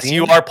same. Yes, theme?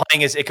 you are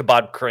playing as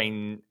Ichabod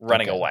Crane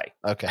running away.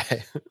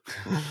 Okay,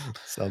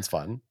 sounds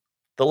fun.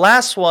 The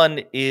last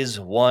one is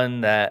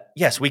one that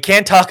we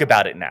can talk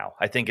about it now.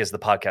 I think is the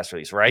podcast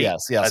release, right?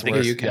 Yes. I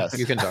think you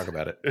can talk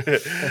about it.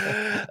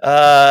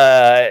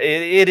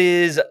 It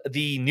is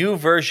the new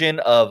version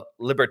of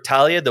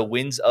Libertalia, The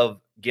Winds of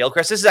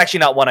Galecrest. This is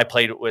actually not one I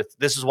played with.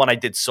 This is one I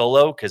did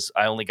solo because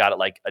I only got it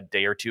like a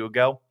day or two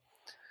ago,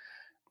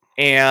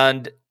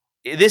 and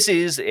this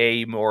is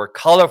a more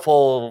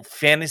colorful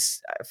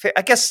fantasy,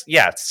 I guess,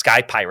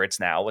 Sky Pirates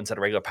now instead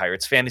of regular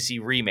pirates, fantasy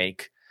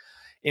remake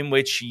in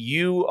which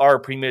you are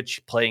pretty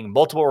much playing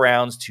multiple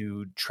rounds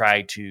to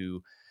try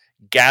to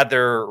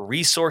gather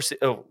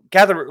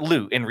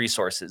loot and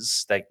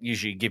resources that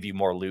usually give you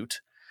more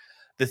loot.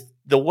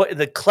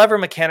 The clever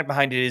mechanic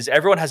behind it is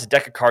everyone has a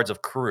deck of cards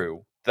of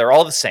crew. They're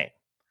all the same.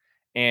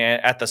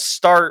 And at the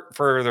start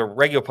for the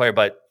regular player,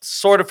 but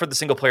sort of for the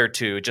single player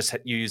too, just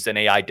you use an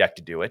AI deck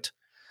to do it.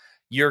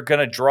 You're going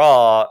to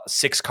draw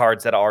 6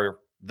 cards that are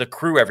the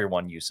crew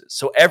everyone uses.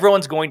 So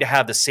everyone's going to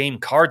have the same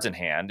cards in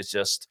hand. It's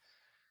just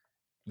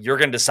you're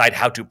going to decide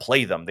how to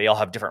play them. They all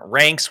have different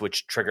ranks,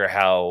 which trigger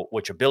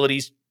which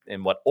abilities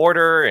in what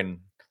order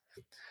and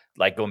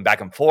like going back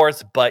and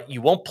forth. But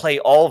you won't play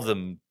all of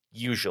them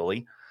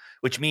usually,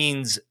 which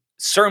means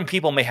certain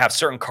people may have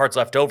certain cards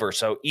left over.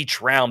 So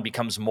each round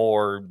becomes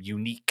more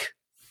unique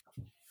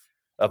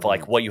of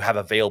like what you have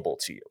available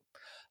to you.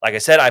 Like I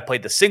said, I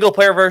played the single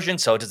player version,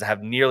 so it doesn't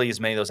have nearly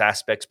as many of those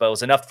aspects, but it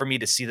was enough for me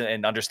to see them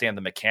and understand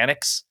the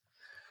mechanics.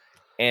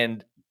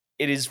 And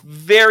it is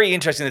very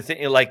interesting to think,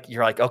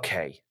 you're like,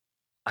 okay,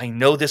 I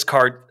know this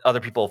card, other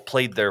people have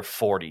played their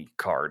 40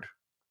 card,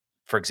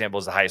 for example,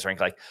 is the highest rank.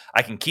 Like,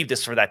 I can keep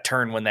this for that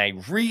turn when they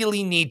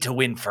really need to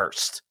win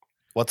first.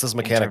 What's this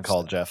mechanic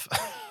called, Jeff?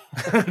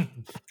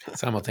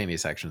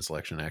 Simultaneous action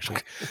selection,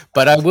 actually.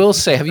 But I will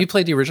say, have you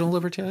played the original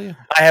Libertalia?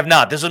 I have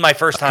not. This was my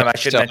first time. I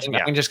should mention.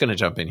 I'm just going to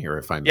jump in here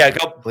if I may. Yeah,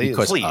 go please.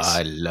 Because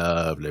I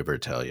love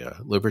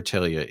Libertalia.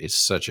 Libertalia is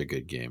such a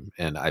good game,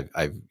 and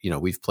I've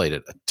we've played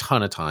it a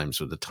ton of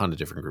times with a ton of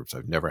different groups.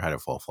 I've never had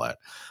it fall flat.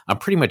 I'm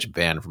pretty much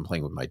banned from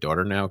playing with my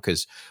daughter now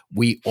because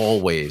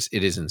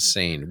it is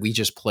insane. We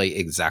just play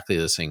exactly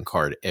the same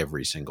card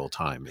every single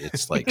time.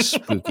 It's like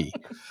spooky,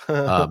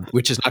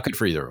 which is not good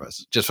for either of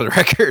us. Just for the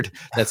record,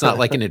 that's not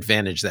like an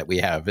advantage that we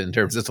have in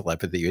terms of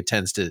telepathy. It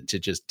tends to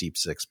just deep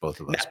six both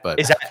of us. But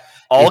is that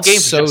all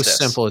games so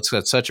simple? It's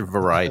got such a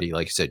variety.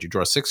 Like you said, you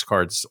draw 6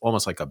 cards,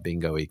 almost like a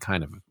bingo-y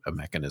kind of a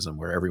mechanism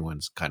where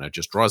everyone's kind of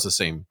just draws the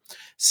same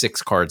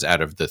 6 cards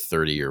out of the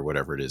 30 or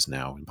whatever it is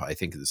now. And I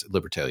think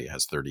Libertalia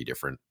has 30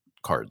 different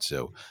cards,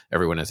 so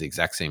everyone has the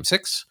exact same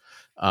 6.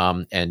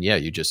 And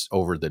you just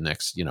over the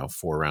next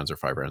 4 rounds or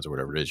 5 rounds or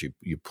whatever it is, you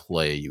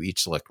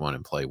each select one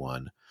and play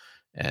one.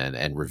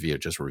 And reveal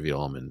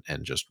them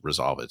and just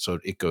resolve it. So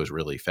it goes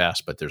really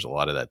fast, but there's a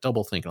lot of that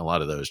double think and a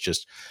lot of those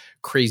just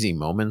crazy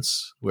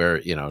moments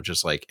where,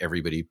 just like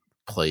everybody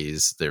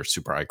plays their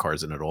super high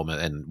cards in it all,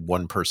 and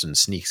one person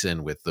sneaks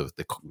in with the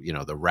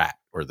rat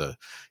or the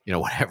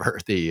whatever,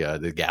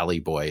 the galley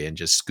boy, and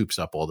just scoops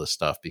up all the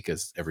stuff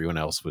because everyone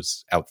else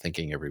was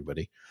outthinking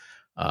everybody.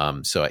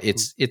 So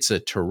it's a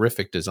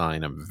terrific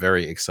design. I'm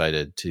very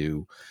excited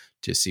to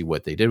see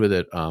what they did with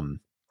it.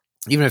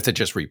 even if they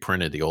just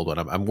reprinted the old one,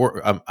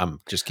 I'm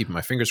just keeping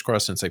my fingers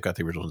crossed since they've got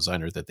the original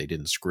designer that they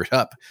didn't screw it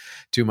up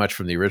too much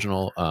from the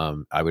original.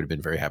 I would have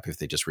been very happy if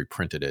they just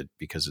reprinted it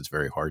because it's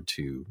very hard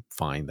to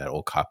find that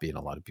old copy, and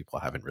a lot of people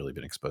haven't really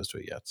been exposed to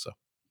it yet. So,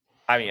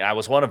 I mean, I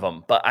was one of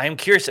them, but I'm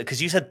curious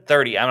because you said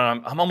 30.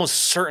 I'm almost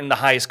certain the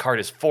highest card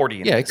is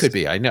 40. Yeah, it could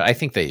be. I know. I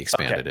think they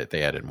expanded it.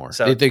 They added more.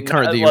 So, the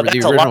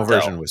original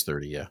version was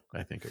 30. Yeah,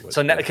 I think it was.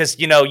 So now, because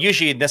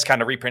usually in this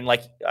kind of reprint,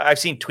 like I've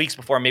seen tweaks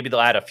before, maybe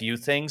they'll add a few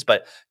things,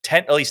 but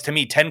 10, at least to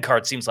me, 10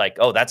 cards seems like,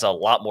 oh, that's a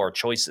lot more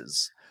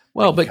choices.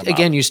 Well, but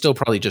again, you still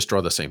probably just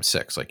draw the same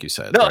 6, like you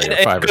said. No, right?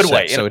 in a good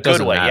way. So it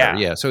doesn't matter.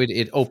 Yeah. So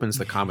it opens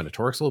the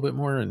combinatorics a little bit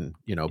more, and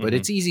but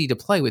it's easy to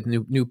play with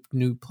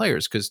new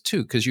players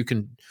because you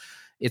can.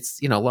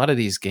 It's a lot of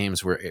these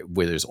games where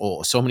there's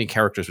so many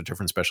characters with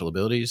different special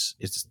abilities.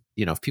 It's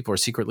if people are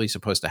secretly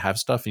supposed to have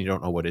stuff and you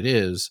don't know what it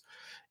is,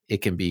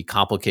 it can be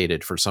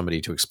complicated for somebody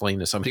to explain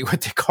to somebody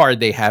what the card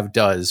they have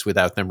does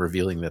without them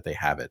revealing that they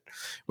have it.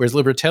 Whereas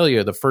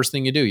Libertalia, the first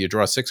thing you do, you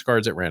draw 6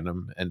 cards at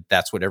random, and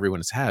that's what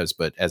everyone has.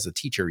 But as a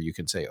teacher, you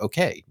can say,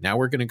 okay, now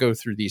we're going to go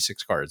through these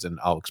 6 cards and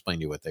I'll explain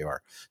to you what they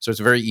are. So it's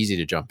very easy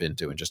to jump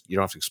into, and you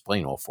don't have to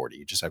explain all 40.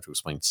 You just have to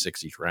explain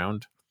 6 each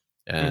round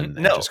and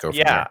just go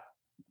from there.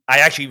 I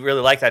actually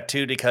really like that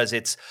too, because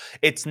it's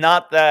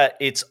not that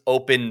it's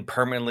open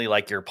permanently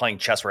like you're playing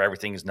chess where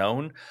everything is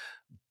known,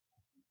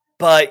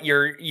 but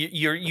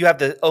you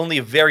have only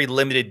a very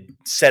limited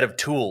set of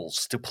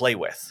tools to play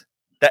with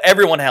that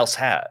everyone else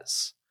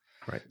has.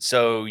 Right.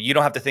 So you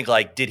don't have to think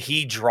like, did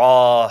he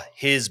draw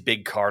his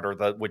big card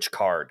or which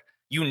card?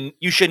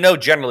 You should know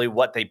generally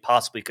what they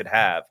possibly could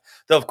have.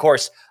 Though, of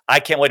course,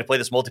 I can't wait to play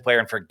this multiplayer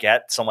and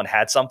forget someone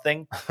had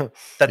something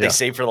that they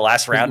saved for the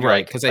last round.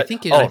 Right, because I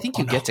think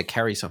you get to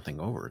carry something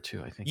over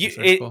too. I think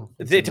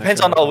it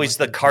depends on always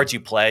the cards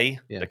you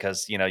play,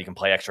 because you can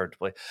play extra to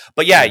play.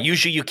 But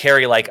usually you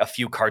carry like a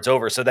few cards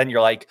over. So then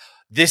you're like,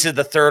 this is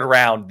the third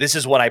round. This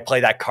is when I play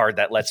that card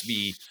that lets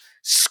me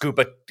scoop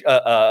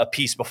a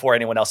piece before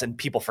anyone else, and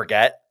people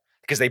forget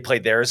because they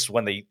played theirs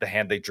when the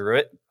hand they drew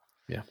it.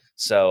 Yeah.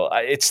 So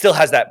it still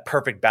has that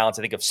perfect balance,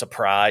 I think, of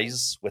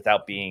surprise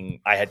without being,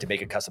 I had to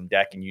make a custom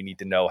deck and you need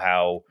to know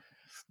how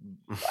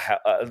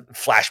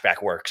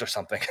flashback works or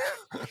something.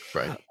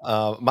 Right.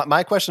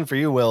 My question for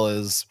you, Will,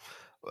 is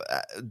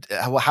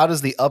how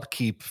does the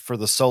upkeep for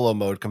the solo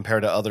mode compare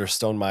to other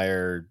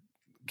Stonemaier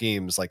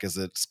games? Like, is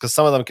it, because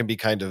some of them can be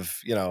kind of,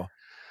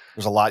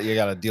 there's a lot you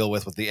got to deal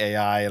with the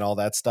AI and all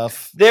that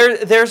stuff.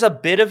 There's a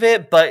bit of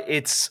it, but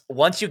it's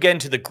once you get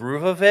into the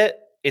groove of it,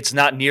 it's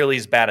not nearly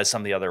as bad as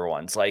some of the other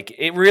ones. Like,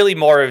 it really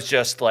more is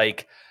just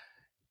like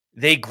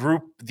they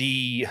group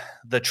the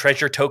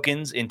treasure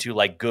tokens into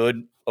like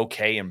good,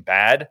 okay, and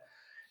bad.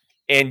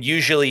 And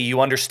usually you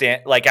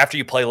understand, like after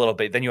you play a little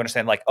bit, then you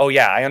understand like, oh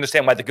yeah, I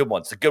understand why the good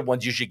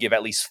ones usually give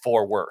at least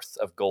 4 worth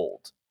of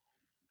gold.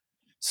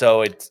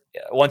 So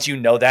once you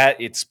know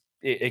that,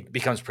 it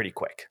becomes pretty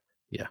quick.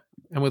 Yeah.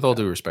 And with all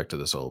due respect to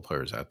the solo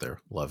players out there,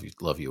 love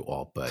you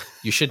all, but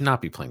you should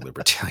not be playing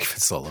Libertalia for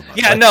solo mode.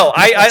 Yeah, no,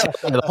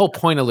 the whole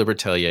point of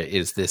Libertalia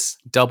is this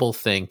double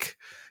think,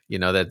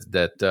 what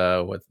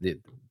the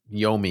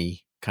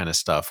Yomi kind of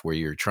stuff where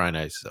you're trying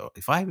to, so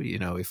if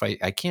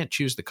I can't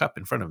choose the cup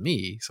in front of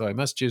me, so I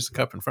must choose the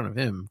cup in front of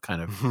him,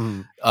 kind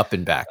of up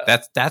and back.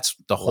 That's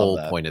the whole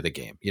point of the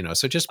game,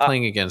 So just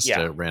playing against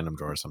a random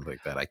draw or something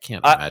like that, I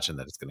can't imagine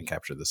that it's going to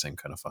capture the same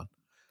kind of fun.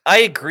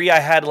 I agree.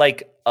 I had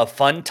like a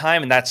fun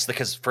time, and that's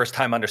because first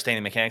time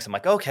understanding mechanics, I'm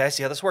like, okay, I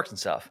see how this works and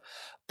stuff.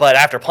 But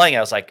after playing it,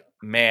 I was like,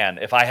 man,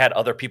 if I had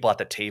other people at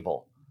the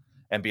table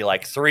and be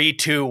like 3,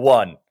 2,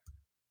 1,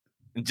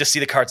 and just see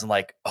the cards and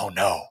like, oh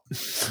no,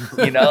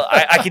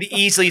 I could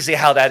easily see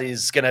how that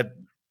is gonna,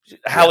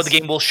 the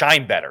game will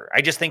shine better.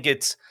 I just think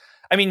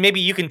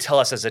maybe you can tell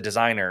us as a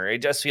designer. I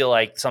just feel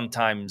like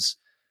sometimes,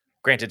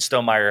 granted,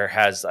 Stonemaier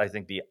has, I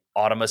think, the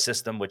Automa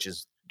system, which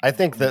is. I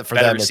think that for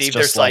them, it's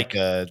just like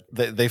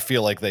they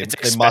feel like they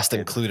must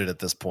include it at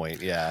this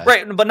point. Yeah.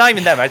 Right. But not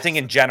even them. I think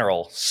in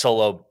general,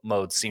 solo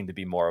modes seem to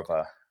be more of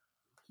a.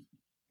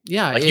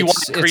 Yeah, like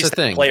it's a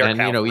thing. And,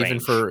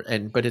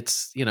 even but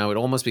it's, it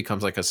almost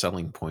becomes like a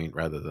selling point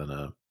rather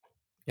than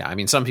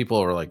some people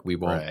are like, we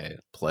won't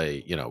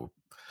play,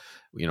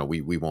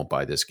 we won't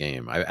buy this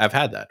game. I've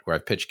had that where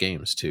I've pitched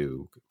games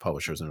to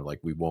publishers and they're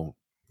like, we won't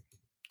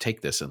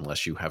take this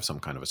unless you have some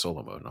kind of a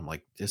solo mode. And I'm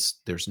like,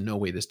 there's no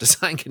way this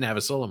design can have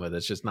a solo mode.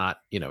 That's just not,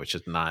 it's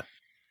just not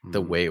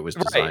the way it was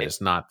designed. Right. It's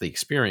not the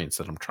experience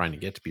that I'm trying to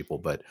get to people,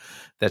 but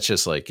that's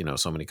just like,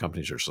 so many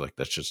companies are just like,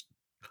 let's just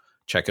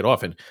check it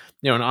off. And,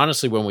 and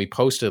honestly, when we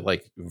posted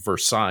like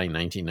Versailles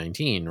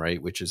 1919,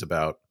 right, which is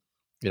about,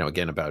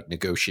 again, about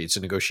it's a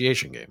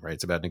negotiation game, right?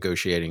 It's about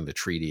negotiating the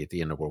treaty at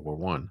the end of World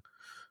War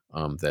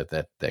I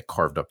that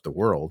carved up the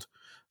world.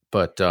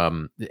 But,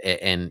 one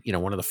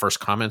of the first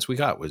comments we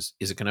got was,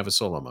 is it going to have a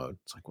solo mode?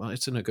 It's like, well,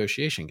 it's a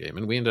negotiation game.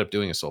 And we ended up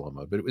doing a solo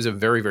mode, but it was a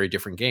very, very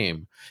different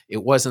game.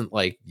 It wasn't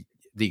like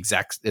the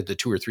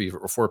 2 or 3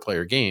 or 4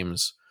 player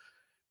games,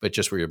 but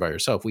just where you're by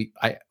yourself.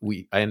 I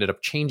ended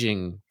up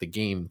changing the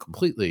game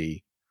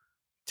completely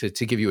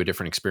to give you a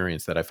different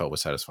experience that I felt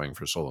was satisfying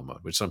for solo mode,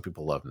 which some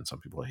people loved and some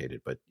people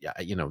hated. But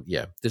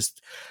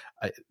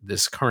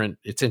this current,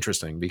 it's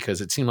interesting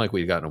because it seemed like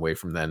we'd gotten away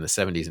from that in the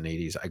 70s and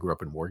 80s. I grew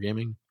up in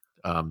wargaming,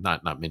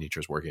 not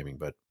miniatures wargaming,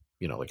 but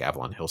like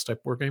Avalon Hills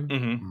type wargaming.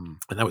 Mm-hmm.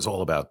 And that was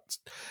all about,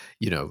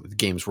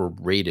 games were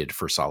rated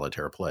for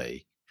solitaire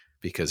play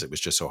because it was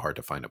just so hard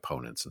to find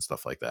opponents and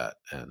stuff like that.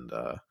 And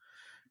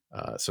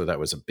so that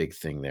was a big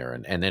thing there.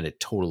 And then it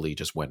totally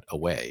just went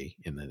away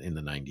in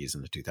the 90s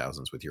and the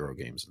 2000s with Euro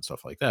games and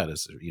stuff like that.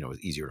 As it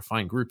was easier to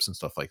find groups and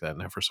stuff like that.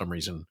 And for some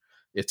reason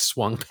it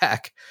swung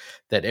back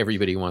that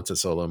everybody wants a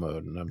solo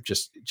mode. And I'm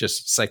just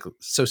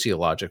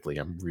sociologically,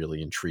 I'm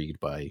really intrigued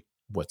by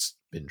what's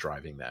been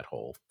driving that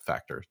whole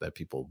factor that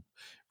people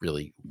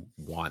really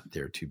want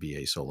there to be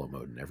a solo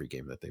mode in every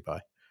game that they buy.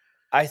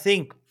 I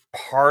think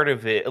part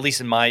of it, at least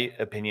in my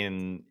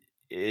opinion,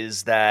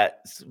 is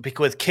that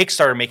with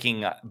Kickstarter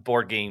making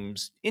board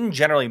games in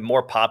generally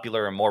more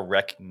popular and more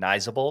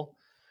recognizable,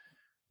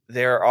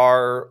 there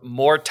are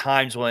more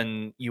times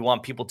when you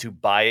want people to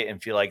buy it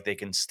and feel like they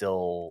can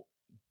still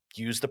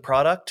use the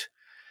product.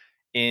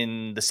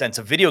 In the sense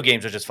of video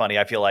games, which is funny,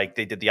 I feel like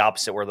they did the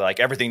opposite where they're like,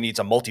 everything needs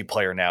a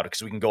multiplayer now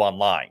because we can go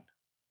online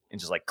and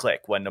just like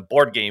click. When a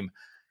board game,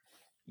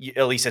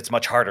 at least it's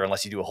much harder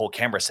unless you do a whole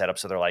camera setup.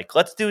 So they're like,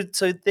 let's do it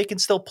so they can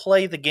still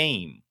play the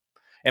game.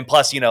 And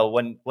plus,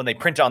 when they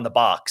print on the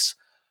box,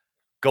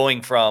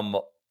 going from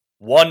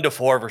 1 to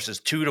 4 versus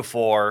 2 to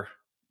 4,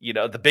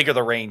 the bigger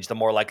the range, the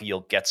more likely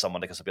you'll get someone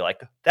because they'll be like,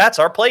 that's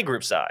our play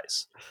group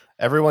size.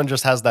 Everyone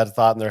just has that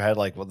thought in their head,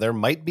 like, well, there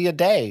might be a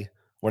day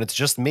when it's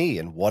just me,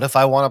 and what if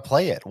I want to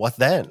play it? What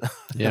then?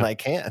 Yeah. And I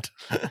can't.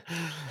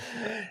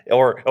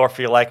 or if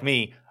you're like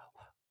me,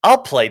 I'll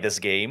play this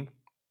game.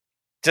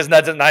 Just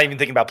not even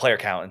thinking about player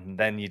count, and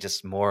then you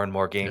just more and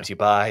more games you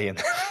buy,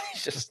 and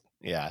just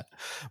yeah.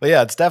 But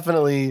yeah, it's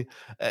definitely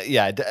the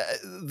idea.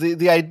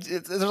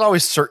 There's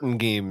always certain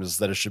games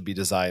that it should be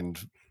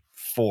designed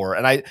for,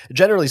 and I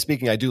generally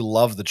speaking, I do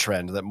love the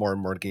trend that more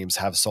and more games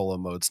have solo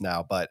modes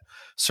now. But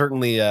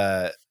certainly,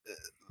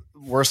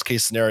 worst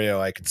case scenario,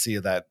 I could see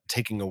that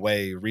taking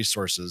away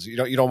resources. You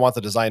don't want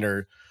the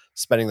designer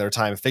spending their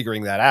time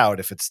figuring that out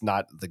if it's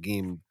not the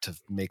game to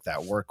make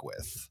that work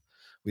with.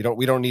 We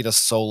don't need a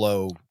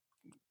solo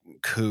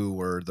coup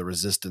or the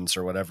resistance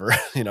or whatever.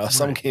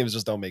 Some games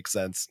just don't make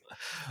sense.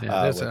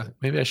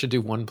 Maybe I should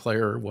do one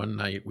player, one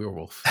night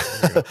werewolf.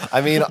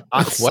 I mean,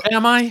 what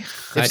am I?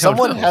 If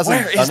someone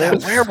hasn't done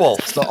it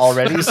werewolf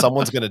already,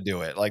 someone's going to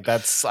do it. Like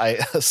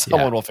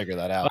someone will figure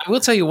that out. I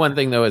will tell you one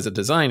thing though, as a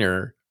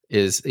designer,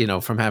 is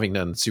from having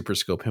done Super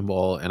Skill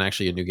Pinball and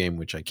actually a new game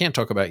which I can't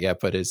talk about yet,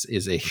 but is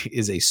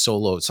a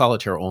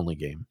solitaire only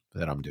game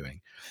that I'm doing.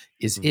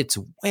 It's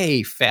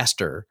way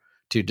faster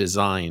to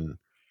design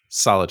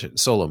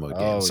solo mode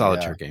games,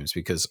 solitaire games,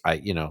 because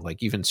I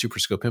like even Super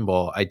Skill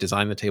Pinball, I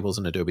design the tables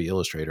in Adobe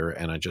Illustrator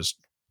and I just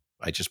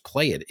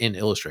play it in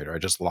Illustrator. I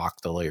just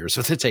lock the layers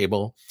of the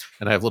table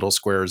and I have little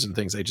squares and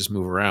things I just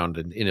move around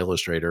in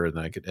Illustrator, and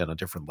then I could add a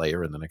different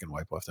layer and then I can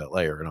wipe off that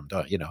layer and I'm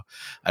done.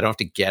 I don't have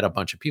to get a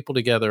bunch of people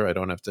together. I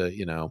don't have to,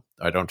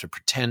 I don't have to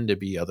pretend to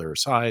be other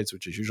sides,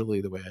 which is usually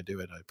the way I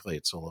do it. I play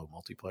it solo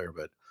multiplayer,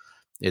 but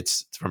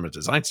it's from a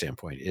design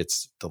standpoint,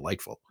 it's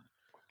delightful.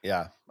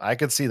 Yeah, I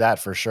could see that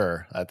for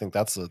sure. I think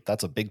that's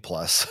a big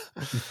plus.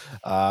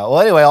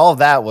 Well, anyway, all of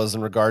that was in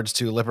regards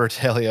to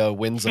Libertalia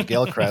Winds of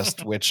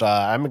Galecrest, which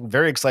I'm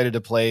very excited to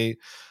play.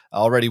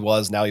 Already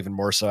was, now even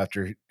more so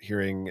after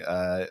hearing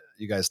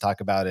you guys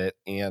talk about it.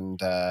 And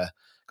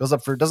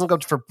doesn't go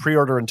for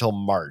pre-order until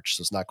March,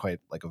 so it's not quite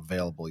like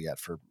available yet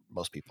for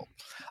most people.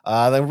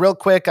 Then real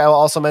quick, I will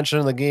also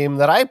mention the game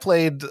that I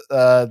played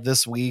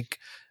this week,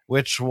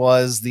 which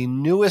was the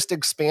newest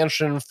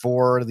expansion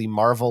for the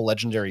Marvel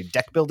Legendary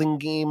deck building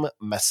game,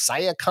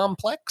 Messiah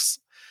Complex.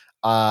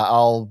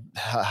 I'll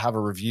have a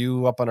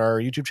review up on our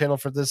YouTube channel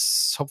for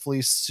this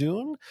hopefully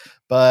soon.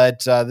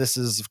 But this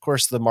is, of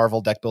course, the Marvel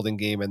deck building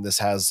game, and this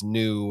has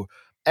new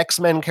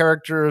X-Men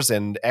characters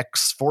and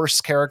X-Force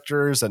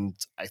characters, and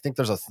I think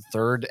there's a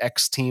third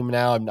X team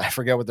now. I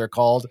forget what they're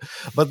called,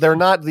 but they're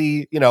not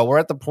we're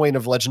at the point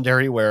of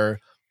Legendary where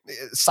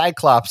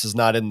Cyclops is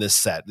not in this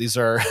set. These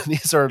are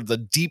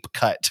the deep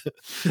cut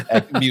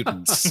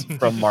mutants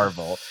from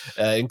Marvel,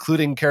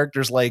 including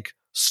characters like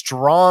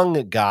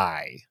Strong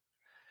Guy.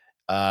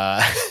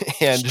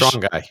 And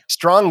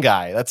Strong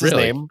Guy. That's his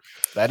name.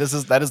 That is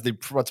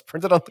what's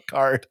printed on the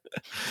card.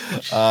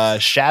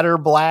 Shatter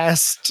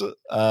Blast.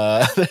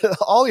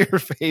 All your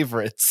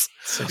favorites.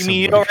 You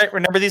mean you don't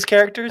remember these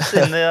characters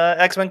in the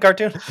X-Men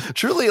cartoon?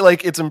 Truly,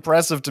 it's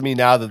impressive to me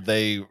now that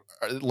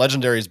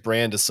Legendary's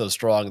brand is so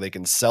strong they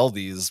can sell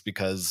these,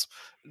 because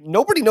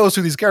nobody knows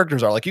who these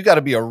characters are. You got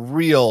to be a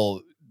real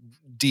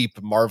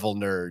deep Marvel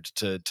nerd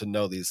to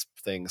know these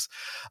things.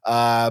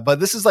 But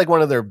this is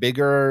one of their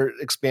bigger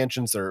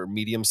expansions. They're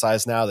medium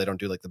sized now. They don't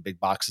do the big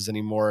boxes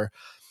anymore.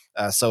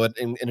 So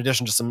in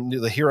addition to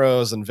the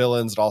heroes and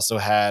villains, it also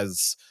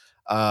has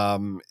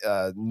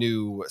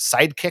new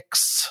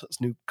sidekicks,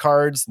 new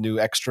cards, new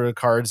extra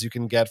cards you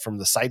can get from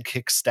the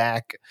sidekick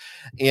stack.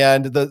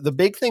 And the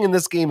big thing in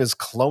this game is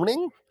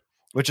cloning,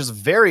 which is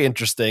very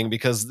interesting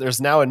because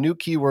there's now a new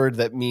keyword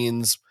that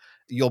means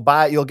you'll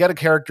get a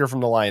character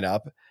from the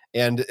lineup,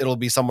 and it'll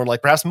be someone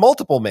like perhaps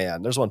Multiple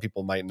Man. There's one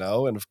people might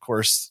know, and of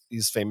course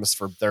he's famous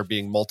for there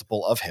being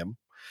multiple of him.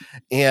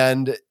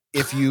 And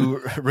if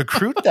you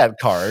recruit that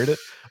card,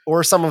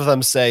 or some of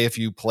them say if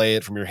you play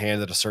it from your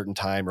hand at a certain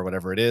time or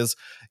whatever it is,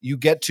 you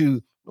get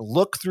to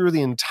look through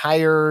the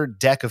entire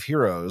deck of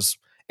heroes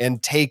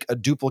and take a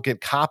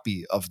duplicate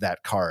copy of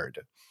that card.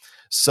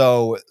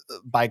 So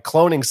by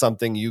cloning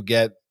something, you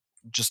get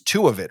just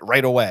 2 of it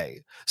right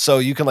away. So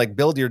you can like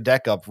build your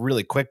deck up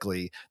really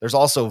quickly. There's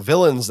also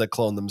villains that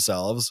clone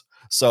themselves.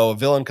 So a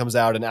villain comes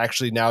out and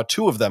actually now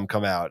 2 of them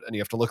come out and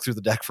you have to look through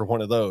the deck for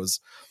one of those.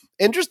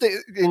 Interesting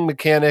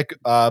mechanic,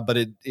 but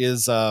it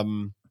is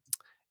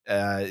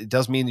it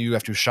does mean you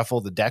have to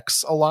shuffle the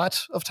decks a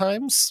lot of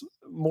times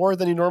more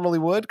than you normally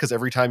would, because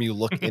every time you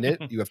look in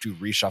it, you have to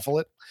reshuffle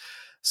it.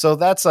 So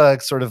that's a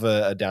sort of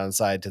a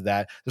downside to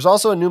that. There's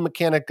also a new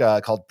mechanic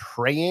called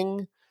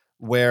preying,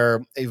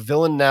 where a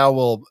villain now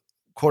will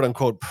quote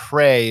unquote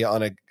prey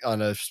on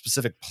a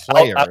specific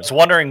player. I was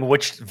wondering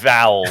which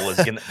vowel was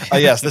going to.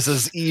 Yes, this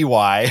is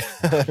EY.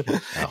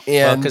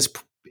 And because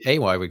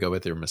AY would go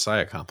with your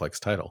Messiah Complex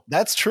title.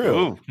 That's true.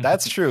 Ooh.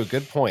 That's true.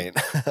 Good point.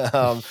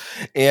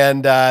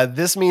 And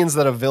this means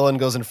that a villain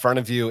goes in front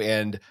of you,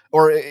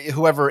 or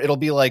whoever, it'll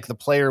be like the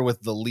player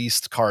with the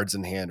least cards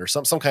in hand, or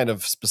some kind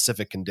of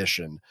specific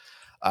condition.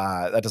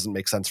 That doesn't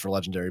make sense for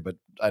Legendary, but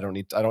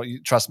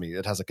trust me,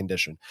 it has a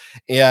condition.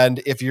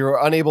 And if you're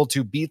unable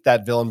to beat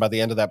that villain by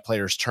the end of that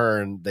player's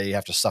turn, they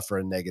have to suffer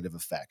a negative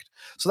effect.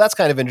 So that's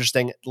kind of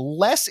interesting.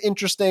 Less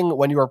interesting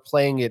when you are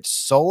playing it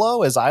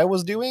solo, as I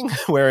was doing,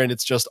 wherein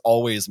it's just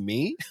always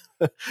me.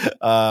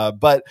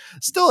 But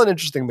still an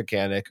interesting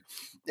mechanic.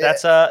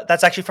 That's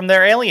actually from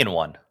their Alien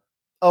one.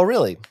 Oh,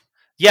 really?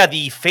 Yeah,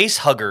 the face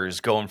huggers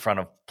go in front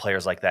of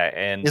players like that,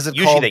 and is it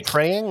usually called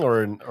praying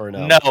or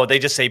no? No, they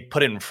just say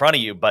put it in front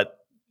of you, but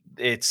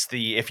it's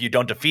if you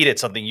don't defeat it,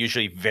 something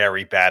usually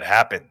very bad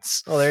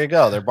happens. Oh, there you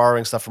go. They're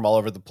borrowing stuff from all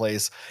over the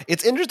place.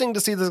 It's interesting to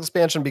see this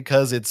expansion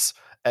because it's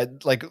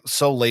like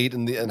so late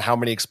in how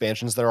many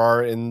expansions there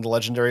are in the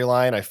Legendary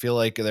line. I feel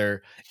like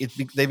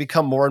they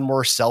become more and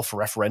more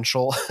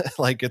self-referential.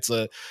 Like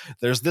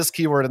there's this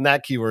keyword and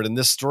that keyword, and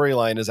this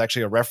storyline is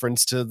actually a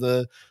reference to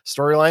the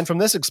storyline from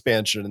this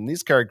expansion, and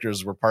these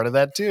characters were part of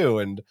that too.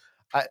 And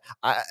I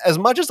as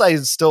much as I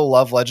still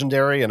love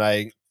Legendary, and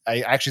I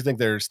actually think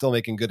they're still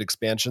making good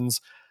expansions,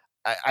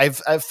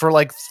 I've for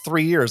like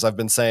 3 years I've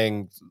been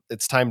saying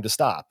it's time to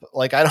stop.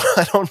 Like I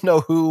don't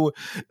know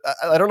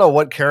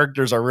what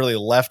characters are really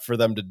left for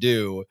them to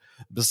do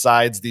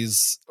besides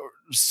these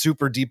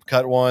super deep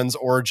cut ones,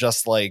 or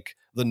just like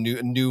the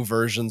new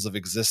versions of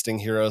existing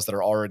heroes that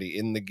are already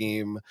in the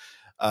game.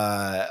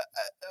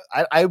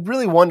 I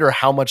really wonder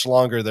how much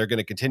longer they're going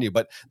to continue,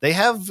 but they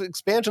have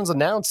expansions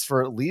announced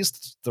for at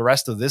least the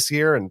rest of this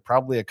year and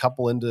probably a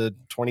couple into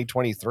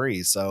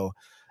 2023. So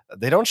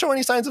they don't show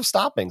any signs of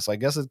stopping. So I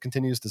guess it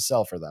continues to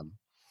sell for them.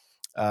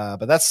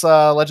 But that's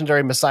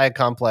Legendary Messiah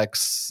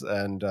Complex,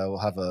 and we'll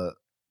have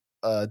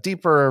a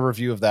deeper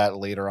review of that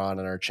later on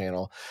in our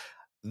channel.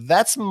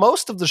 That's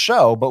most of the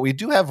show, but we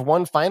do have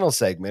one final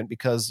segment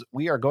because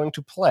we are going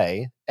to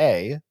play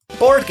a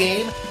Board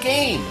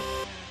game.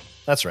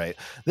 That's right.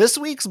 This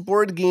week's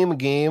board game,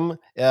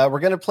 we're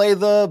going to play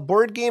the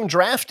board game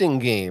drafting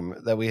game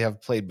that we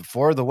have played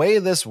before. The way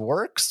this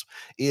works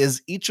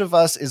is each of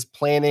us is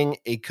planning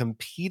a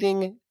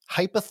competing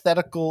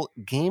hypothetical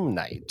game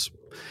night,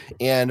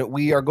 and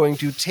we are going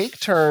to take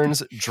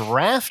turns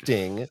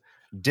drafting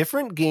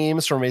different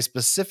games from a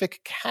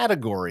specific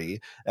category.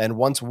 And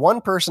once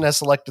one person has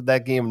selected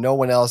that game, no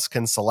one else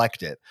can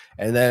select it.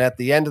 And then at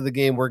the end of the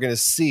game, we're going to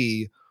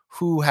see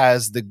who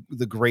has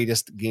the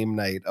greatest game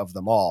night of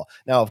them all.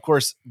 Now, of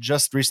course,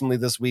 just recently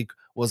this week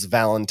was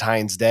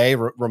Valentine's Day,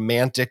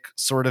 romantic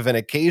sort of an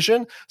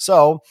occasion.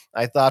 So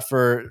I thought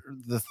for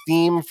the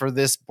theme for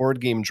this board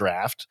game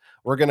draft,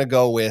 we're going to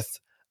go with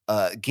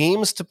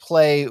games to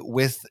play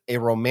with a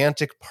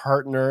romantic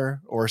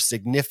partner or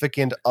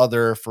significant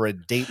other for a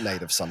date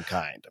night of some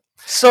kind.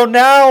 So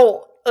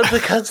now,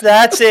 because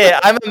that's it,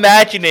 I'm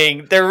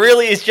imagining there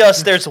really is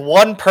there's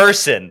one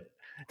person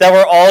that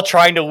we're all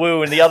trying to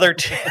woo, and the other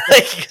two.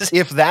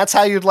 If that's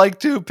how you'd like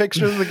to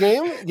picture the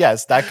game,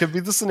 yes, that could be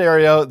the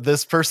scenario.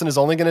 This person is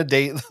only going to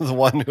date the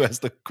one who has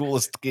the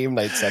coolest game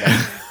night setup.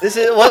 This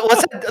is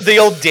what's that, the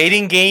old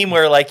dating game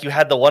where like you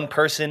had the one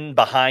person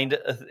behind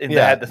and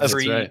they had the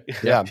three. Right.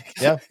 Yeah,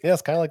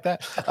 it's kind of like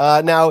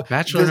that. Now,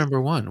 Bachelor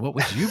number one, what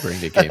would you bring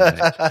to game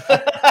night?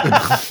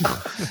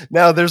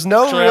 Now, there's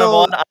no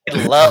real. I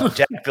love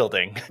deck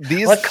building.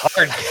 These what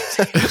card?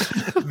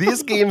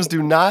 These games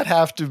do not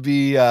have to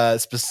be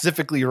specific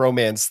specifically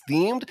romance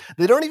themed.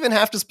 They don't even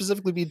have to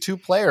specifically be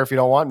 2-player if you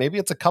don't want. Maybe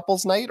it's a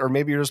couples night, or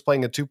maybe you're just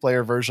playing a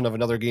 2-player version of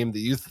another game that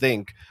you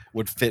think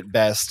would fit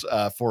best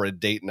for a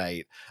date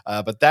night.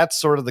 But that's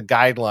sort of the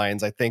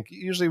guidelines. I think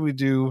usually we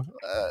do,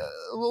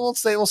 we'll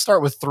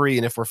start with 3.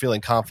 And if we're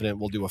feeling confident,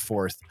 we'll do a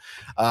 4th.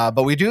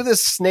 But we do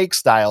this snake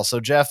style. So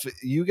Jeff,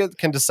 you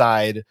can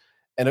decide.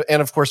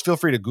 And of course, feel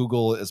free to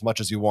Google as much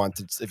as you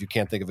want if you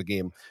can't think of a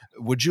game.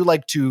 Would you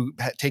like to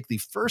take the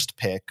first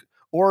pick,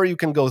 or you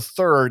can go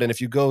third? And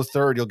if you go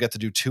third, you'll get to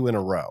do 2 in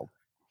a row.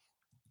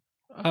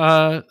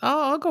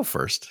 I'll go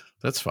first.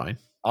 That's fine.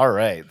 All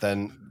right,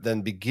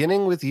 then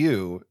beginning with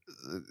you,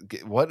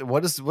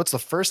 what's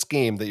the first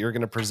game that you're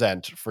going to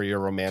present for your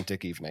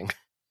romantic evening?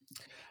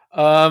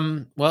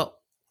 Well,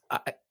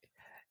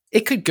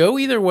 it could go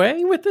either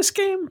way with this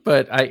game,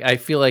 but I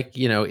feel like,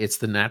 it's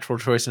the natural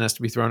choice and has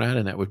to be thrown out,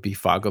 and that would be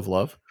Fog of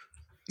Love.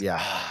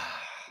 Yeah.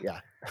 Yeah.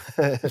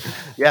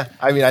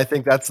 I mean, I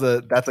think that's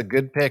a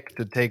good pick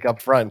to take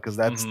up front, because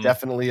that's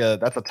definitely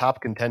that's a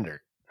top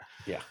contender.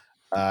 Yeah.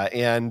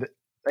 And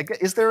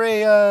is there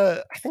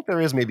I think there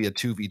is maybe a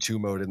 2v2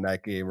 mode in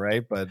that game,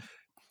 right? But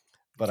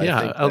yeah,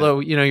 I think although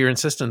your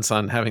insistence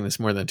on having this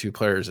more than 2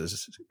 players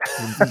is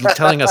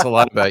telling us a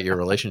lot about your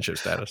relationship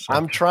status. So.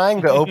 I'm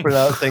trying to open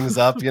up things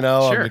up. Sure.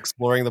 I'm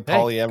exploring the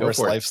polyamorous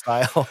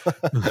lifestyle.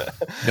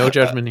 No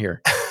judgment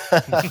here,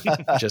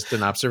 just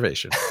an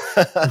observation.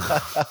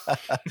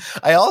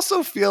 I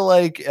also feel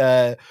like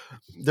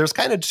there's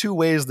kind of 2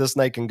 ways this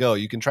night can go.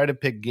 You can try to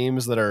pick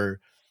games that are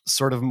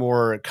sort of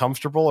more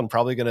comfortable and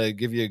probably going to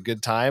give you a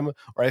good time,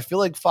 or I feel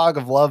like Fog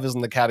of Love is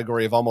in the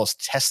category of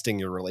almost testing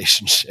your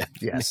relationship.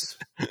 Yes.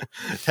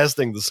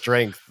 Testing the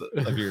strength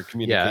of your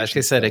communication. Yeah, like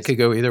I said, it could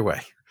go either way.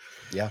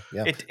 Yeah.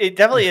 It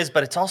definitely is,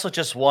 but it's also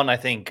just one, I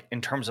think,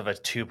 in terms of a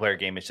 2-player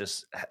game, it's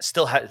just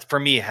still for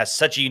me, has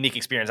such a unique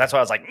experience. That's why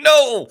I was like,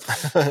 no.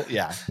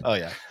 Yeah. Oh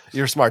yeah.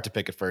 You're smart to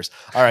pick it first.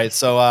 All right.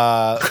 So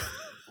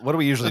what do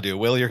we usually do?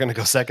 Will, you're going to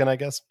go second, I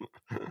guess?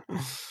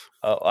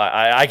 Oh,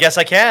 I guess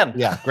I can.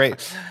 Yeah,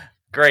 great.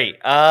 Great.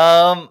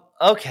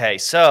 Okay,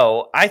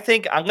 so I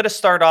think I'm going to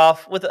start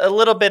off with a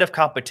little bit of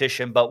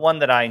competition, but one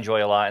that I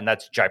enjoy a lot, and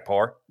that's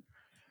Jaipur.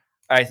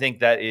 I think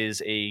that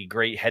is a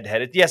great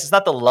head-to-head. Yes, it's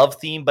not the love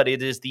theme, but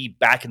it is the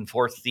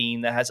back-and-forth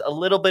theme that has a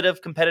little bit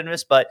of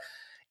competitiveness, but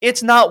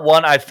it's not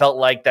one I felt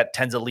like that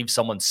tends to leave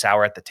someone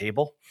sour at the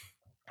table.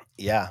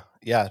 Yeah.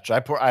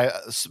 Jaipur.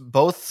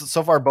 Both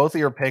of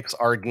your picks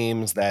are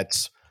games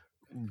that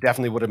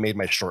definitely would have made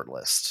my short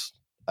list.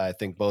 I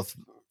think both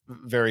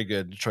very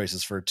good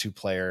choices for a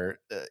 2-player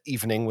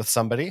evening with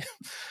somebody.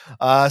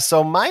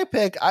 So my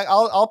pick,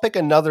 I'll pick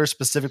another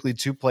specifically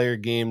 2-player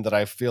game that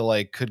I feel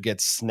like could get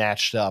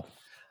snatched up,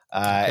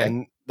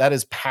 and that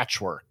is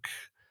Patchwork,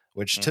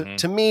 which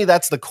to me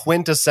that's the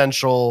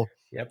quintessential.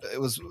 Yep.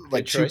 It was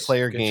like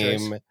 2-player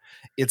game. Choice.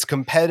 It's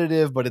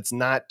competitive, but it's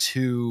not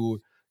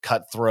too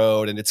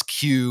cutthroat, and it's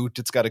cute.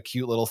 It's got a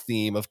cute little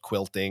theme of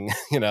quilting.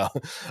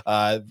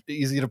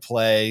 Easy to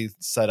play,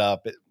 set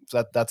up.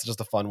 That's just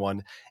a fun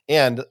one.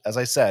 And as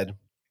I said,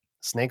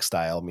 snake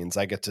style means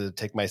I get to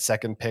take my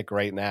second pick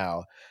right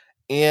now.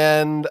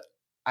 And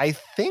I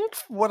think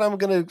what I'm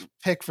going to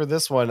pick for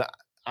this one,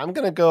 I'm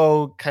going to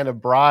go kind of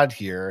broad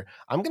here.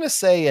 I'm going to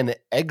say an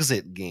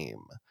exit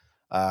game,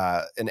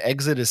 an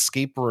exit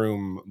escape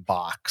room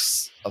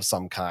box of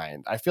some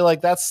kind. I feel like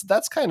that's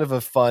kind of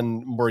a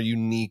fun, more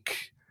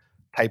unique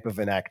type of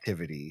an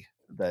activity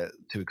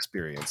to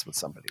experience with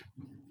somebody.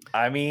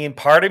 I mean,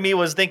 part of me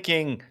was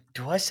thinking,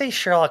 do I say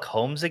Sherlock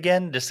Holmes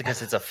again just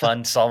because it's a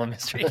fun solve a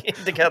mystery game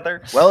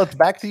together? Well, it's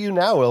back to you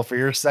now, Will, for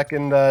your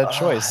second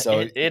choice.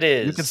 So it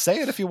is. You could say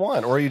it if you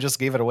want, or you just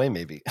gave it away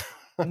maybe.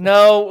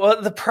 No,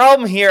 well, the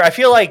problem here, I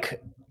feel like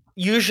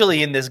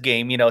usually in this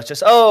game, it's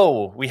just,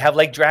 we have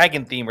like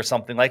Dragon theme or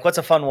something. Like, what's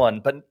a fun one?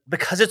 But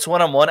because it's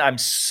one-on-one,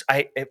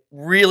 it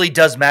really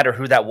does matter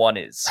who that one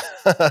is.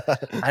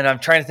 And I'm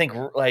trying to think,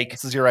 like,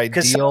 this is your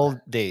ideal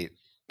date.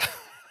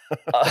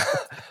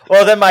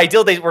 Well, then my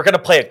ideal date, we're going to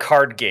play a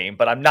card game,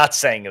 but I'm not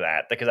saying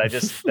that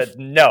because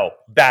no,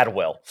 bad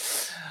Will.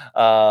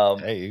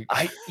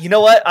 You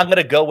know what? I'm going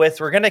to go with,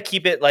 we're going to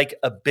keep it like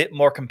a bit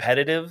more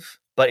competitive,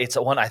 but it's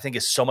one I think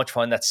is so much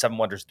fun. That's Seven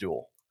Wonders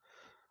Duel.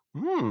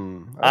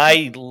 Okay.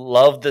 I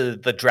love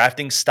the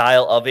drafting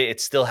style of it.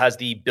 It still has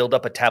the build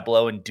up a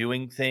tableau and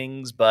doing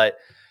things, but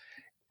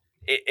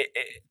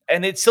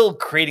and it's still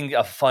creating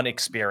a fun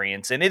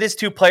experience. And it is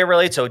 2-player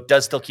related, so it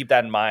does still keep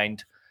that in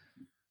mind.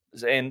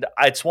 And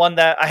it's one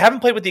that I haven't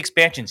played with the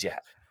expansions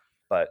yet,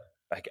 but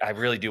I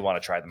really do want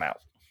to try them out.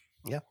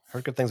 Yeah,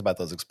 heard good things about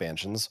those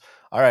expansions.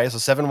 All right, so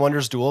Seven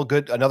Wonders Duel,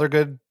 another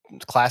good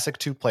classic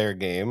 2-player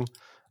game.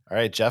 All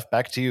right, Jeff,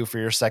 back to you for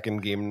your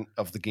second game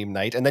of the game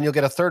night, and then you'll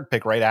get a third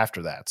pick right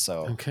after that.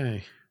 So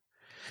okay.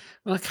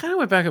 Well, I kind of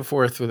went back and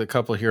forth with a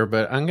couple here,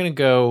 but I'm going to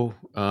go.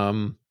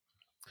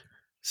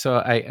 So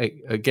I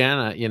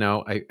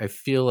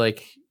feel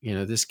like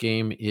this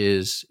game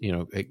is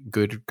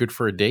good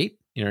for a date.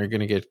 You're going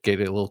to get a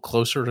little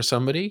closer to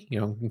somebody.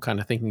 I'm kind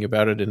of thinking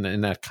about it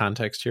in that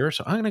context here.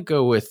 So I'm going to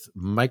go with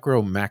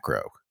Micro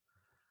Macro.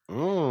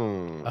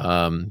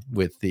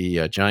 with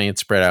the giant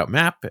spread out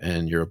map,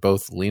 and you're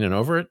both leaning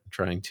over it,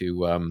 trying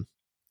to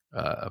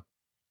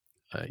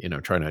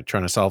trying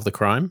to solve the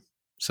crime.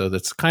 So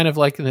that's kind of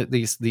like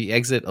the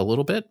Exit a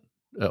little bit.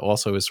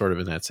 Also is sort of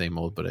in that same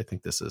mold, but I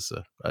think this is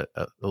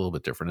a little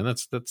bit different, and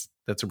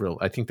that's a real.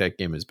 I think that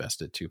game is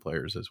best at 2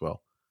 players as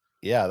well.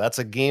 Yeah, that's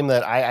a game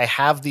that I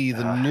have the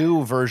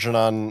new version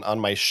on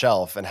my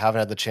shelf and haven't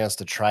had the chance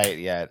to try it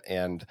yet.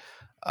 And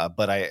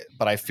but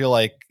I feel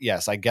like,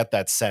 yes, I get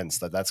that sense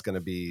that's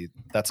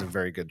a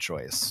very good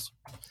choice.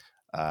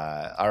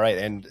 All right,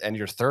 and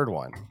your third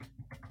one.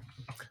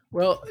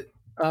 Well,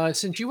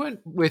 since you went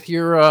with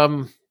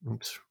your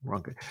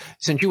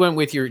since you went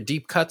with your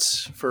deep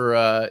cuts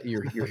for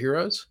your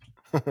heroes,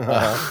 and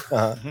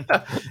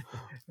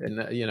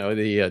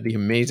the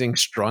amazing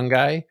strong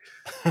guy,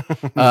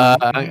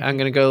 I'm going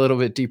to go a little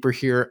bit deeper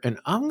here, and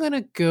I'm going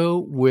to go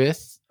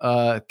with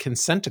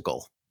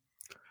Consenticle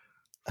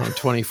from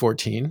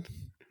 2014.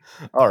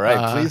 All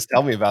right, please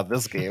tell me about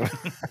this game,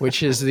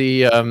 which is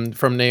the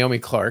from Naomi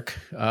Clark,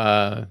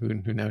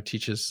 who now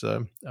teaches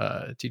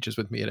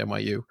with me at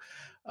NYU.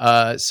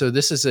 So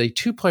this is a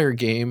 2-player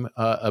game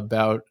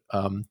about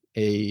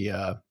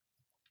a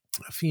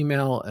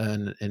female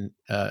and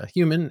a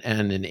human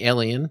and an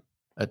alien,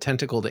 a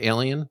tentacled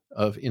alien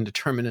of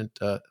indeterminate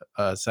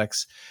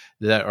sex,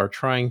 that are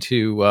trying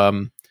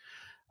to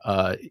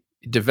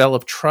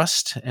develop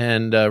trust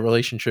and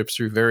relationships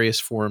through various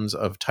forms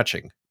of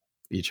touching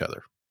each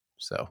other.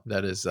 So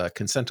that is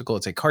Consenticle.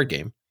 It's a card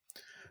game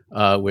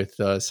with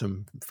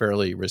some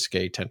fairly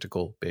risque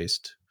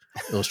tentacle-based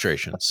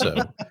illustrations. So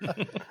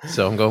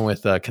I'm going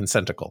with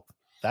Consenticle.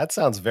 That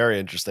sounds very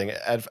interesting.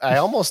 I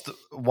almost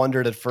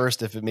wondered at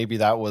first if maybe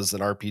that was an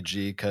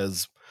RPG,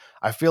 because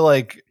I feel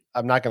like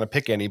I'm not going to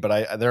pick any,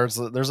 but there's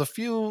a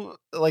few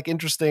like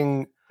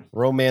interesting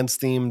romance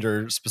themed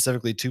or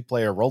specifically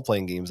 2-player role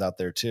playing games out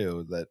there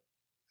too that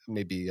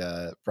maybe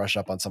brush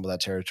up on some of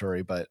that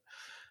territory. But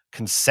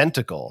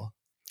Consenticle.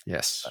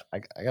 Yes.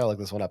 I gotta look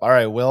this one up. All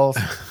right, Will,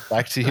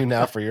 back to you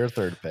now for your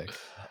third pick.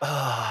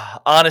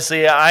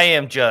 Honestly, I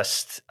am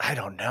just, I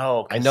don't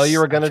know. I know you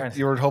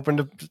were hoping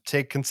to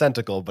take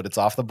Consenticle, but it's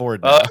off the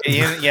board now.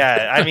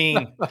 Yeah. I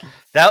mean,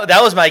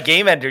 that was my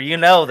game ender. You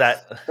know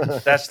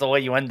that's the way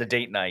you end the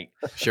date night.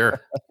 Sure.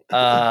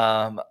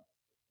 I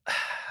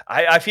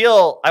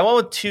feel I went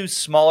with 2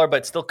 smaller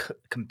but still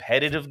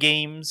competitive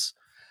games.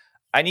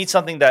 I need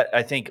something that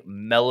I think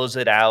mellows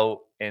it out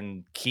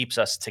and keeps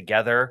us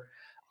together.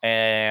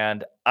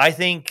 And I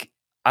think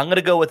I'm going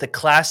to go with a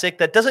classic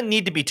that doesn't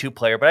need to be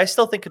 2-player, but I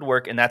still think could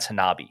work, and that's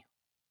Hanabi.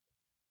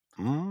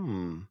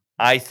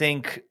 I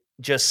think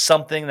just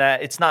something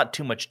that it's not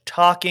too much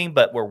talking,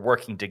 but we're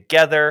working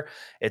together.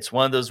 It's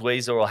one of those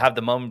ways that we'll have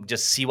the moment,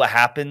 just see what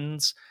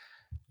happens.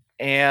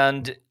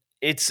 And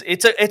it's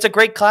a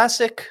great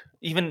classic,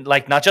 even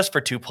like not just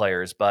for 2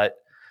 players, but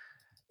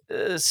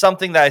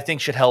something that I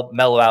think should help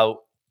mellow out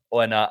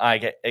when I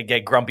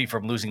get grumpy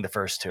from losing the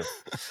first 2.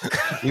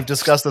 We've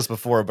discussed this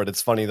before, but it's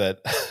funny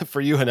that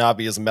for you,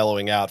 Hanabi is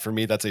mellowing out. For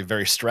me, that's a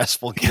very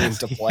stressful game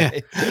to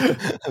play.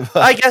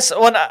 I guess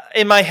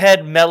in my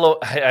head, mellow,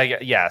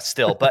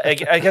 still, but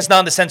I guess not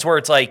in the sense where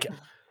it's like,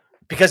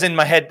 because in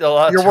my head, a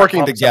lot you're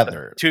working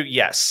together.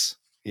 Yes.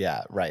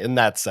 Yeah, right. In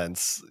that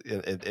sense,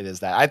 it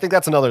is that. I think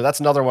that's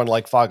another one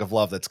like Fog of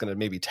Love that's going to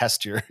maybe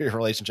test your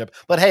relationship.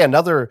 But hey,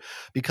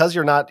 because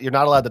you're not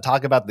allowed to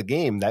talk about the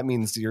game, that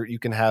means you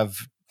can have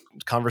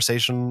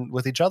conversation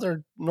with each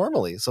other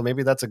normally. So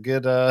maybe that's a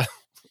good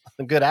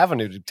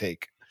avenue to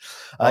take.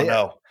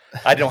 No,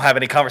 I don't have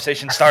any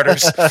conversation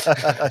starters.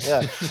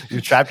 Yeah,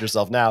 you trapped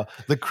yourself now.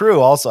 The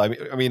Crew also. I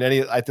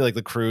feel like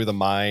the Crew, the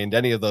Mind,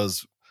 any of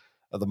those.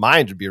 The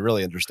Mind would be a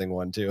really interesting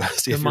one too.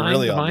 See the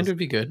Mind would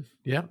be good.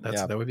 Yeah,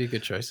 that would be a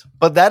good choice.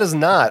 But that is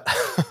not.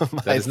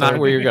 That is not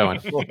where you're going.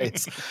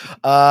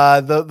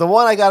 The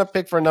one I got to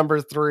pick for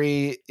number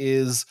 3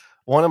 is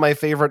one of my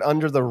favorite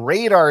under the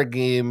radar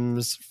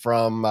games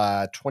from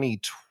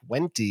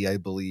 2020, I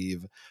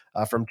believe,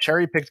 from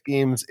Cherry Picked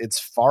Games. It's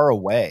Far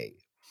Away.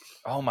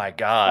 Oh my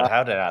God.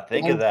 How did I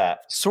think of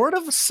that? Sort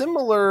of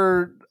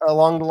similar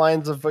along the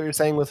lines of what you're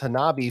saying with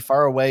Hanabi.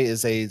 Far Away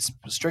is a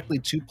strictly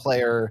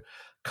 2-player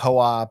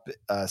co-op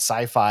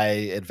sci-fi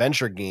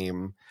adventure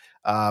game.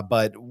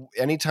 But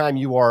anytime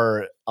you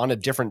are on a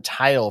different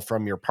tile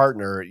from your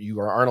partner, you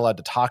aren't allowed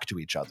to talk to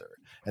each other.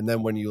 And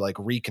then when you like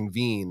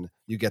reconvene,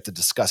 you get to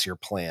discuss your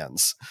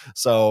plans.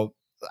 So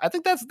I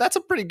think that's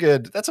a pretty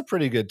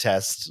good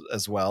test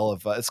as well.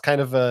 Of it's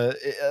kind of a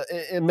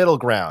middle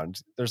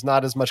ground. There's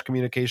not as much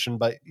communication,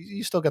 but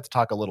you still get to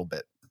talk a little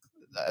bit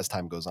as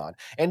time goes on.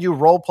 And you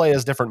role play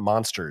as different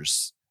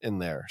monsters in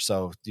there,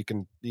 so you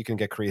can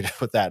get creative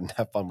with that and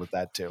have fun with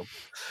that too.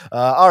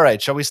 All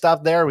right, shall we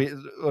stop there? What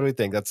do we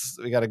think? We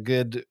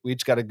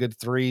each got a good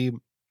 3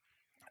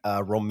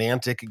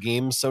 romantic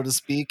games, so to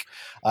speak.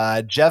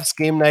 Jeff's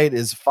game night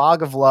is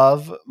Fog of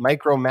Love,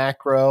 Micro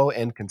Macro,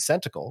 and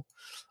Consenticle.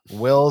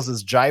 Will's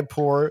is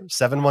Jaipur,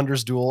 7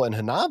 Wonders Duel, and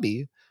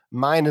Hanabi.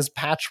 Mine is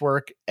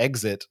Patchwork,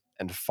 Exit,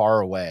 and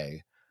Far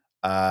Away.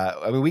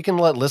 I mean, we can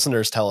let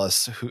listeners tell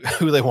us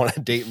who they want to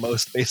date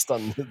most based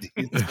on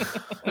these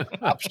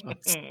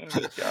options.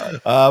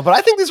 But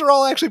I think these are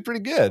all actually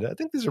pretty good. I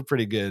think these are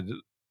pretty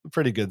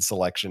good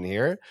selection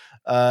here.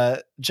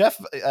 Jeff,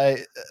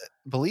 I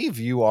believe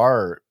you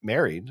are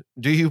married.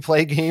 Do you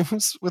play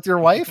games with your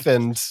wife?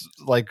 And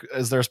like,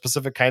 is there a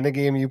specific kind of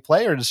game you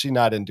play, or does she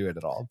not into it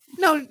at all?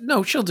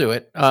 No, she'll do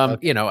it.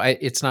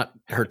 It's not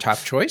her top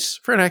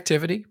choice for an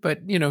activity, but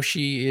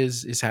she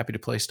is happy to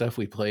play stuff.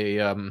 We play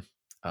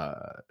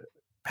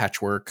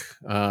Patchwork.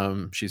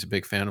 She's a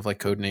big fan of like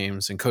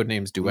Codenames, and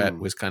Codenames Duet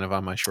was kind of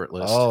on my short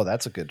list. Oh,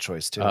 that's a good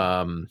choice too.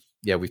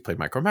 Yeah, we've played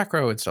Micro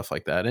Macro and stuff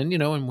like that. And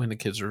and when the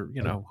kids are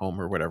home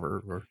or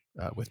whatever, or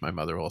with my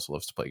mother, who also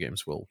loves to play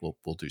games, we'll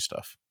do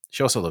stuff.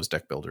 She also loves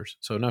deck builders,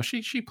 so no,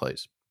 she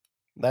plays.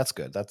 That's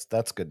good.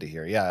 That's good to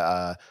hear.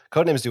 Yeah,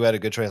 Codenames Duet, a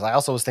good choice. I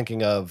also was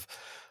thinking of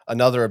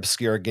another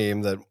obscure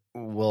game that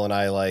Will and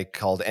I like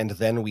called And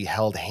Then We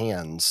Held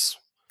Hands.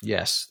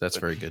 Yes, that's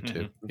very good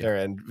too.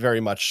 And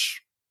very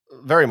much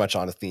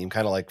on a theme,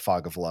 kind of like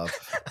Fog of Love.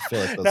 I feel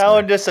like now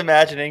I'm just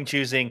imagining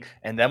choosing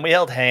And Then We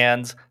Held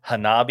Hands,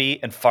 Hanabi,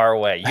 and Far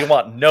Away. You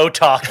want no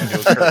talking to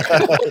occur.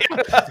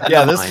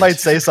 Yeah, this might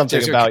say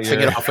something about you.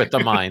 Get off with the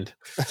mind.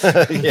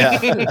 Yeah.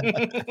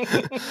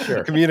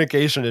 Sure.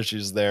 Communication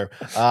issues there.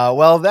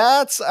 Well,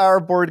 that's our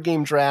board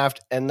game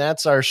draft, and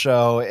that's our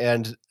show.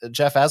 And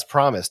Jeff, as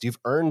promised, you've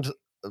earned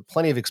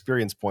plenty of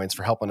experience points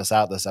for helping us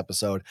out this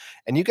episode,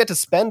 and you get to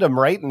spend them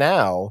right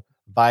now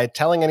by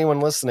telling anyone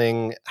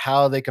listening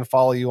how they can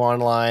follow you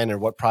online or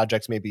what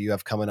projects maybe you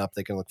have coming up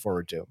they can look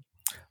forward to.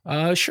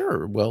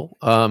 Sure. Well,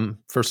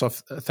 first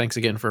off, thanks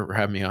again for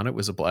having me on. It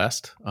was a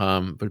blast.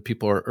 But if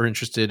people are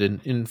interested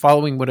in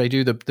following what I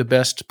do, the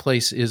best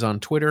place is on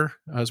Twitter,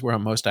 is where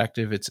I'm most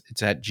active. It's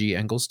at G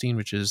Engelstein,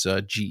 which is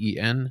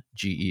GENGELSTEIN.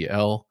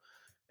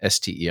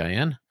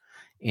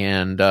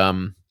 And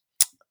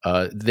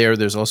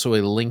there's also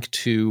a link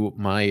to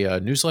my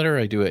newsletter.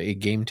 I do a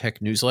Game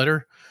Tech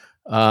newsletter.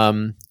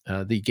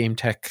 The Game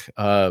Tech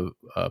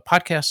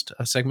podcast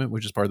segment,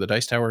 which is part of the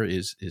Dice Tower,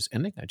 is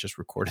ending. I just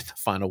recorded the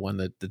final one.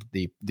 That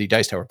the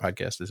Dice Tower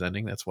podcast is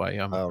ending. That's why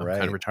I'm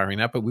kind of retiring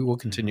that. But we will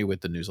continue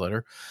with the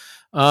newsletter.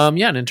 And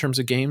in terms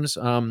of games,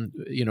 in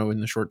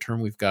the short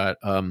term, we've got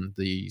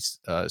the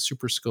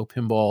Super Skill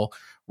Pinball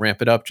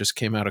Ramp It Up just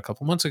came out a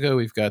couple months ago.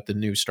 We've got the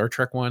new Star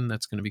Trek one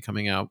that's going to be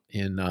coming out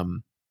in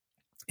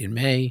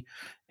May,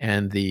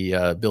 and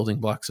the Building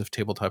Blocks of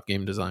Tabletop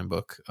Game Design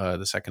book,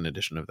 the second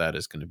edition of that,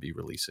 is going to be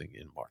releasing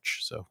in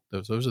March. So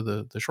those are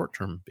the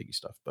short-term biggie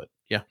stuff. But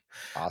yeah,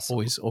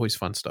 awesome. Always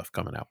fun stuff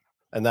coming out.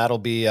 And that'll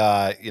be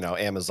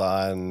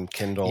Amazon,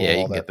 Kindle.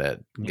 Yeah, you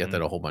can get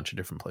that a whole bunch of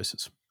different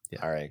places. Yeah.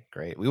 All right,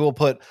 great. We will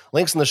put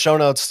links in the show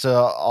notes to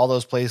all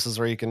those places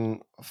where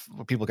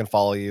people can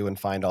follow you and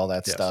find all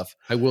that stuff.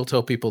 I will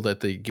tell people that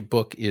the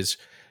book is.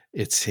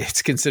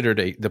 It's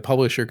considered the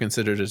publisher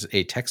considers it as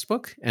a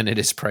textbook, and it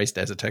is priced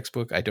as a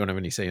textbook. I don't have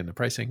any say in the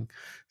pricing,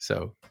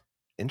 so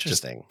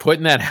interesting. Just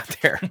putting that out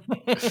there.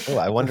 Oh,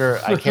 I wonder.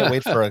 I can't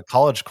wait for a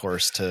college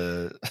course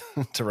to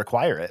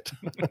require it.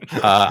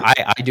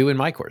 I do in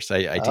my course.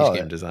 I teach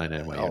game design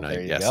at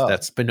NYU. Yes,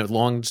 that's been a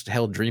long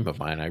held dream of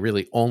mine. I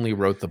really only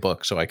wrote the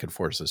book so I could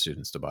force the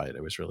students to buy it.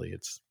 It was really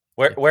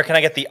Where can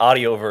I get the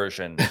audio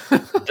version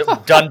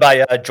done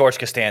by George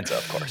Costanza,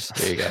 of course?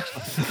 There you go.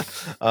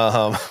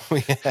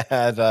 We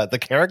had the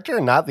character,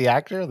 not the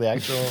actor, the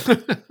actual.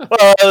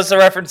 Well, I was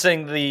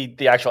referencing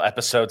the actual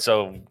episode,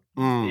 so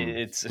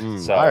it's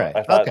so all right.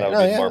 I thought that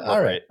would be more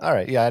appropriate. All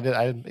right.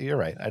 Yeah, you're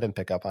right. I didn't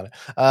pick up on it.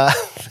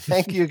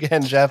 Thank you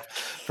again, Jeff,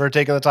 for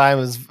taking the time.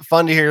 It was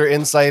fun to hear your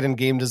insight in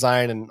game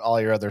design and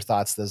all your other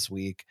thoughts this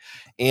week.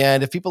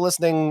 And if people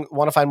listening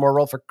want to find more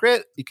Roll for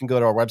Crit, you can go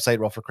to our website,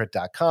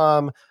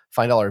 rollforcrit.com,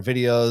 find all our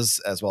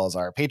videos, as well as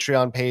our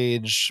Patreon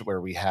page,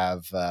 where we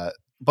have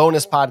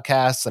bonus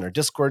podcasts and our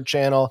Discord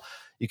channel.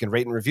 You can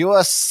rate and review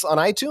us on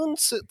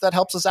iTunes. That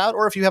helps us out.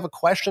 Or if you have a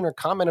question or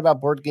comment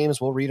about board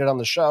games, we'll read it on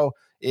the show.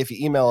 If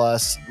you email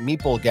us,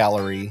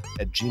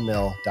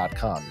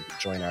 meeplegallery@gmail.com. You can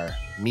join our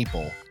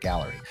Meeple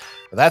Gallery.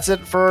 But that's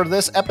it for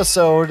this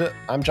episode.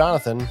 I'm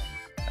Jonathan.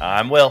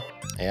 I'm Will.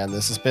 And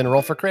this has been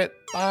Roll for Crit.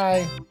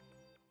 Bye.